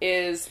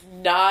is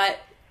not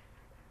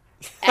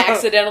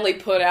accidentally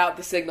put out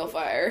the signal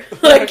fire.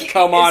 Like,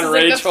 come on,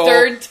 Rachel. The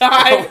third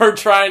time. We're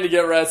trying to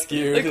get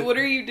rescued. Like, what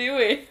are you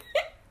doing?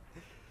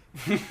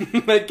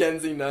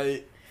 Mackenzie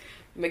Knight.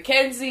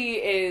 Mackenzie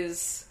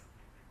is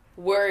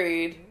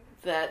worried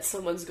that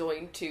someone's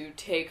going to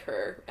take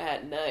her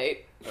at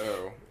night.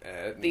 Oh,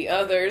 the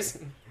others.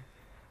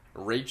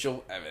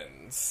 Rachel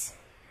Evans.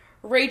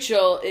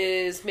 Rachel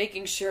is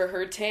making sure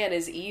her tan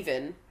is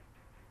even.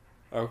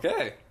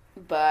 Okay.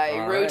 By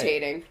All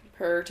rotating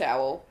her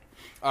towel.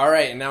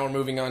 Alright, and now we're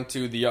moving on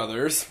to the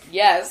others.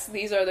 Yes,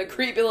 these are the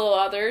creepy little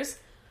others.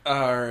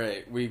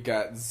 Alright, we've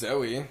got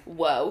Zoe.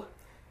 Whoa.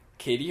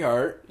 Katie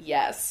Hart.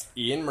 Yes.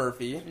 Ian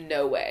Murphy.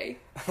 No way.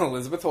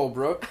 Elizabeth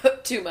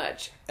Holbrook. Too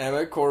much.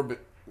 Emma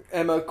Corbeil.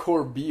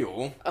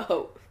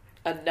 Oh,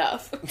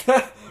 enough.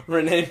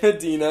 Renee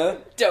Medina.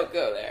 Don't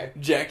go there.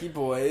 Jackie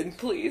Boyd.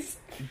 Please.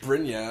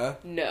 Brynja.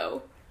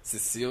 No.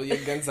 Cecilia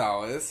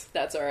Gonzalez.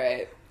 That's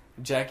alright.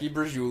 Jackie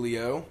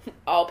Bergiulio.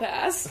 I'll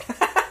pass.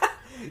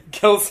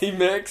 Kelsey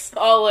Mix.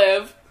 I'll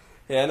live.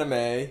 Hannah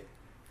Mae.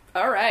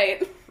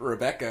 Alright.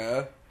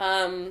 Rebecca.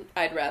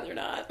 I'd rather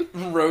not.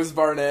 Rose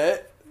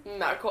Barnett.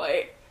 Not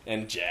quite.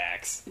 And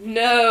Jax.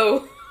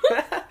 No.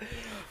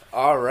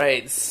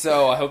 Alright,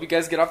 so I hope you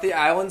guys get off the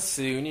island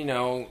soon. You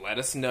know, let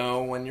us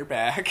know when you're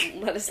back.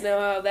 Let us know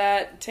how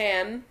that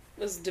tan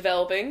is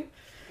developing.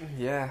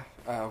 Yeah,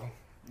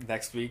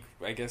 next week,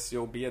 I guess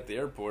you'll be at the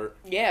airport.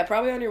 Yeah,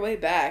 probably on your way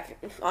back.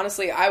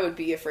 Honestly, I would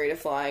be afraid of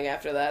flying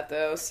after that,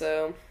 though,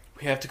 so...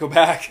 We have to go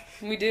back.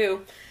 We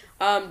do.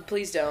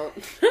 Please don't.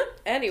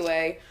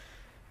 Anyway,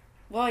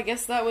 well, I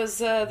guess that was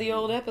the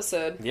old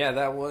episode. Yeah,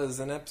 that was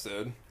an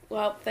episode.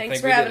 Well, thanks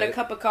for having a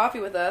cup of coffee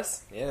with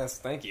us. Yes,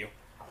 thank you.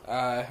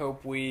 I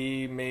hope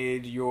we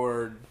made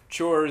your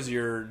chores,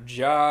 your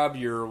job,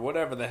 your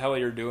whatever the hell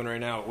you're doing right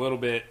now a little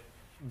bit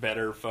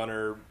better,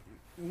 funner,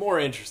 more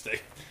interesting.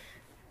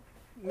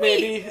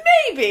 Maybe.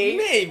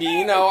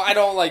 You know, I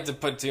don't like to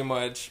put too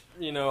much,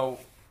 you know...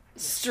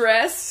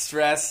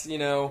 Stress, you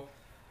know.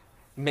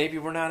 Maybe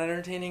we're not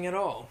entertaining at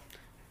all.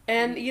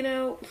 And, you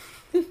know,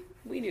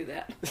 we knew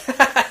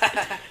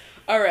that.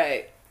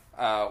 Alright.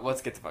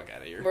 Let's get the fuck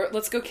out of here.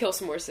 Let's go kill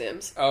some more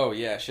Sims. Oh,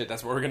 yeah, shit,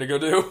 that's what we're gonna go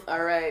do.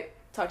 Alright.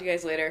 Talk to you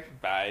guys later.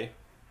 Bye.